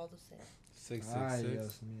 It's all the same. Ay, 666.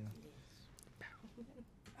 Dios mío.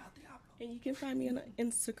 And you can find me on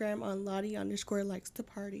Instagram on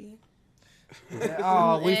Lottie_likes_to_party.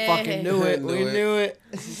 Oh, we fucking knew it. We knew it.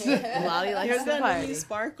 Lottie likes You're to gonna party. be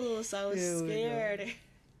sparkles, so I was Here we go. scared.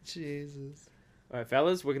 Jesus. All right,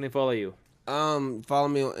 fellas, where can they follow you? Follow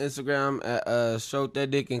me on Instagram at stroke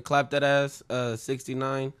that dick and clap that ass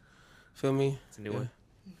 69. Feel me? It's a new one.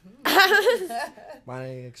 Mine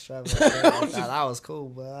ain't extravagant. Like that. That was cool,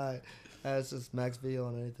 but alright. That's just max video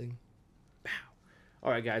on anything.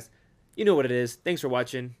 All right, guys, you know what it is. Thanks for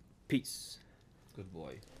watching. Peace. Good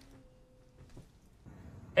boy.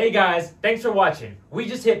 Hey guys, thanks for watching. We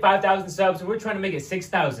just hit 5,000 subs and we're trying to make it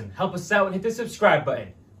 6,000. Help us out and hit the subscribe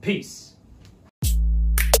button. Peace.